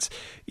comments.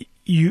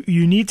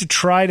 You need to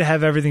try to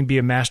have everything be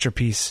a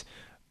masterpiece,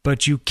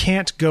 but you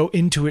can't go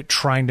into it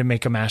trying to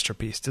make a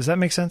masterpiece. Does that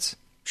make sense?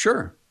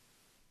 Sure.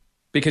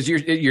 Because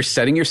you're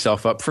setting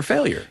yourself up for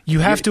failure. You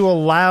have to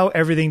allow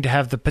everything to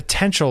have the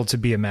potential to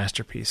be a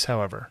masterpiece,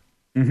 however.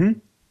 Mm-hmm.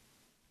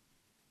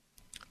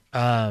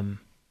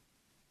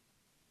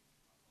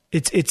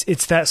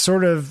 It's that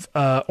sort of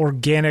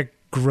organic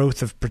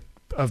growth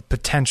of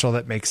potential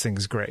that makes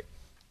things great.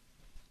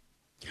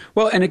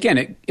 Well, and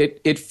again,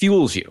 it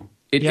fuels you.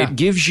 It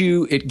gives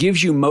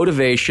you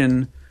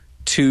motivation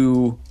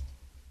to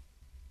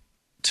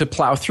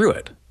plow through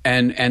it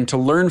and to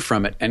learn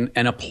from it and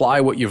apply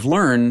what you've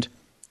learned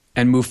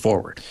and move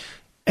forward.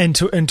 And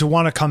to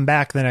want to come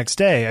back the next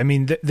day. I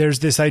mean, there's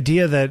this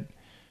idea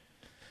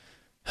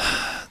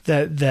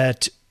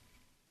that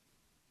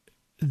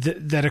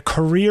a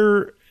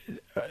career,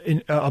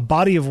 a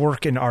body of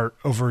work in art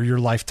over your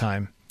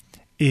lifetime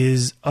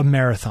is a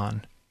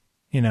marathon,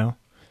 you know?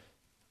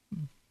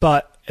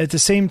 But at the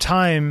same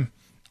time,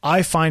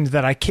 I find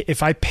that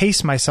if I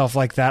pace myself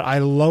like that, I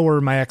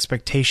lower my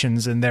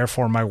expectations and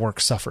therefore my work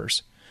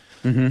suffers.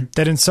 Mm-hmm.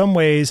 That in some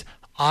ways,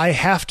 I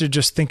have to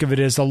just think of it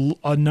as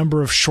a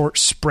number of short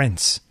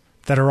sprints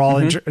that are all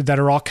that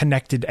are all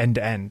connected end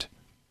to end.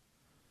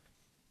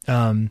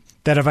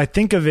 That if I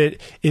think of it,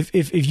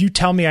 if you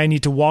tell me I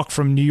need to walk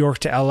from New York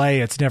to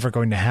LA, it's never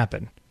going to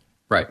happen.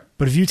 Right.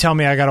 But if you tell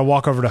me I got to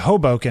walk over to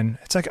Hoboken,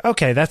 it's like,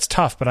 okay, that's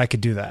tough, but I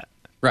could do that.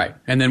 Right.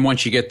 And then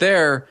once you get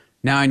there,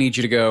 now I need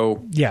you to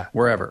go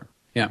wherever.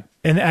 Yeah.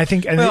 And I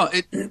think, go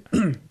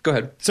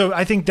ahead. So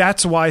I think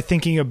that's why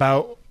thinking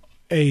about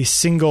a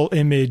single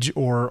image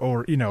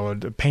or, you know, a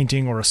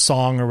painting or a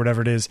song or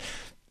whatever it is,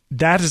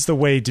 that is the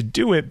way to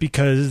do it,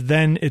 because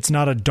then it's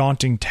not a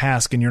daunting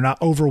task and you're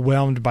not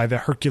overwhelmed by the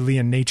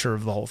Herculean nature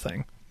of the whole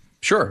thing.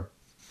 Sure.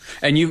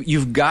 And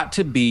you've got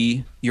to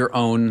be your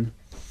own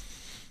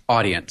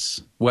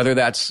audience, whether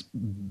that's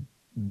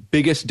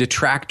biggest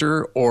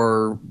detractor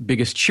or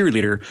biggest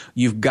cheerleader.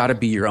 You've got to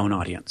be your own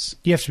audience.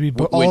 You have to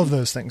be all of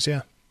those things.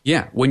 Yeah.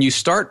 Yeah. When you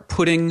start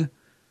putting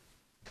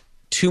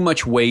too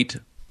much weight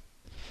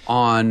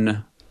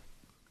on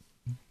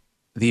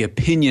the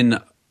opinion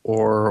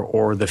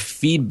or the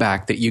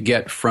feedback that you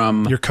get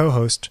from your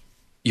co-host,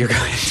 your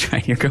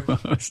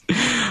co-host.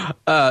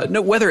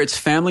 No, whether it's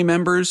family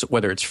members,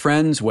 whether it's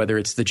friends, whether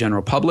it's the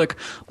general public.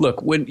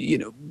 Look, when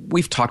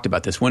we've talked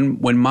about this.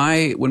 When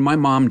my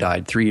mom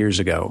died 3 years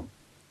ago,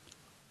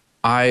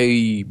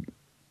 I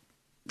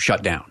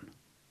shut down.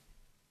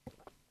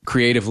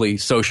 Creatively,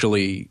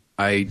 socially,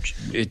 I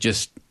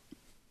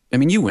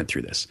mean, you went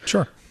through this.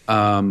 Sure.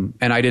 And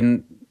I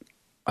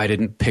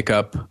didn't pick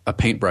up a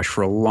paintbrush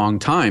for a long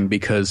time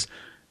because,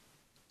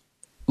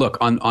 look,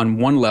 on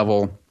one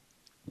level,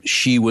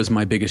 she was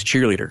my biggest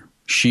cheerleader.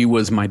 She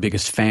was my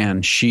biggest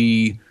fan.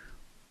 She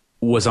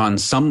was on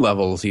some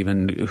levels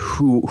even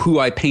who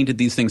I painted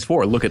these things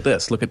for. Look at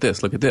this, look at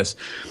this, look at this,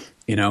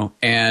 you know?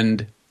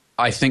 And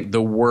I think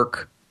the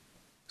work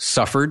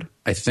suffered.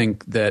 I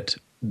think that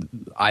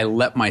I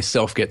let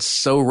myself get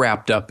so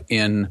wrapped up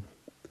in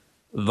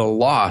the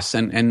loss,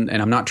 and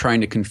I'm not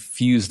trying to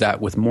confuse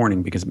that with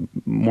mourning, because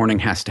mourning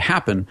has to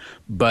happen,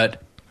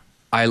 but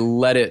I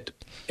let it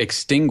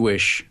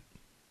extinguish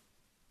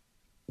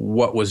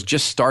what was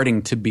just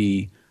starting to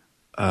be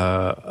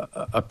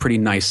a pretty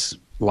nice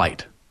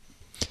light.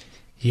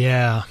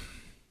 Yeah.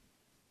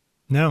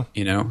 No.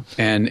 You know,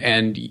 and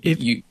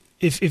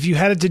if you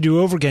had it to do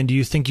over again, do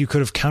you think you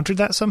could have countered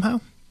that somehow?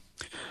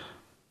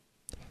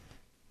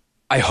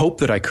 I hope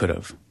that I could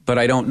have, but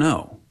I don't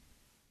know.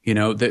 You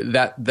know,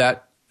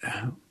 that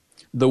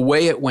the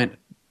way it went,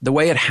 the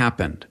way it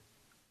happened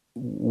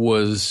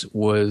was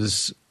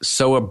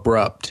so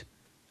abrupt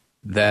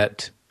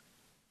that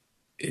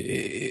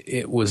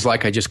it was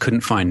like I just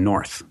couldn't find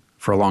north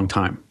for a long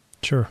time.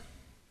 Sure.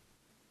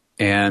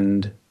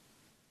 And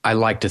I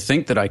like to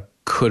think that I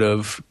could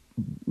have,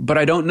 but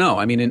I don't know.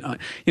 I mean,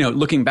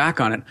 looking back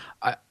on it,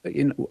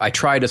 I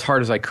tried as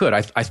hard as I could.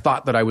 I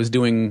thought that I was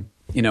doing,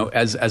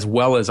 as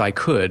well as I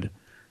could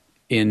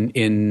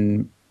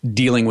in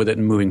dealing with it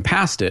and moving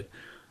past it.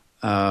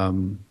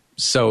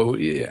 So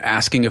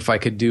asking if I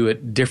could do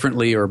it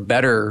differently or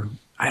better,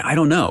 I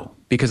don't know,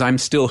 because I'm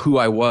still who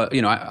I was.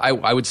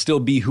 I would still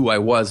be who I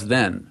was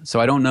then. So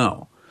I don't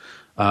know.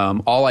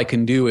 All I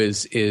can do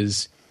is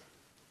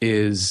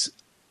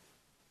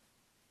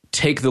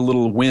take the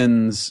little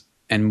wins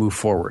and move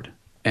forward,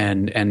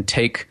 and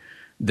take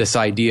this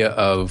idea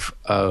of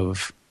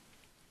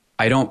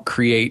I don't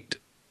create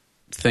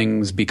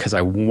things because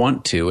I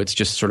want to. It's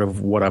just sort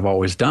of what I've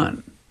always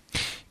done.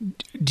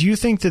 Do you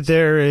think that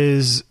there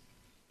is,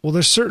 well,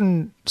 there's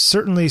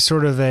certainly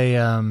sort of a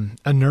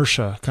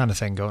inertia kind of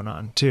thing going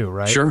on too,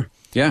 right? Sure.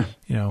 Yeah.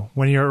 You know,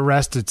 when you're at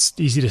rest, it's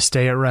easy to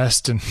stay at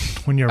rest, and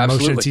when you're in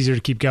motion, it's easier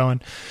to keep going.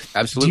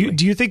 Absolutely.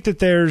 Do you think that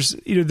there's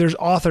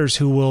authors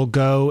who will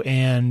go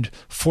and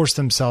force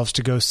themselves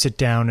to go sit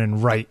down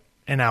and write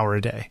an hour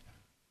a day?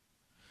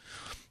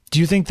 Do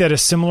you think that a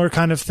similar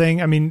kind of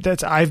thing, I mean,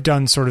 I've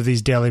done sort of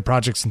these daily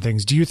projects and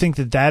things. Do you think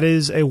that that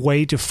is a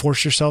way to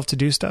force yourself to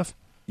do stuff?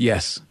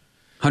 Yes.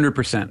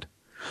 100%.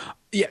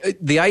 Yeah.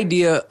 The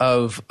idea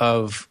of,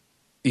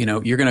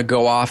 you're going to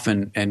go off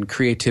and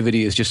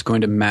creativity is just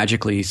going to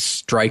magically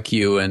strike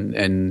you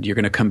and you're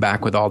going to come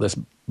back with all this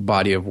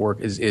body of work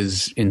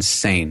is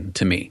insane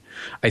to me.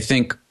 I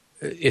think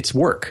it's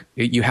work.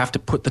 You have to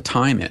put the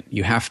time in.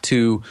 You have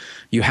to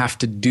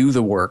do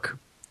the work.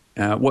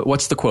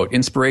 What's the quote?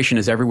 Inspiration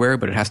is everywhere,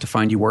 but it has to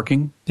find you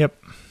working.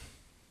 Yep.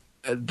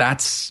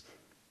 That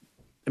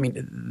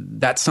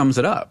sums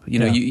it up.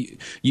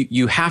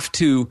 You have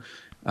to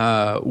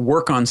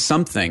work on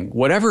something,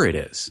 whatever it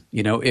is.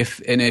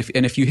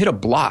 If you hit a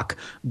block,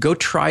 go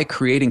try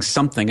creating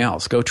something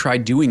else. Go try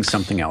doing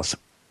something else.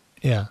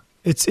 Yeah.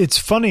 It's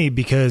funny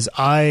because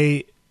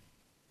I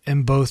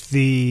am both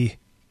the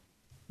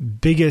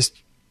biggest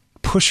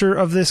pusher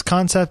of this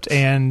concept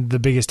and the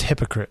biggest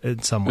hypocrite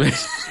in some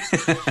ways.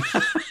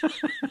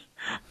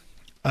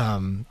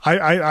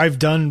 I've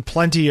done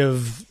plenty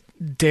of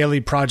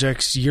daily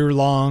projects, year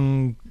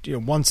long,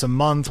 once a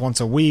month, once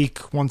a week,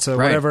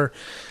 whatever.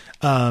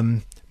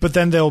 But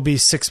then there'll be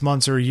 6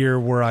 months or a year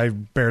where I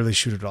barely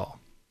shoot at all.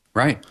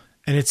 Right.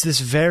 And it's this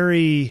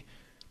very,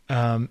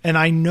 and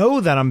I know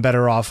that I'm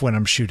better off when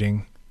I'm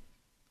shooting.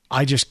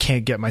 I just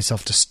can't get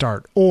myself to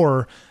start,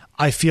 or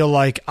I feel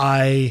like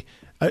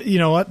you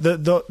know what,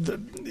 the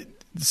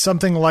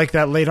something like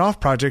that laid off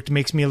project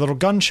makes me a little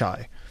gun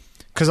shy,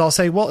 because I'll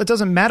say, well, it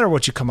doesn't matter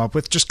what you come up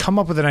with, just come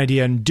up with an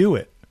idea and do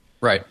it.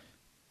 Right.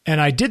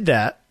 And I did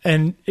that,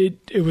 and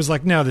it was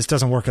like, no, this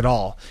doesn't work at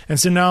all. And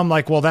so now I'm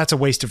like, well, that's a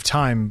waste of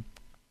time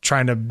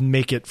trying to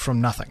make it from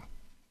nothing.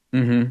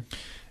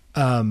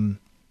 Mm-hmm.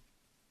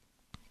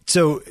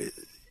 So,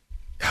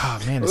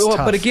 oh man, it's tough.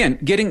 But again,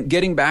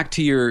 getting back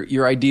to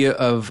your idea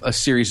of a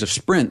series of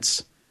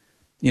sprints,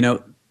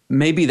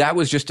 maybe that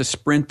was just a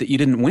sprint that you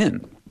didn't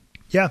win.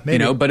 Yeah,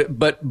 maybe.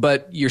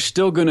 But you're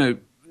still going to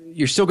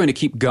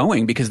keep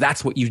going because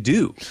that's what you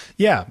do.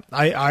 Yeah,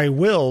 I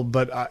will,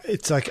 but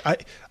it's like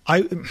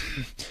I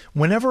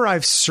whenever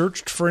I've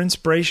searched for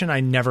inspiration, I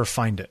never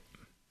find it.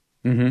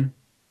 Mm-hmm.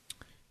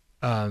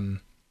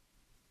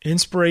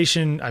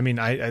 Inspiration, I mean,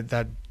 I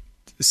that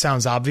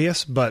sounds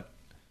obvious, but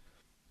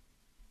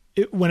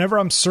whenever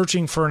I'm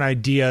searching for an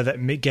idea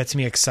that gets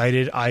me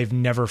excited, I've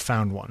never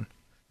found one.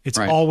 It's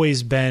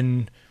always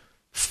been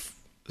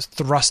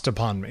thrust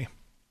upon me.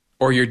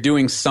 Or you're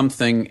doing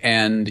something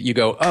and you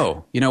go,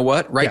 oh, you know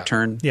what? Right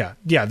turn. Yeah.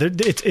 Yeah.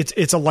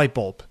 It's a light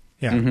bulb.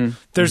 Yeah. Mm-hmm.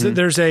 There's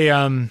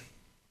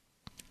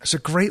a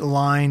great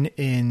line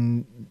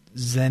in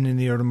Zen in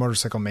the Art of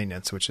Motorcycle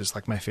Maintenance, which is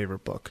like my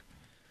favorite book,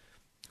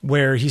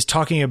 where he's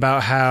talking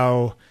about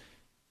how,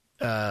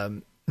 how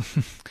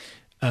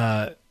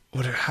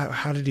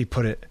did he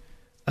put it?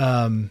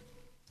 What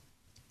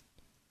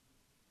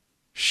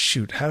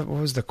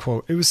was the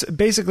quote? It was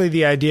basically,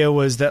 the idea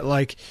was that,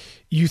 like,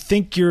 you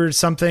think you're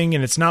something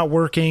and it's not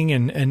working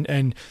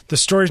and the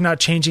story's not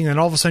changing. And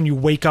all of a sudden you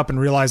wake up and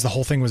realize the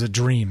whole thing was a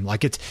dream.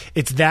 Like it's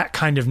that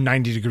kind of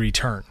 90-degree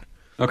turn.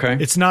 Okay.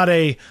 It's not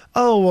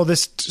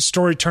this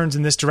story turns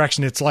in this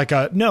direction. It's like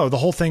no, the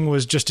whole thing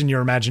was just in your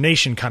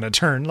imagination kind of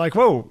turn. Like,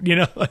 whoa,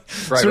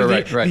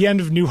 right. The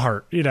end of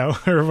Newhart,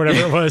 or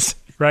whatever it was.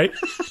 Right.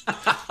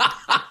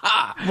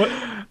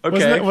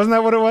 Okay. Wasn't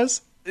that what it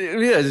was?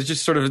 Yeah, it's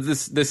just sort of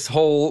this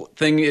whole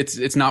thing.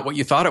 It's not what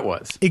you thought it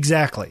was.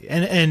 Exactly,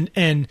 and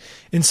in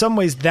some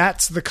ways,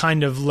 that's the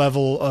kind of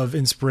level of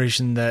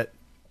inspiration that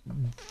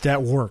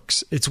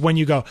works. It's when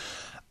you go,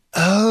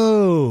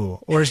 oh,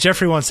 or as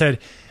Jeffrey once said,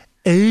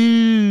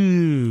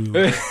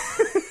 oh.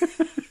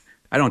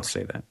 I don't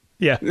say that.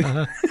 Yeah.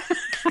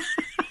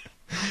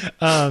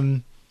 Uh-huh.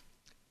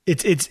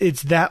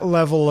 It's that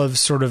level of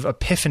sort of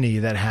epiphany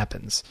that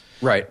happens.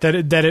 Right.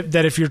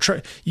 That if you're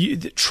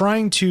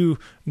trying to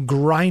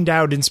grind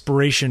out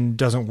inspiration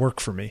doesn't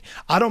work for me.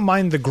 I don't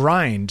mind the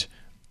grind.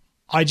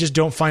 I just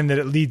don't find that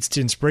it leads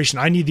to inspiration.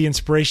 I need the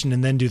inspiration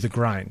and then do the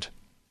grind.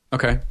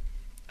 Okay.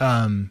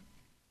 Now,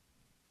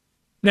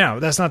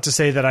 that's not to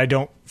say that I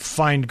don't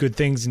find good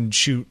things and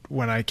shoot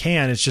when I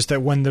can. It's just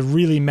that when the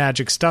really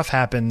magic stuff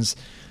happens,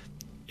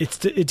 it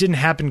didn't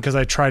happen because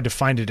I tried to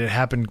find it. It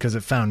happened because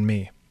it found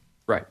me.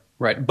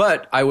 Right.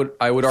 But I would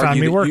argue found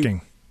me that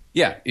working.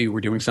 You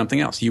were doing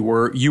something else. You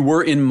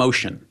were in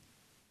motion.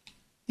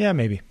 Yeah,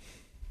 maybe.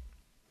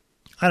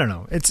 I don't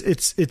know.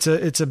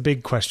 It's a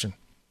big question.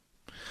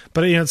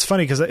 But it's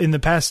funny because in the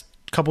past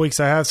couple weeks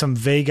I have some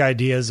vague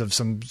ideas of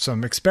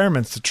some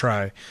experiments to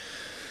try,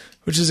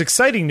 which is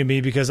exciting to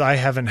me because I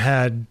haven't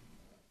had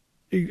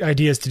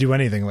ideas to do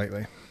anything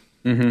lately.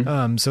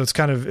 Mm-hmm. So it's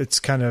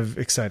kind of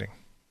exciting.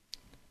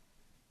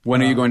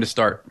 When are you going to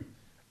start?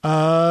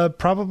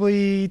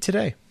 Probably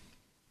today.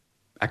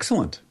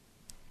 Excellent.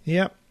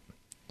 Yep.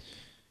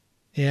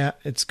 Yeah,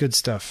 it's good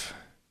stuff.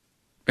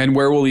 And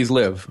where will these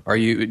live?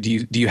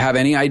 Do you have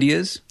any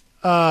ideas?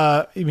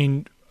 You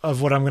mean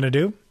of what I'm going to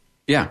do?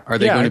 Yeah. Are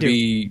they going to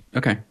be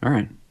okay? All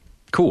right.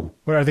 Cool.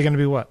 What are they going to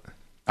be? What?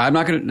 I'm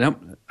not going to. No,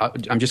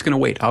 I'm just going to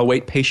wait. I'll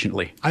wait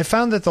patiently. I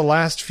found that the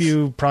last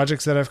few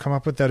projects that I've come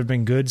up with that have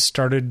been good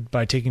started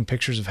by taking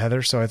pictures of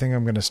Heather, so I think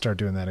I'm going to start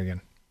doing that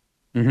again.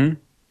 Mm-hmm.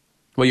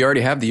 Well, you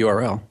already have the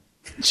URL.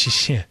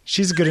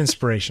 She's a good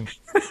inspiration.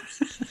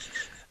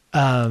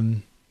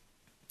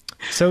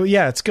 So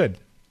yeah, it's good.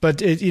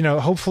 But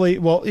hopefully,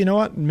 well, you know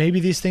what? Maybe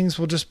these things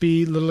will just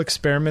be little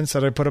experiments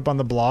that I put up on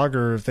the blog,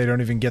 or if they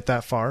don't even get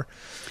that far,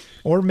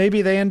 or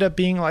maybe they end up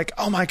being like,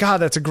 oh my God,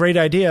 that's a great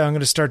idea. I'm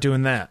going to start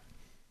doing that.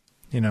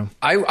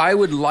 I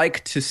would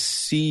like to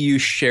see you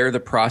share the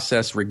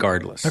process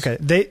regardless. Okay.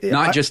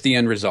 Just the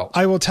end result.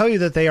 I will tell you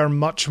that they are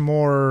much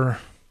more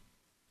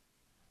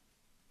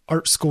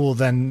art school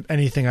than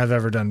anything I've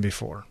ever done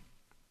before.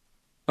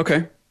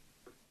 Okay.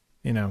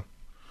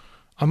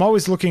 I'm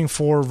always looking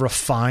for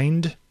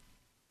refined,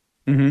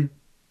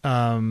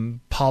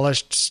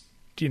 polished,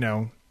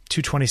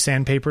 220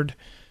 sandpapered.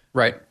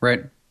 Right.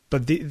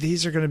 But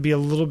these are going to be a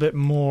little bit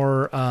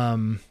more,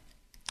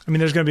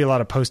 there's going to be a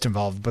lot of post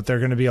involved, but they're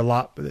going to be a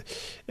lot,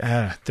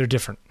 they're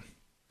different.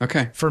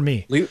 Okay. For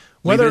me.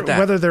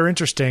 Whether they're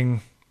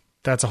interesting,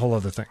 that's a whole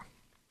other thing.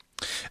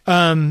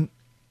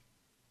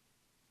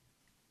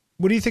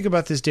 What do you think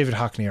about this David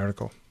Hockney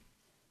article?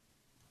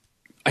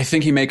 I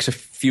think he makes a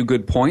few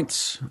good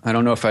points. I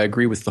don't know if I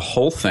agree with the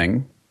whole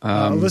thing.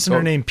 A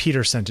listener named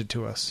Peter sent it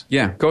to us.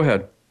 Yeah, go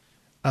ahead.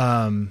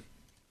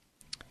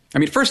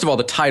 First of all,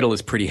 the title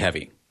is pretty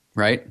heavy,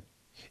 right?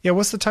 Yeah,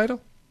 what's the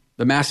title?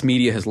 The mass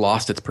media has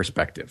lost its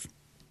perspective.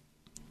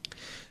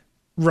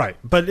 Right,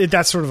 but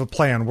that's sort of a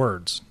play on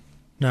words.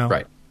 No?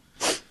 Right.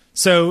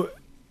 So,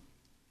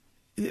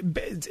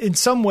 in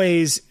some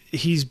ways,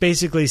 he's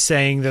basically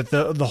saying that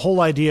the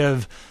whole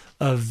idea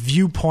of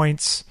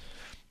viewpoints,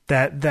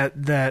 that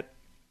the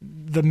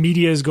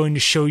media is going to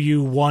show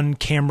you one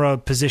camera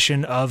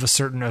position of a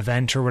certain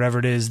event or whatever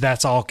it is,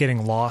 that's all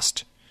getting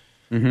lost.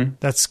 Mm-hmm.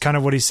 That's kind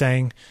of what he's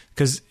saying,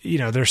 because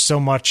there's so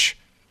much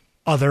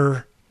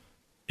other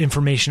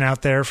information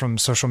out there from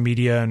social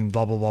media and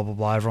blah blah blah blah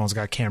blah. Everyone's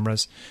got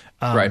cameras,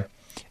 right?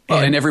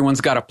 And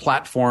everyone's got a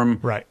platform,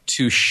 right,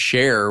 to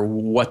share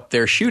what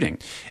they're shooting.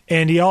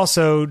 And he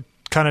also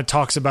kind of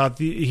talks about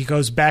he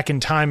goes back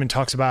in time and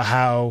talks about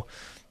how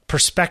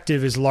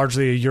perspective is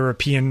largely a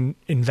European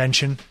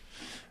invention,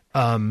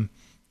 and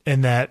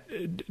that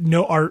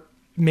no art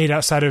made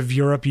outside of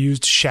Europe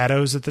used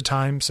shadows at the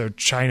time. So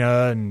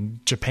China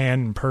and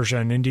Japan and Persia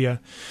and India,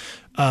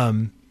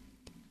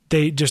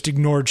 they just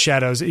ignored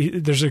shadows.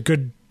 There's a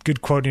good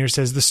quote in here. It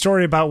says, the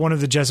story about one of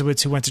the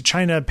Jesuits who went to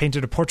China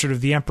painted a portrait of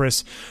the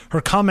Empress.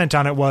 Her comment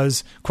on it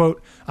was,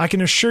 quote, I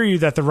can assure you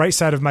that the right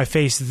side of my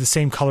face is the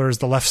same color as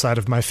the left side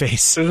of my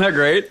face. Isn't that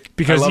great?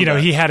 Because,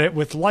 he had it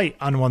with light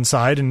on one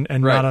side and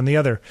right, not on the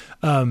other.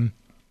 I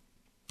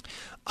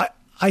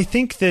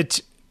think that,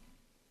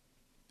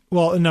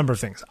 well, a number of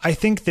things. I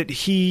think that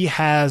he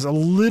has a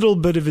little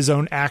bit of his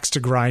own axe to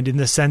grind in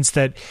the sense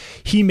that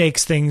he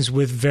makes things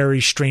with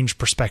very strange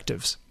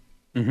perspectives.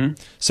 Mm-hmm.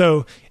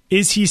 So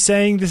is he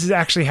saying this is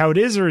actually how it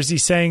is, or is he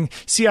saying,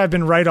 see, I've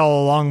been right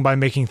all along by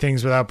making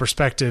things without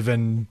perspective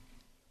and,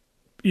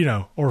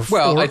 I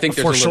think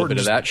there's a little bit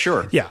of that.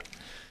 Sure. Yeah.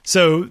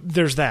 So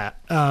there's that.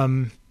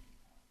 I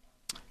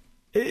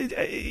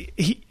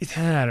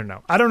don't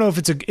know. I don't know if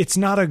it's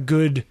not a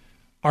good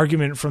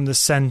argument from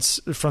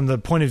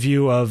the point of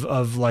view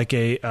of like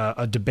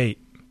a debate,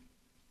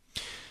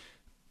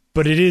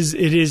 but it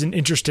is an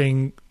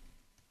interesting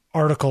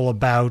article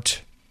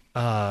about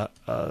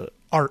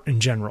art in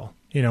general,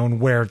 and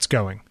where it's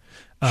going.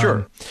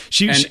 Sure.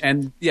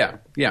 Yeah,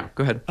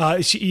 go ahead.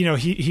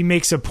 He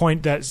makes a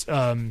point that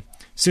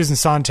Susan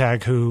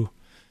Sontag, who,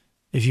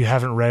 if you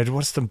haven't read,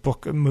 what's the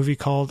movie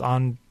called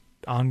on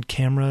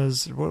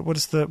cameras?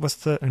 What's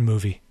the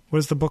movie? What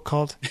is the book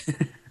called?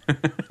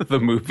 The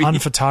movie on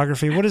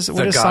photography. What is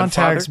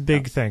Sontag's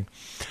big thing?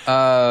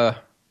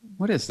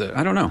 What is that?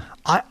 I don't know.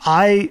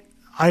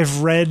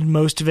 I've read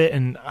most of it,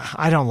 and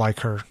I don't like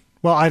her.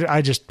 Well,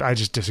 I just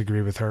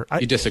disagree with her.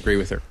 You disagree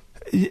with her?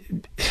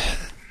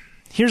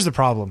 Here's the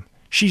problem.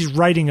 She's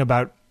writing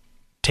about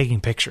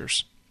taking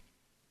pictures.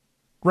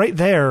 Right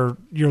there,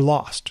 you're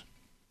lost.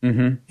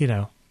 Mm-hmm.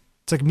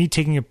 It's like me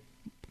I'm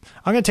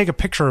going to take a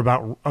picture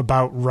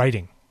about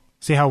writing.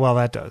 See how well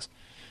that does.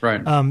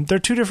 Right. They're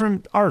two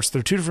different arts.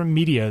 They're two different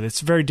media. It's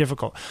very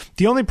difficult.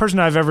 The only person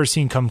I've ever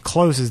seen come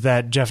close is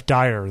that Jeff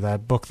Dyer,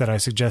 that book that I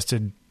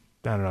suggested,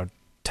 10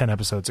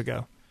 episodes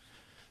ago.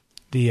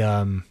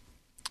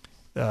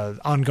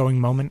 ongoing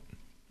moment.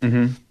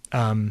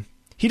 Mm-hmm.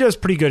 He does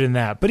pretty good in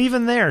that, but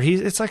even there,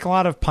 it's like a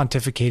lot of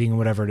pontificating and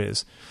whatever it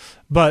is.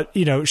 But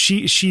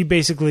she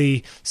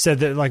basically said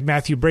that like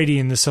Matthew Brady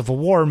in the Civil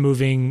War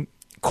moving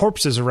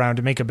corpses around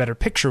to make a better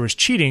picture was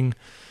cheating.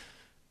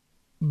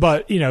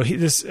 But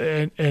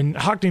and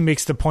Hockney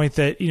makes the point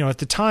that at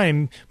the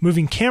time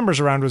moving cameras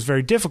around was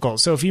very difficult.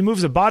 So if he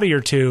moves a body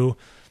or two,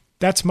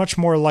 that's much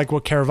more like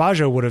what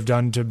Caravaggio would have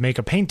done to make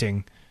a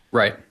painting.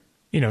 Right.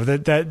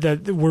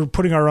 That we're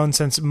putting our own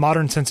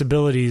modern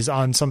sensibilities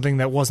on something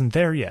that wasn't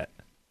there yet.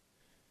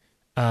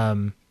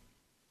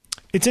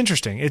 It's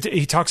interesting.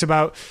 He talks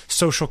about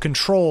social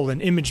control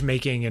and image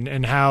making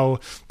and how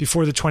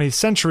before the 20th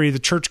century, the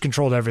church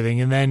controlled everything.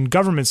 And then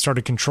governments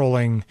started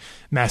controlling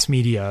mass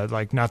media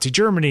like Nazi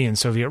Germany and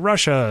Soviet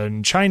Russia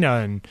and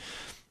China.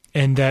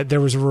 And that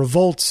there was a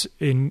revolt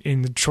in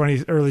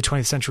the early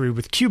 20th century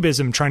with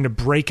Cubism trying to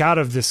break out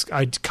of this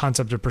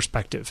concept of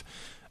perspective.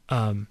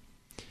 And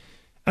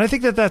I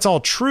think that that's all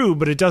true,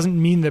 but it doesn't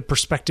mean that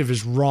perspective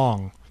is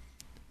wrong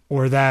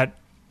or that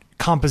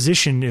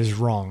composition is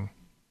wrong,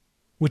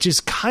 which is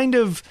kind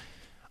of,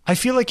 I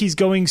feel like he's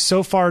going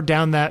so far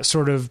down that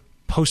sort of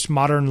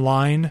postmodern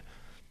line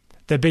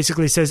that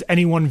basically says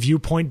any one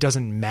viewpoint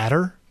doesn't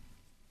matter.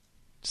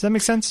 Does that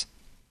make sense?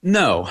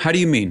 No. How do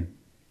you mean?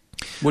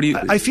 What do you?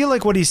 I feel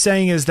like what he's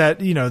saying is that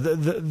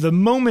the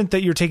moment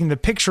that you're taking the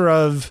picture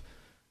of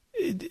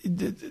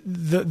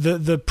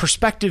the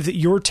perspective that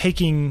you're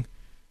taking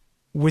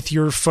with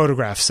your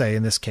photograph, say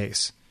in this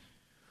case,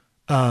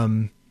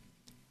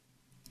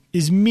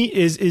 is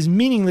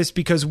meaningless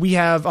because we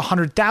have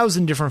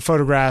 100,000 different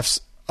photographs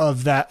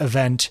of that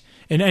event,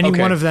 and any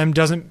one of them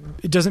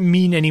doesn't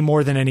mean any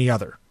more than any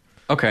other.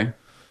 Okay,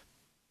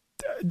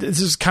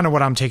 this is kind of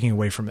what I'm taking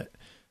away from it.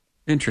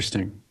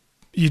 Interesting.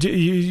 You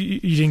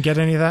didn't get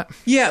any of that?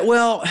 Yeah,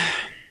 well,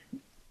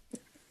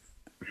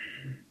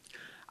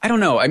 I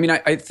don't know. I mean,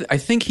 I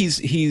think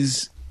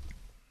he's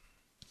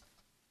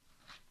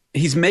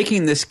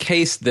making this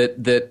case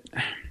that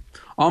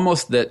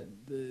almost that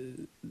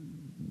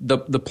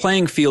the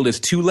playing field is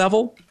too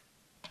level,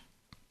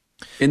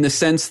 in the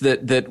sense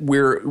that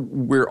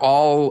we're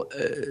all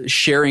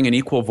sharing an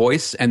equal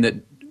voice, and that.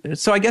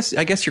 So I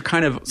guess you're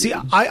kind of. See,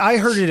 I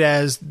heard it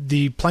as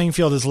the playing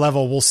field is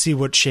level. We'll see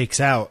what shakes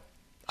out.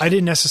 I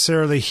didn't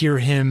necessarily hear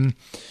him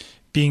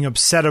being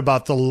upset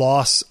about the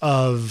loss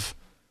of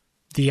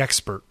the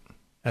expert.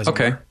 As it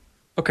were.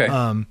 Okay.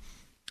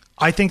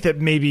 I think that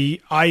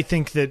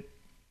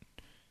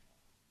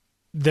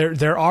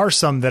there are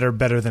some that are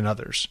better than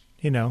others.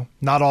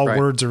 Not all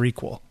words are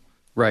equal.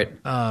 Right.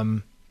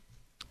 And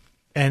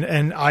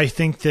I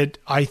think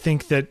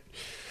that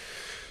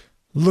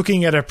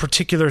looking at a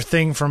particular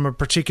thing from a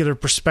particular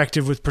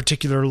perspective with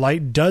particular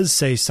light does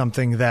say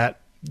something that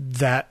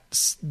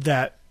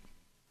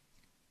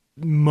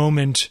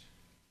moment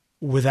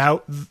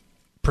without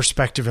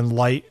perspective and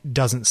light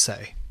doesn't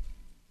say.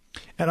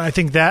 And I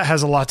think that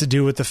has a lot to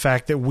do with the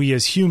fact that we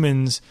as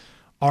humans,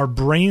 our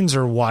brains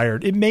are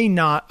wired. It may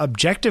not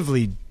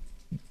objectively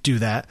do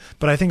that,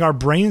 but I think our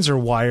brains are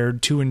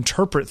wired to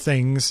interpret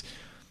things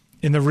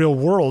in the real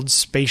world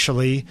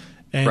spatially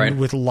and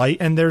with light.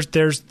 And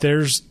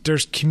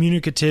there's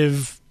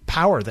communicative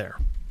power there.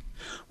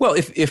 Well,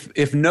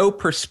 if no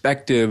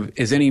perspective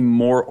is any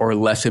more or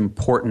less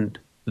important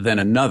than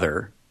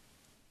another,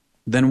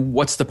 then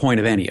what's the point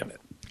of any of it?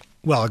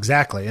 Well,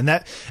 exactly. And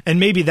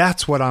maybe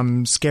that's what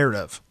I'm scared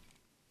of.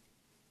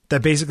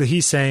 That basically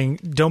he's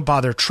saying, don't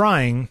bother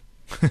trying.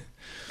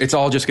 It's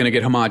all just going to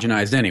get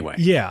homogenized anyway.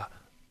 Yeah.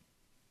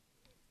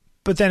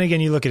 But then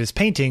again, you look at his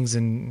paintings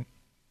and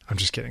I'm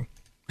just kidding.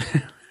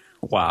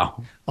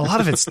 Wow. A lot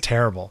of it's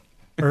terrible,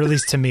 or at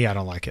least to me, I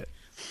don't like it.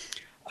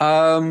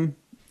 Okay.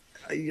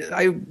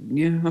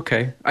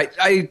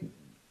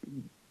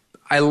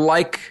 I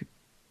like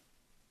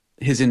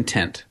his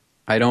intent.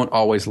 I don't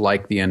always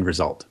like the end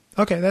result.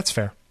 Okay, that's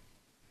fair.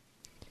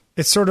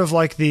 It's sort of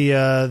like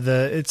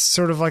it's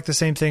sort of like the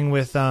same thing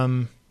with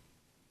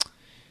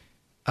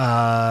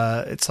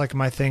it's like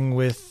my thing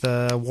with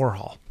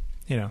Warhol.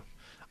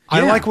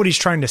 I like what he's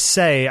trying to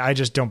say. I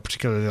just don't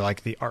particularly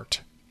like the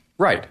art.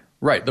 Right.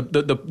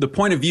 The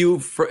point of view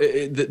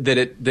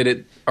that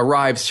it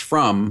arrives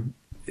from,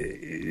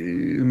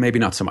 maybe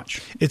not so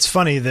much. It's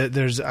funny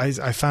that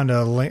I found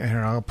a link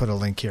here. I'll put a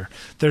link here.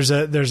 There's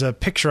a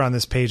picture on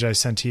this page I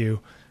sent to you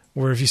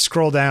where if you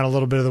scroll down a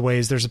little bit of the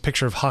ways, there's a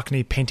picture of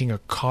Hockney painting a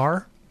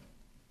car,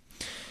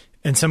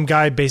 and some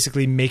guy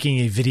basically making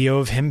a video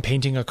of him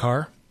painting a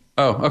car.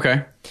 Oh,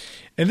 okay.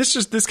 And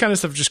this kind of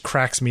stuff just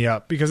cracks me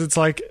up because it's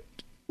like,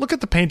 look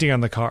at the painting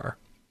on the car.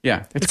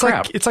 Yeah, it's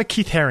crap. It's like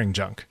Keith Haring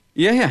junk.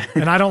 Yeah.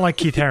 And I don't like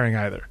Keith Haring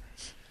either.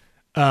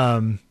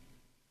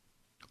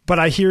 But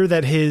I hear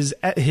that his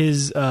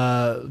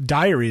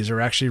diaries are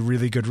actually a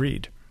really good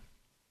read.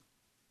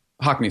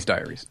 Hockney's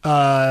diaries.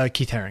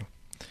 Keith Haring.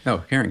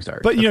 Oh, Haring's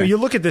diaries. But you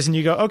look at this and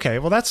you go, okay,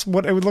 well that's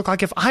what it would look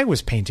like if I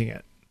was painting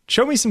it.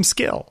 Show me some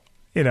skill.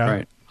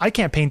 Right. I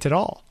can't paint at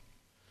all.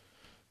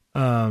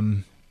 I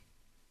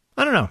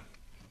don't know.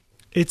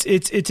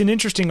 It's an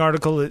interesting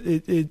article.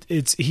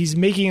 It's he's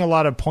making a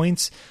lot of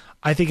points.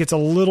 I think it's a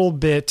little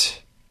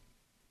bit,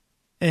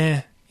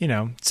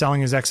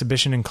 selling his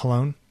exhibition in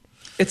Cologne.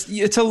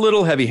 It's a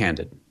little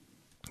heavy-handed.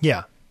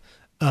 Yeah.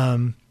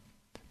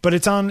 But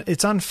it's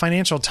on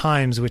Financial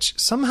Times, which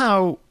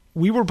somehow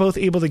we were both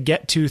able to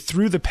get to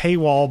through the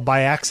paywall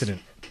by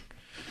accident.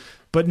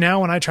 But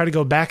now when I try to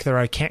go back there,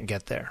 I can't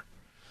get there.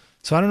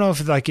 So I don't know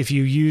if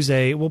you use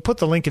we'll put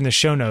the link in the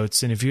show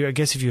notes. And if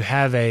you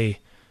have a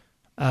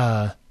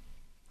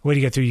way to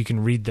get through, you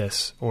can read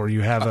this, or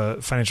you have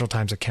a Financial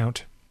Times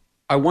account.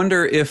 I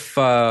wonder if,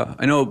 I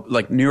know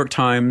like New York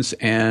Times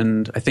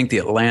and I think the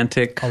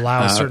Atlantic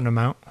allow a certain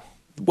amount.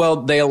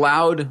 Well, they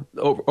allowed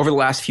over the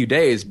last few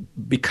days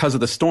because of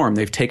the storm,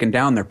 they've taken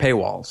down their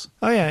paywalls.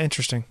 Oh yeah.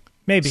 Interesting.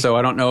 Maybe. So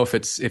I don't know if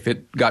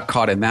it got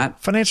caught in that.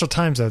 Financial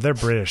Times though, they're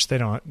British. They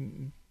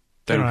don't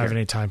have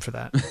any time for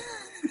that.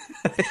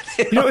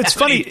 It's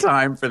funny.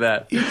 Time for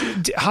that.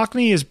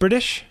 Hockney is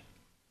British.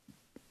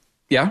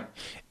 Yeah.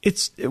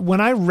 It's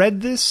when I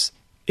read this,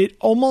 it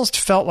almost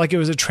felt like it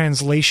was a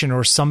translation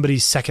or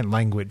somebody's second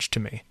language to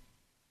me.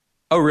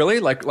 Oh, really?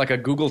 Like a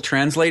Google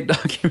Translate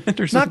document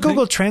or something? Not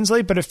Google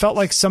Translate, but it felt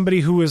like somebody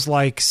who was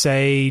like,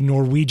 say,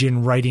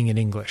 Norwegian writing in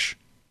English.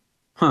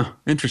 Huh.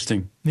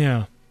 Interesting.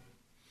 Yeah.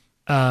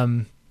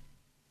 I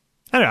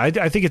don't know.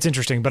 I think it's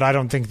interesting, but I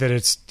don't think that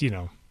it's,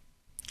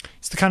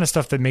 it's the kind of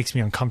stuff that makes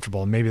me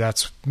uncomfortable. And maybe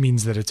that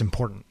means that it's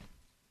important.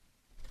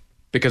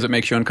 Because it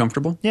makes you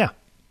uncomfortable? Yeah.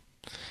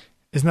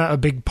 Isn't that a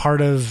big part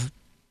of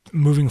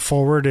moving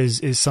forward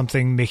is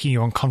something making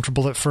you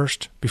uncomfortable at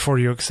first before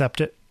you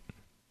accept it?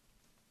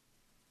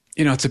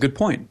 It's a good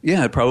point.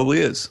 Yeah, it probably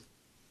is.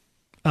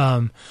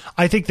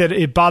 I think that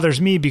it bothers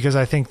me because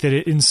I think that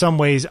in some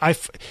ways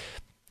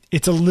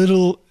it's a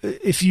little,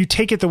 if you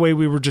take it the way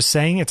we were just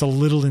saying, it's a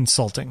little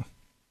insulting.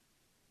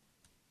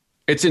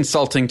 It's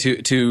insulting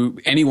to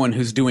anyone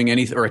who's doing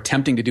anything or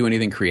attempting to do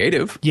anything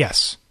creative.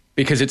 Yes.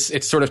 Because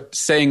it's sort of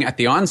saying at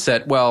the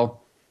onset,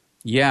 well,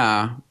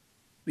 yeah,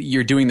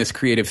 you're doing this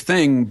creative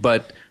thing,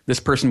 but this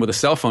person with a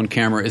cell phone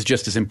camera is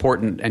just as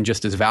important and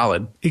just as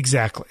valid.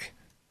 Exactly.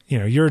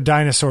 You're a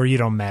dinosaur, you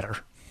don't matter.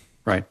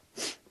 Right.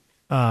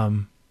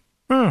 I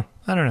don't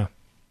know.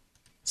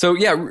 So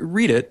yeah,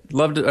 read it.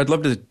 I'd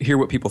love to hear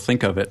what people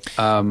think of it,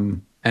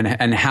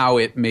 and how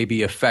it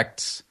maybe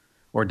affects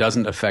or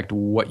doesn't affect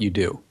what you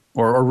do,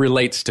 or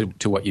relates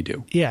to what you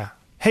do. Yeah.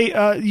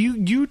 Hey,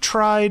 you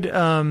tried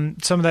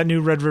some of that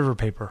new Red River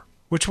paper.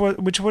 Which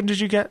one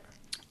did you get?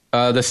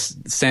 The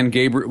San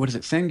Gabriel. What is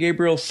it? San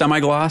Gabriel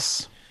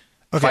semi-gloss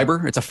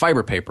fiber. It's a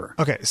fiber paper.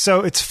 Okay,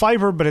 so it's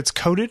fiber, but it's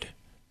coated.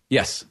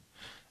 Yes.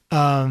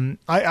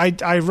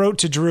 I wrote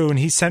to Drew and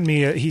he sent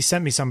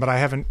me some, but I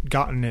haven't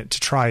gotten it to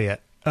try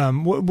yet.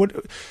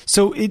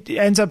 So it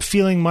ends up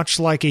feeling much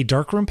like a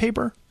darkroom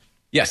paper?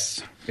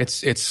 Yes.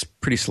 It's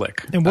pretty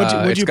slick. And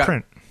what'd you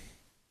print?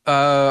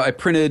 I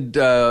printed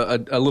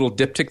a little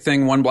diptych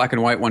thing, one black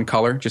and white, one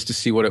color, just to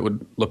see what it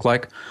would look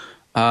like.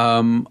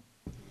 I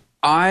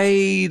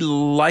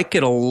like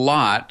it a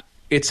lot.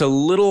 It's a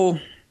little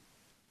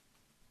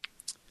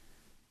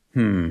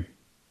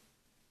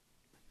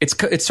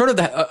It's sort of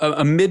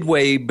a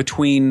midway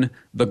between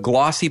the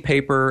glossy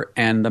paper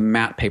and the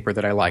matte paper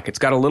that I like. It's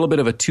got a little bit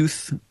of a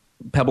tooth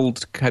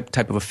pebbled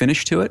type of a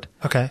finish to it.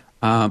 Okay.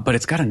 But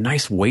it's got a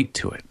nice weight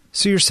to it.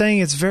 So you're saying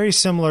it's very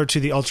similar to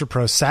the Ultra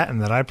Pro satin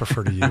that I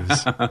prefer to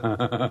use.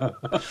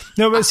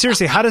 No, but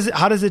seriously, how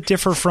does it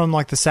differ from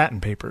like the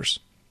satin papers?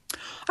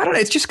 I don't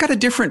know. It's just got a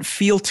different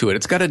feel to it.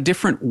 It's got a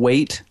different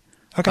weight.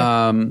 Okay.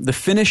 The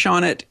finish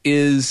on it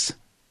is...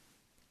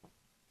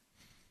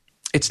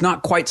 It's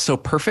not quite so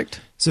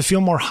perfect. Does it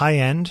feel more high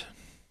end?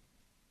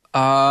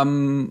 Or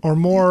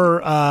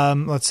more,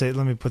 let's say,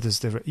 let me put this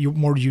different.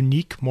 More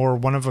unique, more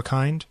one of a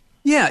kind?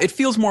 Yeah, it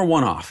feels more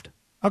one-offed.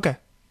 Okay,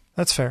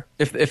 that's fair.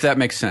 If that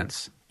makes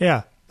sense.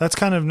 Yeah, that's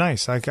kind of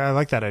nice. I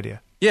like that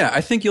idea. Yeah,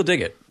 I think you'll dig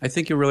it. I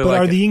think you'll really like it.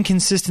 But are the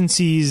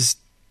inconsistencies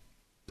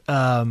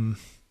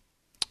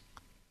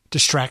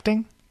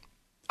distracting?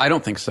 I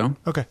don't think so.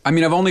 Okay. I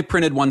mean, I've only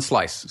printed one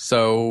slice,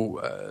 so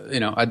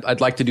I'd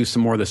like to do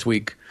some more this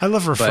week. I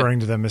love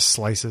referring to them as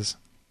slices.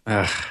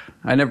 I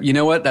never. You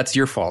know what? That's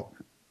your fault.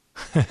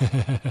 It's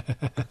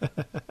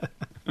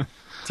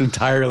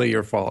entirely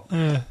your fault.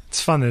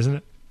 It's fun, isn't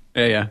it?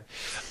 Yeah.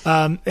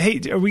 Hey,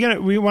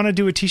 we want to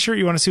do a T-shirt?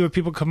 You want to see what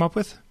people come up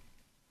with?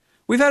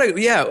 We've had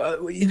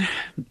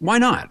why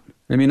not?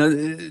 I mean,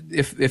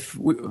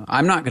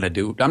 I'm not going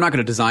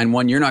to design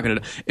one. You're not going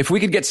to. If we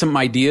could get some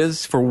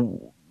ideas for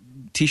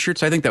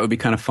T-shirts, I think that would be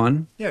kind of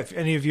fun. Yeah, if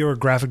any of you are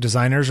graphic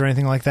designers or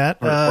anything like that,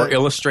 or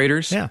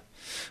illustrators. Yeah.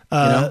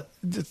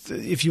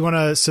 If you want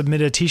to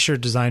submit a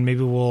T-shirt design,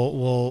 maybe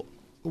we'll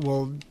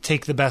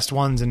take the best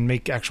ones and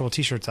make actual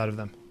T-shirts out of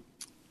them.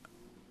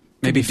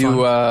 Maybe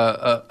do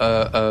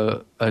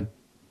a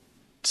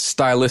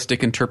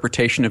stylistic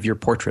interpretation of your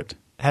portrait.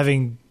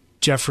 Having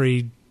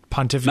Jeffrey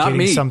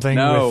pontificating something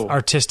with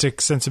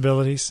artistic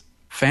sensibilities.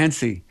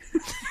 Fancy.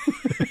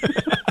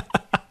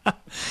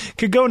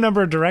 Could go a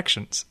number of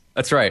directions.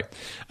 That's right.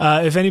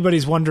 If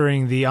anybody's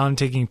wondering, the On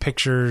Taking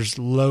Pictures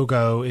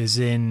logo is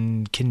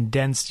in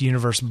condensed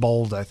universe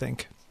bold, I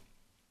think.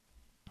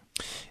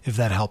 If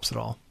that helps at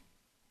all.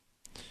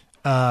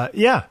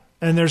 Yeah.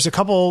 And there's a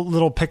couple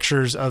little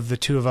pictures of the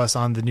two of us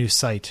on the new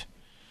site.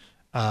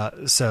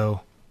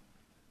 So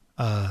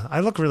I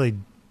look really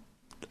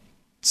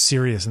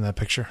serious in that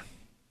picture.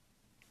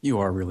 You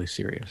are really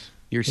serious.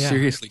 You're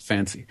seriously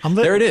fancy. I'm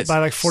lit there it is. By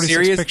like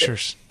 46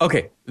 pictures.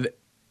 Okay.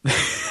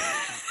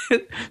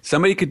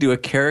 Somebody could do a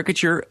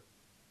caricature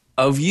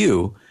of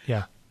you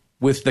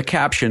with the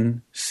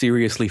caption,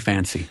 seriously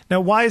fancy.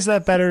 Now, why is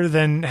that better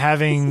than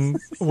having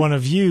one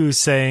of you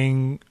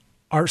saying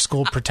art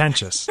school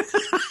pretentious?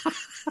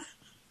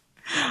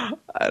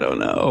 I don't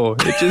know.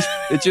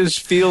 It just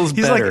feels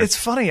He's better. like, it's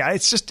funny.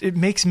 It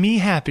makes me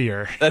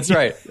happier. That's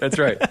right. That's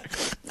right.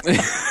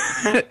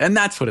 And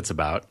that's what it's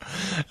about.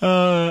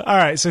 All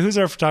right. So who's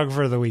our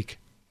photographer of the week?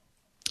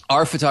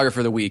 Our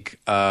photographer of the week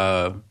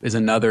is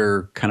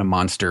another kind of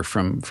monster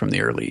from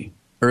the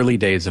early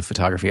days of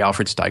photography,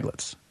 Alfred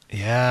Stieglitz.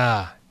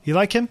 Yeah. You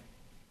like him?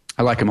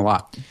 I like him a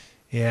lot.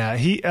 Yeah.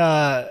 He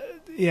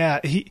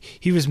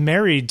was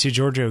married to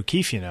Georgia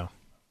O'Keeffe, you know.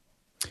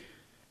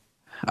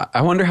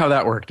 I wonder how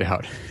that worked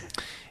out.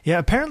 Yeah,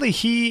 apparently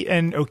he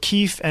and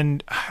O'Keeffe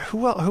and who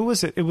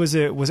was it? Was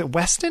it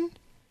Weston?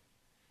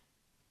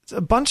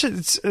 A bunch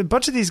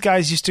of these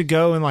guys used to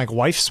go and like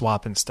wife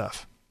swap and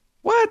stuff.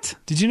 What?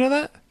 Did you know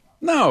that?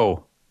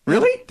 No.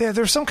 Really?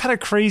 There's some kind of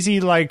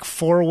crazy like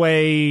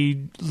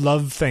 4-way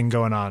love thing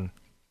going on.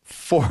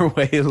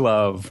 4-way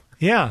love.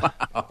 Yeah.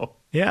 Wow.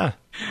 Yeah.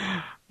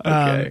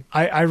 Okay.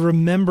 I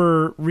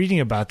remember reading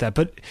about that,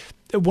 but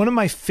one of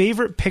my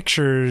favorite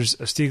pictures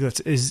of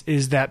Stieglitz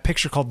is that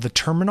picture called The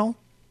Terminal.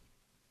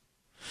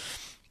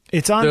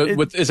 It's on.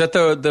 Is that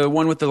the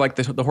one with the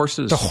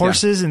horses? The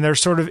horses, and they're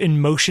sort of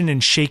in motion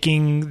and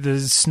shaking the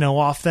snow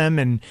off them,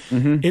 and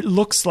it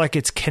looks like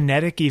it's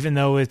kinetic, even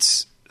though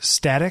it's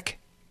static.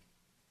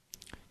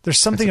 There's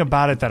something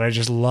about it that I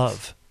just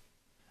love.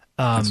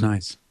 That's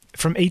nice.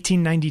 From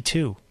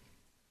 1892.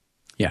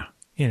 Yeah.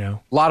 You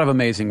know, a lot of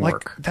amazing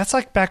work. That's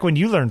like back when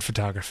you learned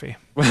photography.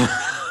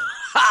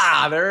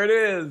 Ah, there it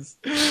is.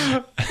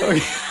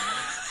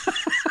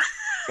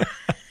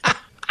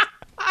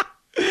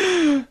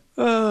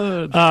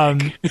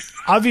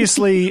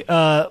 Obviously,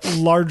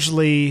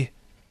 largely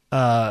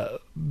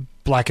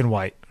black and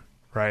white,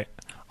 right?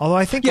 Although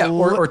I think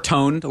or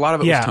toned. A lot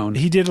of it was toned.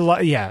 He did a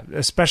lot. Yeah,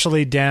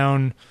 especially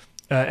down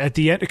at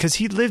the end, because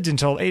he lived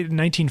until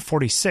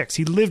 1946.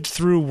 He lived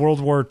through World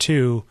War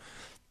II,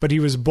 but he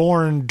was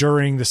born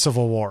during the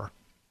Civil War.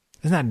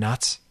 Isn't that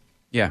nuts?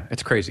 Yeah,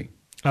 it's crazy.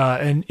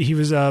 And he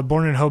was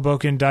born in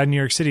Hoboken, died in New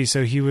York City,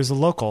 so he was a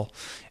local.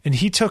 And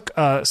he took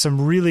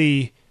some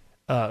really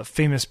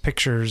famous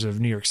pictures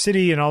of New York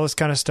City and all this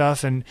kind of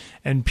stuff. And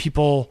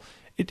people...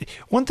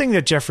 one thing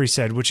that Jeffrey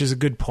said, which is a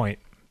good point,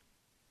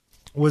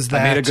 was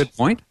that... I made a good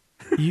point?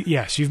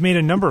 Yes, you've made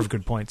a number of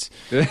good points.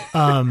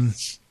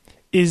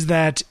 Is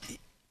that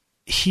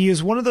he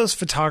is one of those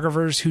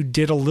photographers who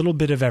did a little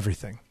bit of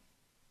everything.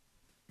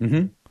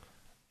 Mm-hmm.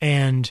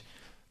 And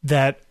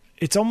that...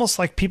 it's almost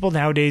like people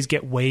nowadays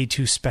get way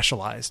too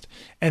specialized.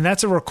 And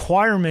that's a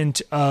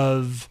requirement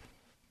of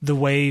the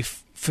way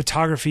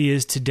photography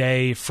is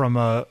today from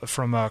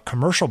a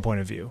commercial point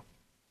of view.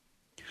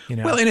 You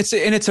know? Well, and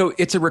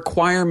it's a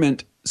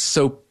requirement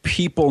so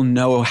people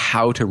know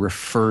how to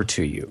refer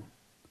to you.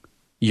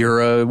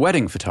 You're a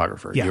wedding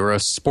photographer. Yeah. You're a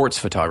sports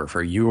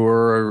photographer.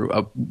 You're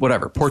a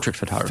whatever, portrait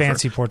photographer.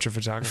 Fancy portrait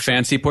photographer.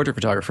 Fancy portrait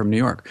photographer from New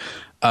York.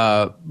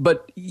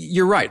 But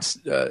you're right.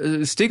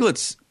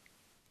 Stieglitz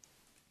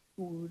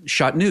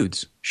shot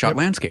nudes, shot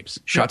landscapes,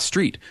 shot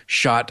street,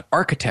 shot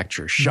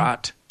architecture,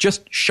 shot.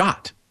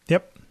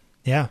 Yep.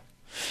 Yeah.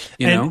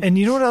 And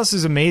you know what else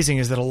is amazing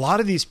is that a lot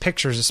of these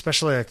pictures,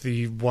 especially like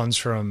the ones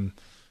from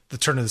the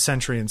turn of the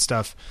century and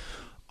stuff,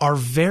 are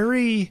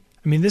very,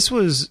 I mean,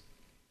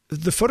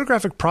 the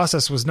photographic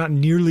process was not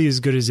nearly as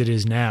good as it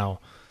is now.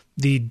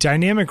 The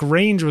dynamic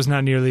range was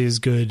not nearly as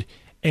good,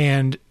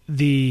 and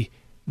the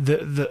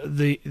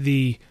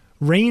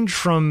range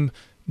from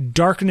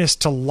darkness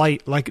to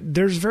light, like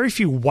there's very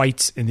few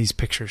whites in these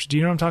pictures. Do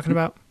you know what I'm talking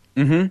about?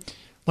 Mm-hmm.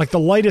 Like the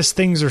lightest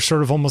things are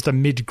sort of almost a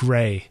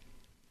mid-gray.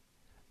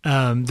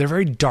 They're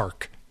very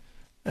dark.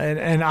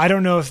 And I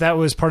don't know if that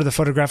was part of the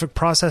photographic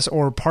process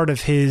or part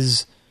of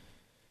his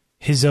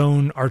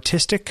own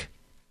artistic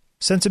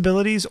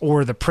sensibilities,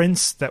 or the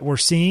prints that we're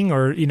seeing,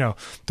 or, you know,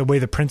 the way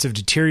the prints have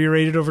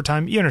deteriorated over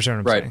time. You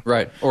understand what I'm saying?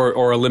 Right.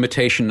 Or a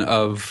limitation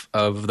of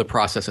the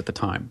process at the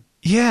time.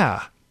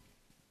 Yeah.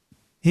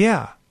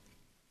 Yeah.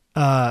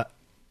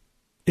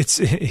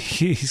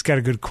 He's got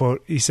a good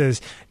quote. He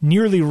says,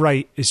 "Nearly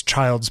right is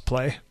child's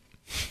play."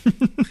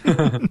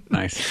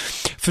 Nice.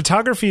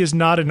 Photography is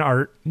not an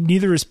art.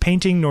 Neither is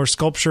painting nor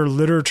sculpture,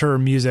 literature, or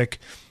music.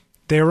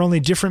 They are only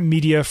different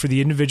media for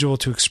the individual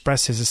to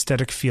express his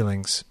aesthetic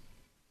feelings.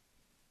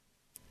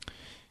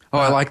 Oh,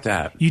 I like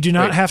that. You do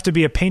not have to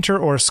be a painter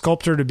or a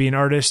sculptor to be an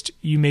artist.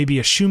 You may be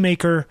a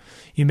shoemaker.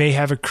 You may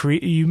have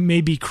you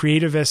may be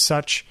creative as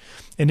such.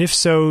 And if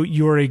so,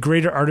 you are a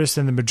greater artist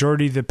than the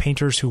majority of the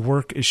painters whose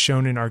work is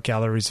shown in art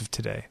galleries of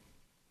today.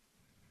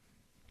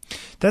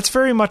 That's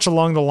very much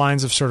along the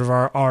lines of sort of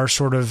our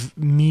sort of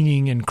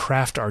meaning and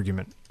craft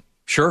argument.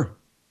 Sure.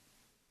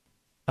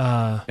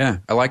 Yeah,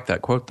 I like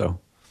that quote, though.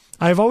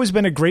 I have always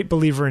been a great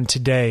believer in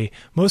today.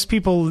 Most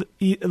people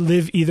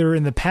live either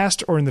in the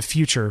past or in the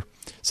future,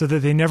 so that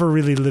they never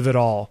really live at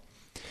all.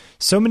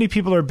 So many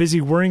people are busy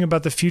worrying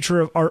about the future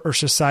of art or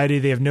society,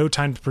 they have no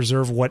time to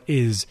preserve what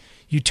is.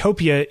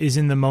 Utopia is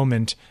in the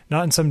moment,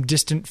 not in some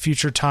distant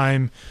future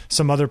time,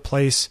 some other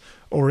place,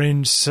 or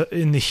in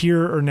the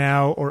here or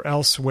now, or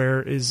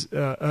elsewhere is.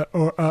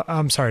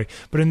 I'm sorry,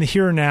 but in the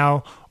here or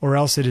now, or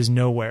else it is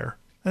nowhere.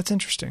 That's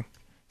interesting.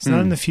 It's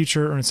not in the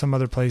future or in some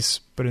other place,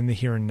 but in the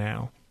here and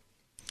now.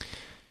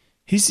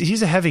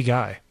 He's a heavy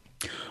guy.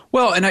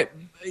 Well, and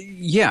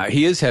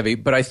he is heavy,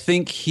 but I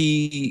think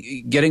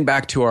getting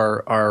back to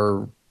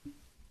our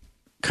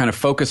kind of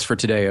focus for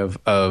today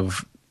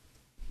of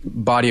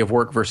body of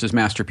work versus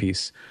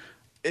masterpiece,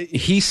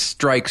 he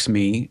strikes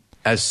me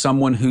as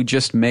someone who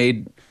just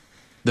made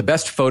the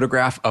best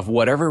photograph of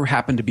whatever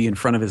happened to be in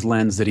front of his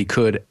lens that he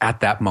could at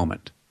that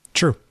moment.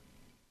 True.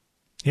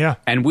 Yeah.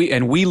 And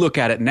we look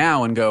at it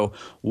now and go,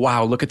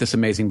 wow, look at this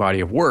amazing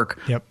body of work.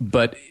 Yep.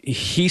 But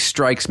he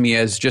strikes me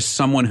as just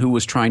someone who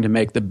was trying to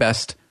make the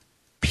best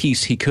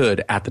piece he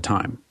could at the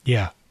time.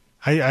 Yeah,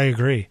 I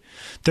agree.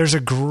 There's a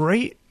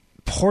great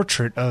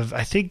portrait of,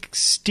 I think,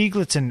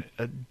 Stieglitz and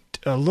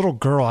a little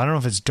girl. I don't know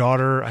if it's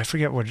daughter. I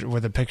forget where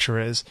the picture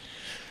is.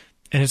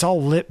 And it's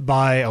all lit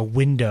by a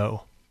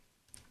window.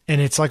 And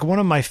it's like one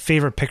of my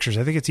favorite pictures.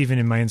 I think it's even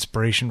in my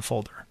inspiration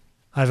folder.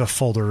 I have a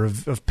folder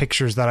of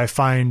pictures that I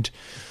find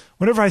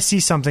whenever I see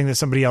something that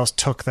somebody else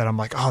took that I'm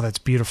like, oh, that's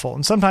beautiful.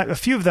 And sometimes a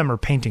few of them are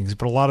paintings,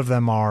 but a lot of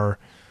them are,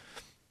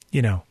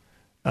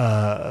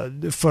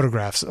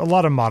 photographs, a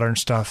lot of modern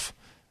stuff,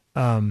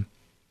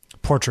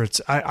 portraits.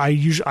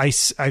 I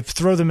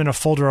throw them in a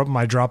folder up in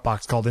my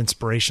Dropbox called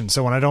Inspiration.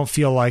 So when I don't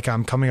feel like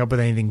I'm coming up with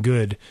anything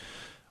good,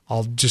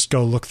 I'll just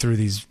go look through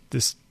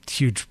this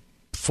huge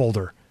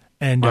folder.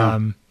 And,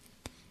 wow.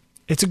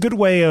 It's a good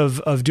way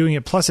of doing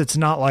it. Plus, it's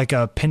not like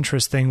a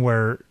Pinterest thing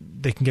where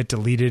they can get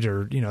deleted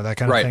or, that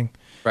kind of thing.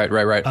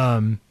 Right.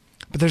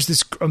 But there's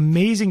this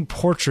amazing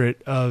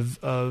portrait of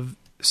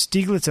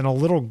Stieglitz and a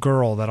little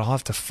girl that I'll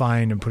have to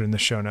find and put in the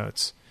show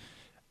notes.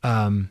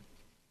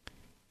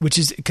 Which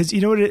is because,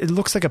 it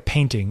looks like a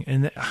painting.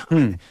 And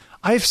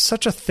I have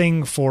such a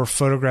thing for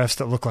photographs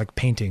that look like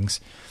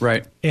paintings.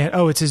 Right. And,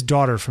 it's his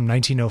daughter from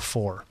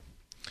 1904.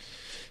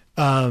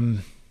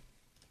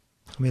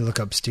 Let me look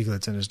up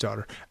Stieglitz and his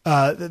daughter.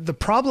 The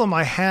problem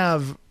I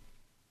have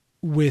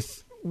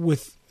with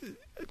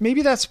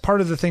maybe that's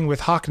part of the thing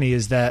with Hockney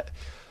is that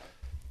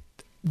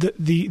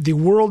the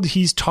world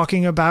he's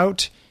talking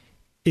about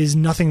is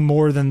nothing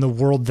more than the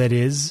world that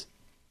is.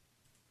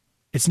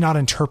 It's not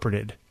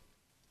interpreted.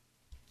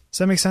 Does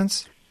that make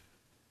sense?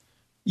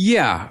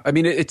 Yeah, I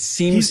mean, it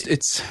seems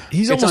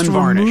he's almost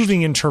unvarnished.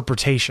 removing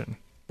interpretation.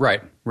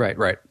 Right.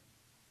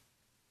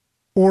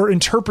 Or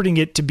interpreting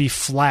it to be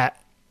flat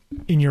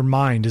in your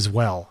mind as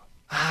well.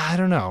 I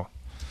don't know.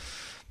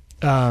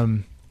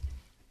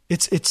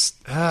 It's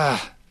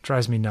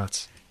drives me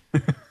nuts.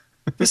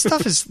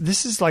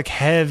 This is like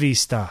heavy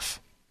stuff.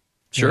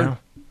 Sure.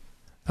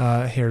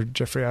 Here,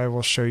 Jeffrey, I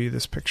will show you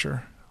this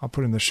picture. I'll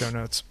put it in the show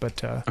notes,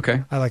 but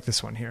okay. I like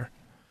this one here.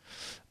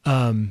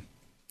 And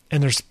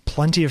there's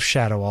plenty of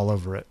shadow all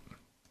over it.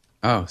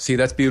 Oh, see,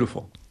 that's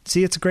beautiful.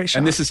 See, it's a great shot.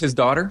 And this is his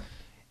daughter?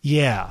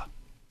 Yeah.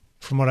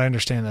 From what I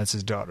understand, that's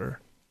his daughter.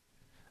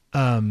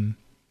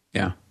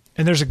 Yeah.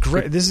 And there's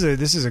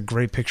this is a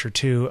great picture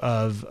too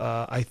of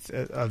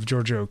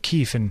Georgia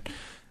O'Keeffe, and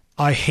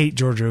I hate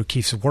Georgia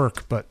O'Keeffe's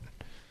work, but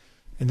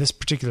in this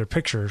particular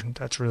picture,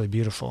 that's really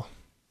beautiful.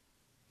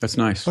 That's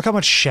nice. Look how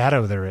much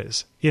shadow there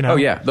is. Oh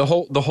yeah, the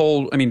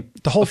whole. I mean,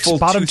 the whole full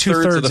bottom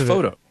two-thirds of the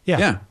photo. It.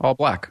 Yeah, all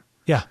black.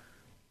 Yeah,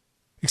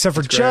 except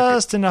for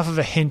just enough of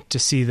a hint to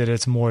see that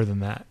it's more than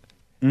that.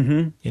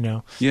 Mm-hmm.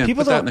 Yeah.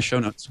 People put that in the show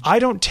notes. I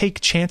don't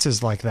take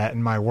chances like that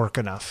in my work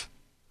enough.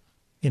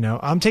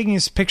 I'm taking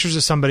pictures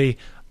of somebody.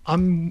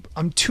 I'm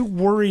too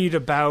worried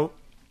about.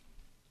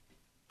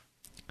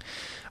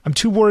 I'm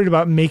too worried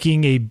about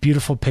making a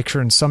beautiful picture,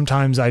 and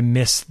sometimes I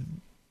miss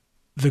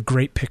the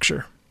great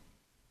picture.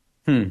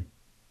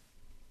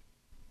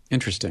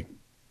 Interesting.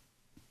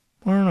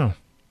 I don't know.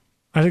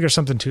 I think there's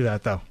something to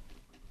that, though.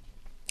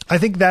 I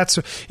think that's,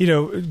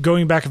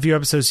 going back a few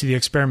episodes to the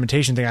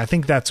experimentation thing, I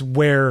think that's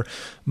where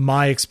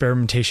my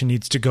experimentation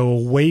needs to go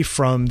away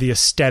from the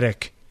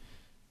aesthetic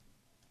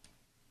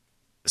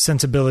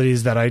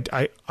sensibilities that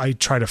I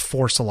try to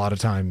force a lot of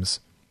times.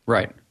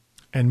 Right.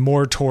 And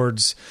more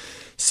towards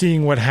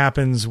seeing what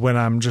happens when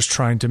I'm just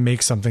trying to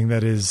make something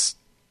that is...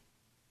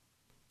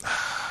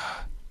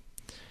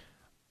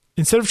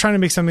 Instead of trying to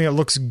make something that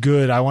looks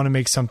good, I want to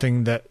make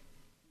something that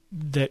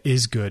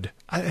is good.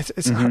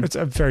 It's hard, it's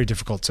very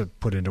difficult to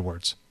put into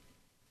words.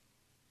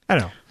 I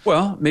know.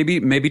 Well,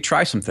 maybe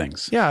try some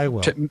things. Yeah, I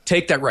will.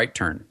 Take that right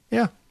turn.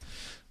 Yeah.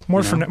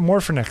 More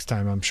for next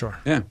time, I'm sure.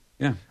 Yeah,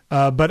 yeah.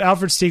 But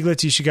Alfred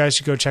Stieglitz, you guys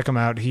should go check him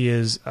out. He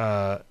is,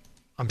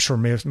 I'm sure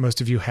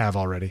most of you have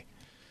already.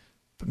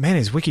 But man,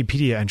 his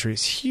Wikipedia entry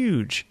is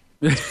huge.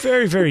 It's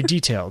very, very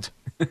detailed.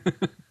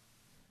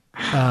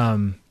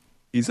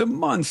 He's a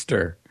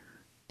monster.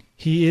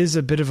 He is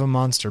a bit of a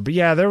monster. But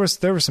yeah, there was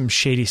some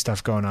shady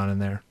stuff going on in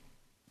there.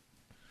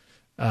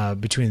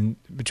 Between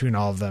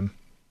all of them.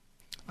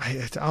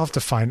 I'll have to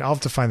find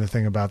the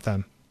thing about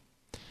them.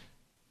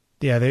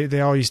 Yeah,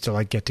 they all used to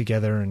like get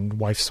together and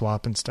wife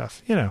swap and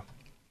stuff. You know,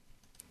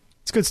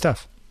 it's good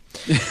stuff.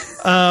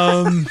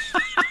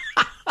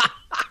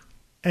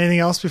 Anything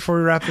else before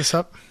we wrap this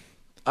up?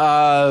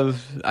 I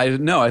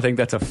think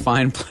that's a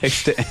fine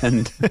place to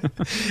end.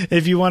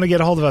 If you want to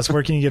get a hold of us,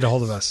 where can you get a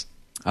hold of us?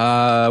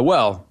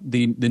 Well,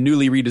 the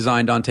newly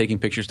redesigned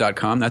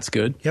ontakingpictures.com. That's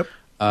good. Yep.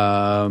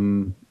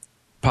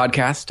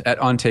 Podcast at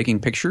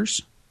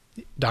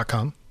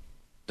ontakingpictures.com.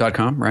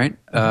 Right?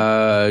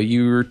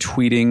 You're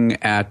tweeting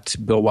at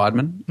Bill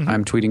Wadman. Mm-hmm.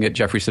 I'm tweeting at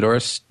Jeffrey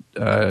Sidoris,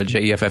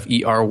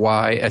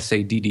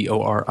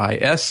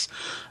 JEFFERYSADDORIS.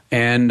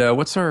 And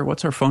what's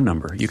our phone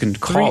number? You can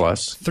call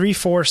us.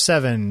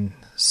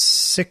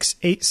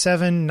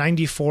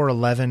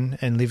 347-687-9411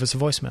 and leave us a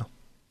voicemail.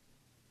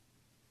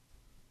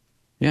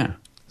 Yeah.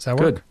 Does that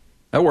work? Good.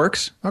 That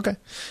works. Okay.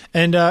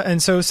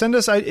 And so send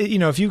us,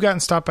 if you've gotten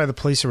stopped by the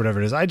police or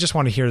whatever it is, I just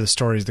want to hear the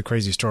stories, the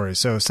crazy stories.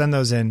 So send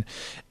those in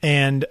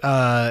and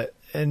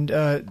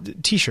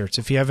t-shirts.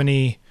 If you have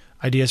any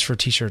ideas for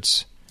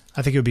t-shirts,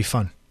 I think it would be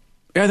fun.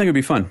 Yeah, I think it'd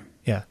be fun.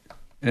 Yeah.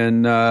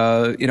 And,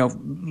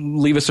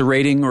 leave us a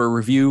rating or a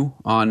review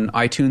on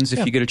iTunes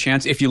if you get a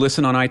chance. If you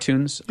listen on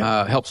iTunes,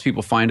 helps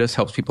people find us,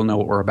 helps people know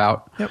what we're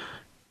about. Yep.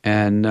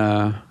 And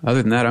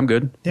other than that, I'm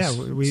good. Yeah,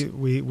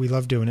 we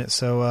love doing it.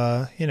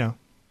 So,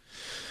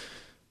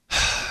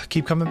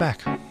 keep coming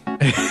back.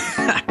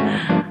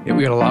 Yeah,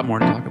 we got a lot more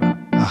to talk about.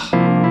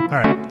 All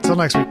right. Until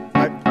next week.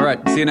 Bye. All right.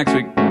 See you next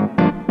week.